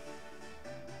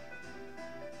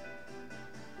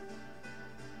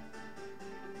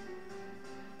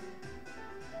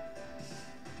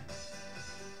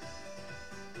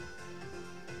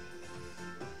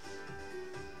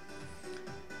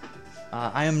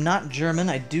 I am not German.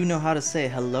 I do know how to say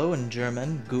hello in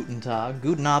German. Guten Tag.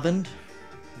 Guten Abend.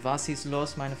 Was ist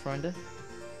los, meine Freunde?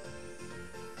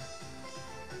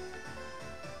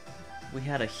 We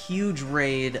had a huge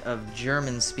raid of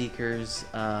German speakers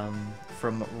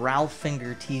from Ralph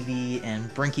Finger TV and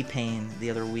Brinky Payne the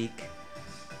other week.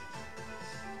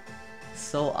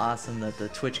 So awesome that the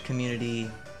Twitch community,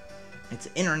 it's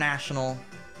international.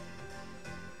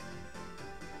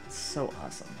 It's so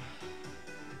awesome.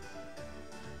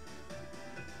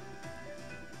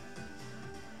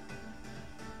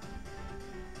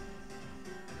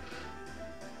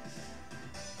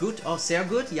 Gut, oh, sehr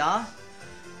gut, ja.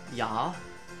 Ja.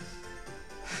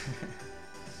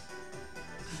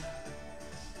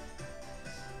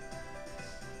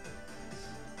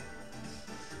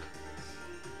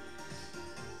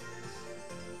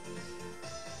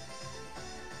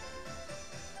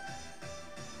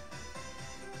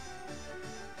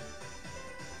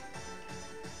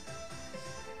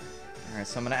 Alright,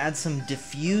 so I'm going to add some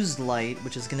diffused light,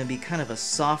 which is going to be kind of a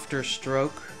softer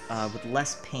stroke with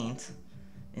less paint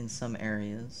in some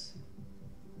areas.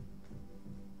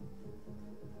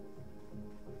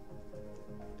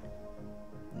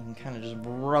 You can kind of just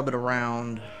rub it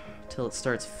around till it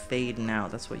starts fading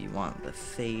out. That's what you want, the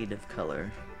fade of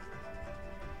color.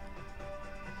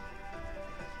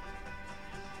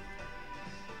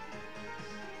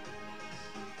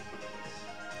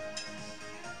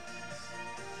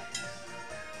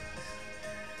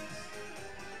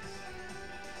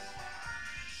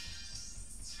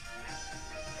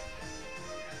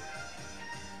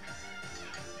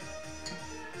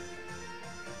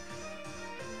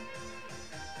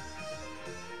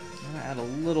 Add a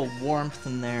little warmth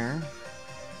in there.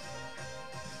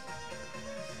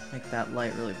 Make that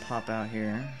light really pop out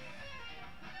here.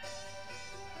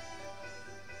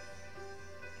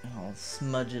 And I'll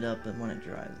smudge it up when it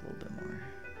dries a little bit more.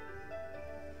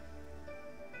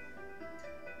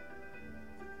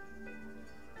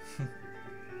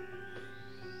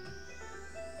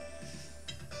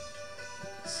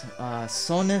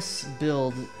 Sonus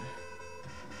build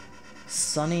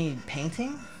Sunny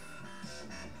painting?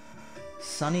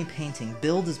 Sunny painting.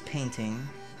 Build is painting.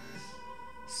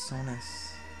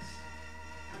 Sonus.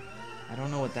 I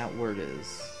don't know what that word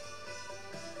is.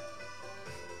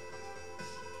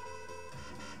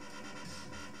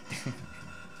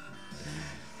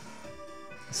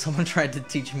 Someone tried to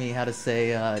teach me how to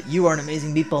say, you are an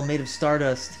amazing meatball made of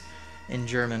stardust in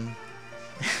German.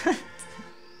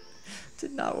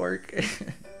 Did not work.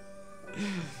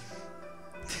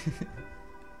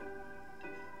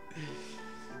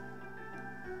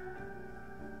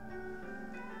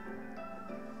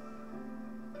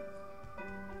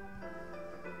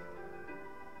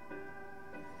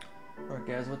 Alright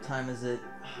guys, what time is it?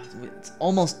 It's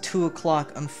almost 2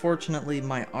 o'clock. Unfortunately,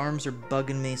 my arms are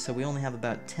bugging me, so we only have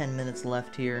about 10 minutes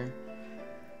left here.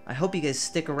 I hope you guys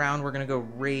stick around. We're gonna go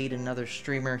raid another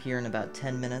streamer here in about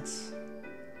 10 minutes.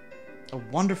 A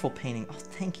wonderful painting. Oh,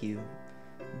 thank you.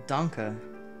 Danke.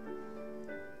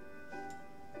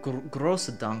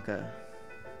 Große Danke.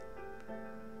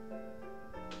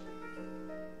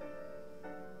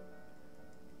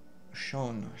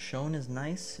 Schon. Schon is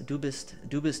nice. Du bist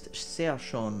sehr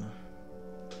schön.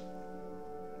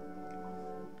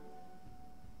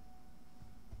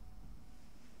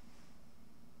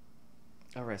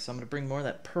 Alright, so I'm going to bring more of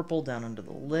that purple down under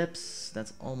the lips.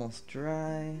 That's almost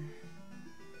dry.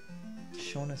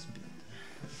 Schönes Bild.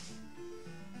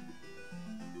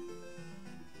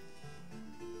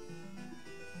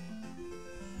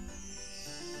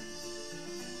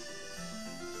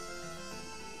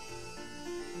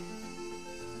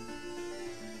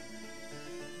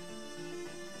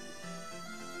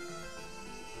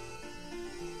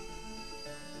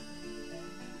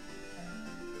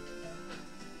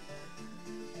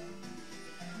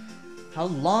 How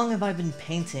long have I been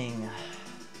painting?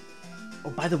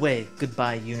 Oh, by the way,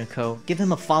 goodbye, Unico. Give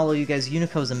him a follow, you guys.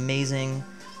 Unico's amazing.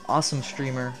 Awesome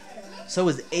streamer. So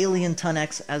is Alien Ton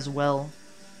X as well.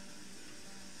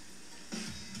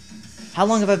 How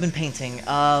long have I been painting?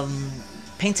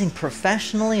 Painting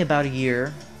professionally about a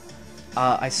year.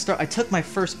 I took my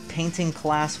first painting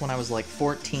class when I was like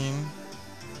 14.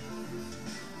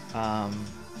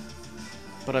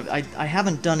 But I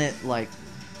haven't done it like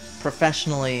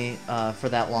professionally for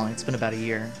that long. It's been about a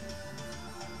year.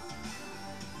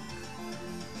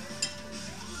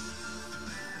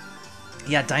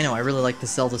 Yeah, Dino, I really like the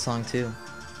Zelda song too.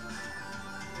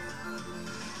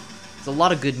 There's a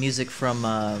lot of good music from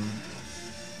OC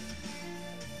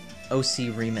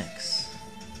Remix.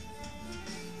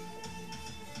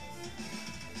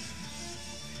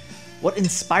 What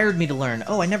inspired me to learn?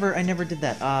 Oh, I never did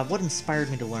that. What inspired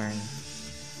me to learn?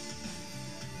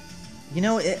 You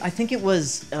know, I think it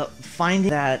was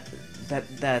finding that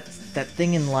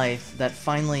thing in life that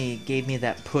finally gave me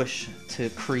that push to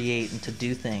create and to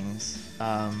do things.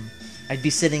 I'd be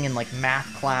sitting in like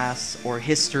math class or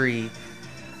history,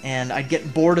 and I'd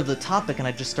get bored of the topic and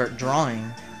I'd just start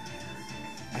drawing.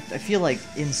 I feel like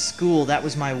in school that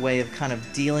was my way of kind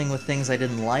of dealing with things I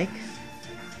didn't like.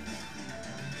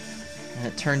 And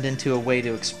it turned into a way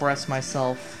to express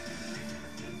myself.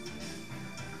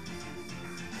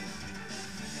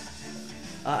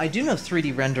 I do know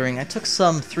 3D rendering. I took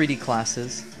some 3D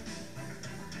classes.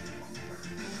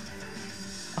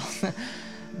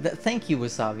 Thank you,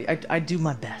 Wasabi. I do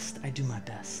my best. I do my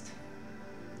best.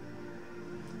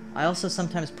 I also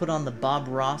sometimes put on the Bob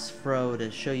Ross fro to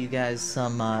show you guys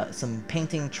some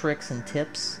painting tricks and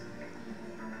tips.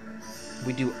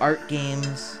 We do art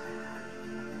games.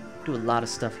 Do a lot of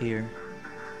stuff here.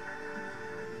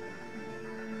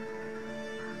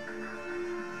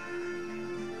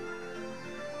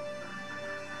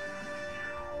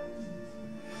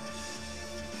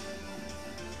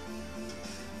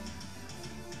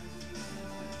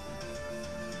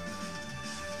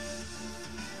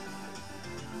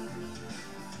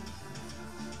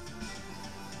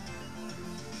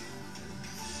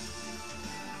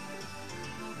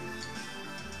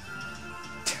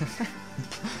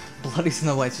 Bloody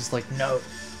Snow White's just like, no,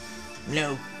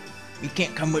 you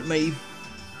can't come with me.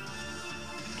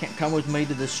 Can't come with me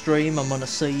to the stream. I'm gonna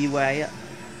see you at.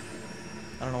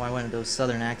 I don't know why I went into a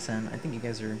southern accent. I think you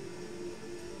guys are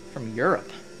from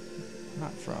Europe,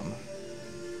 not from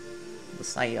the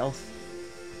South.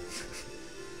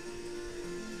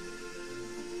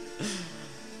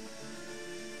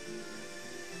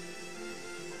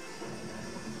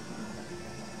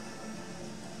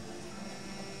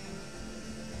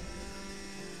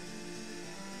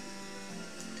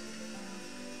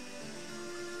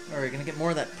 Alright, gonna get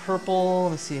more of that purple.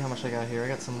 Let me see how much I got here. I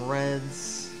got some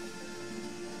reds.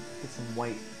 Get some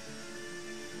white.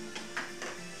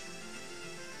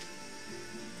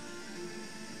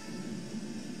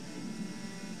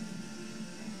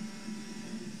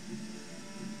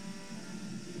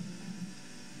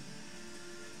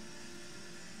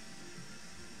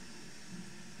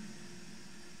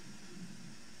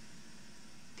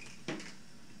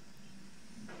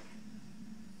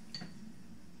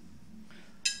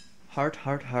 Heart,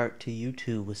 heart, heart to you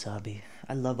too, Wasabi.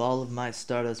 I love all of my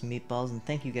Stardust meatballs, and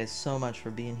thank you guys so much for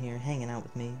being here, hanging out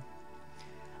with me.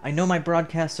 I know my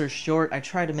broadcasts are short. I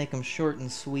try to make them short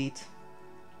and sweet.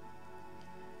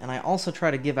 And I also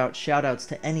try to give out shout-outs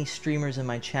to any streamers in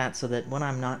my chat so that when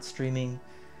I'm not streaming,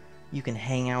 you can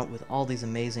hang out with all these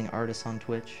amazing artists on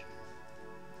Twitch.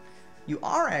 You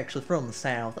are actually from the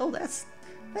South. Oh, that's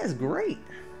great.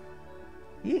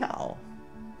 Yeehaw.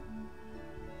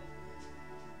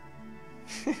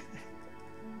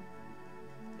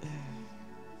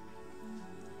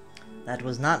 That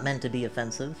was not meant to be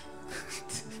offensive.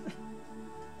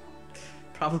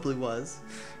 Probably was.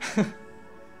 Oh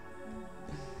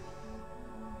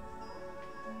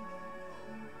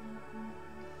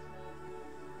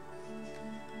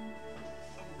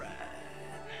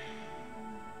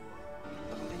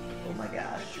my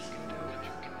gosh.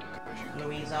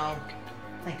 Louiso,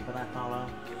 thank you for that follow.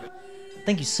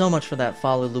 Thank you so much for that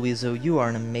follow, Louiso. You are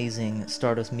an amazing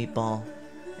Stardust meatball.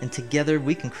 And together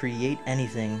we can create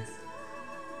anything.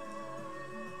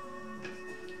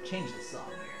 Change the song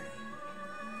here.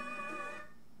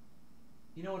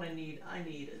 You know what I need? I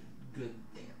need a good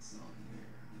dance song here.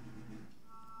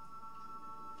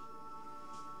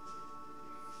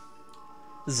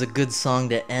 This is a good song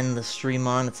to end the stream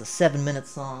on. It's a 7-minute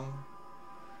song.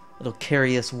 It'll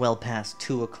carry us well past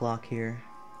 2 o'clock here.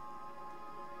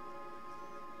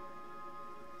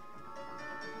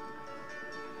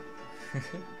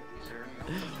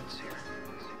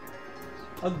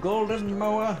 A golden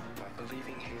moa.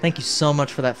 Thank you so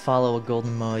much for that follow, A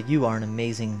Golden Moa. You are an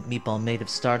amazing meatball made of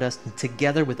stardust, and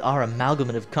together with our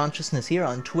amalgamate of consciousness here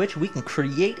on Twitch, we can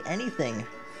create anything.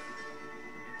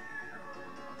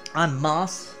 I'm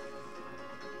Moss.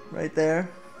 Right there.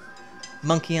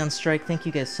 Monkey on Strike, thank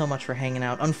you guys so much for hanging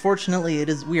out. Unfortunately,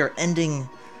 we are ending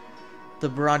the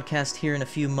broadcast here in a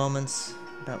few moments.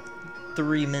 About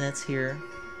 3 minutes here.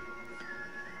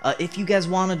 If you guys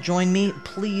want to join me,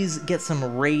 please get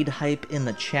some raid hype in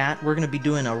the chat. We're going to be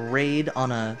doing a raid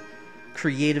on a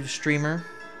creative streamer.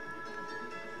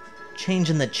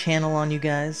 Changing the channel on you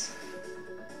guys.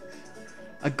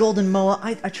 A Golden Moa,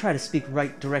 I try to speak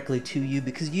right directly to you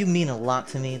because you mean a lot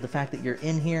to me. The fact that you're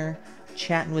in here,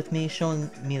 chatting with me, showing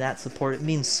me that support, it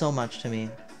means so much to me.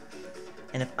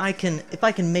 And if I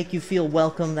can make you feel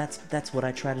welcome, that's what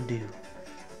I try to do.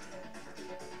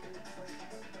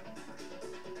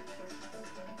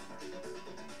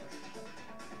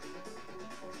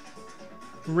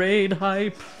 Raid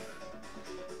hype.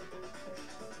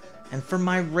 And for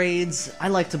my raids, I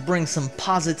like to bring some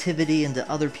positivity into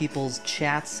other people's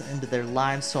chats, into their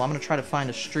lives, so I'm going to try to find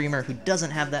a streamer who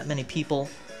doesn't have that many people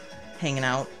hanging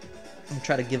out and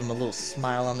try to give them a little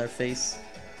smile on their face.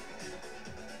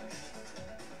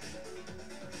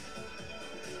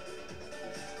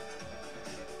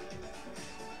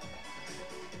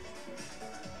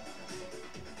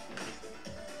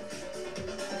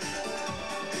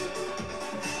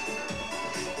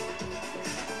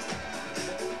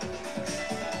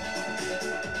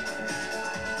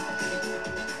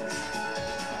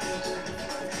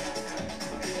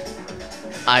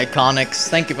 Iconics,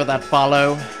 thank you for that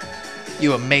follow.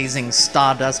 You amazing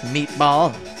Stardust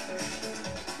meatball.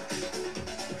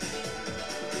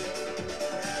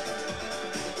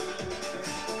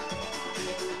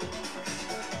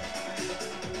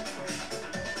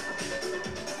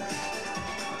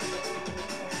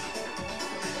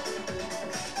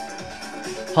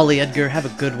 Holly Edgar, have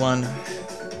a good one.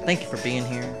 Thank you for being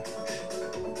here.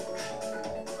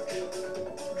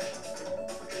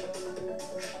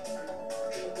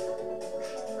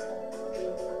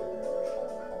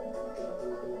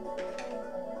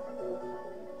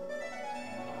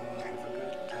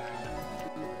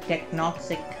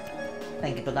 Technoxic,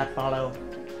 thank you for that follow.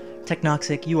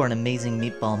 Technoxic, you are an amazing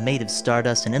meatball made of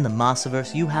stardust, and in the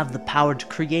Mossiverse, you have the power to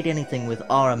create anything with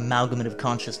our amalgamate of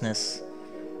consciousness.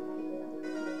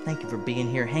 Thank you for being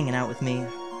here, hanging out with me.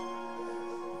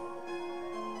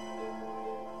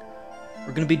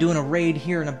 We're gonna be doing a raid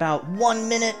here in about 1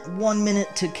 minute. 1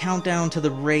 minute to count down to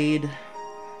the raid,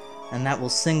 and that will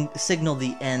signal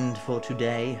the end for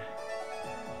today.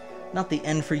 Not the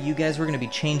end for you guys, we're going to be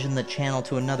changing the channel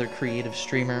to another creative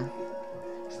streamer.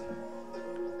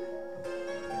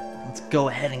 Let's go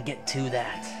ahead and get to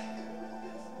that.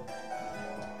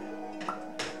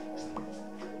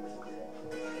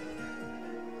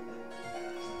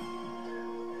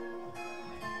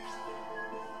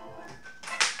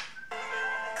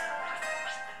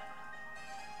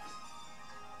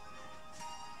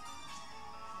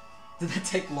 Did that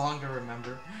take long to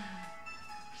remember?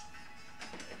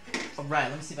 Alright,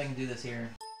 let me see if I can do this here.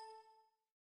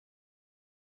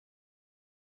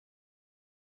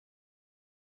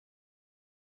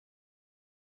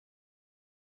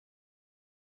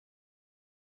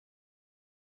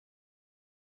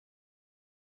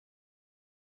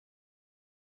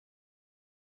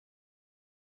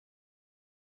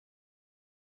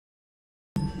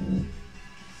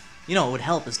 You know what would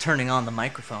help is turning on the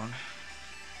microphone.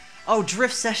 Oh,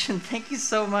 Drift Session, thank you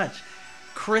so much.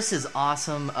 Chris is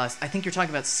awesome. I think you're talking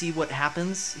about See What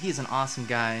Happens. He's an awesome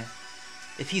guy.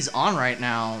 If he's on right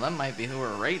now, that might be who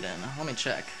we're raiding. Let me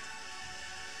check.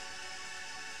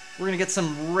 We're gonna get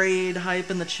some raid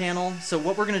hype in the channel. So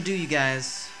what we're gonna do, you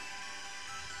guys...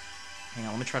 Hang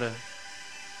on, let me try to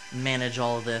manage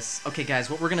all of this. Okay, guys,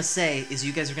 what we're gonna say is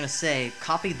you guys are gonna say,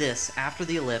 copy this after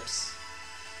the ellipse.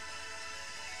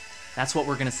 That's what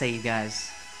we're gonna say, you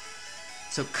guys.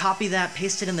 So copy that,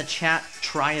 paste it in the chat,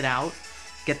 try it out.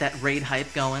 Get that raid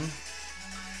hype going.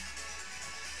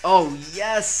 Oh,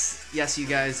 yes! Yes, you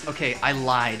guys. Okay, I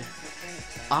lied.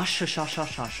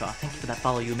 Asha-sha-sha-sha-sha. Thank you for that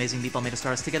follow, you amazing meatball made of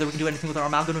stars. Together we can do anything with our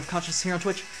amalgamate of consciousness here on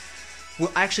Twitch.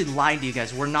 I actually lied to you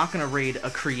guys. We're not going to raid a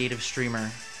creative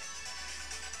streamer.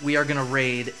 We are going to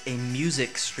raid a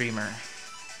music streamer.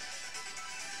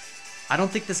 I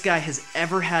don't think this guy has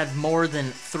ever had more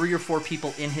than 3 or 4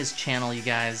 people in his channel, you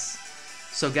guys.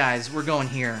 So guys, we're going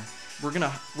here. We're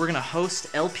gonna host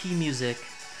LP Music.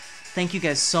 Thank you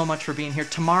guys so much for being here.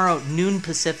 Tomorrow, noon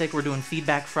Pacific, we're doing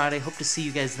Feedback Friday. Hope to see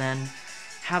you guys then.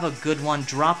 Have a good one.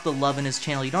 Drop the love in his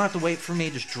channel. You don't have to wait for me.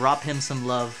 Just drop him some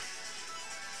love.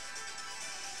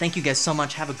 Thank you guys so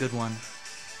much. Have a good one.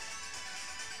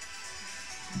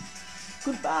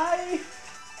 Goodbye.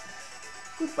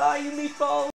 Goodbye, you meatballs.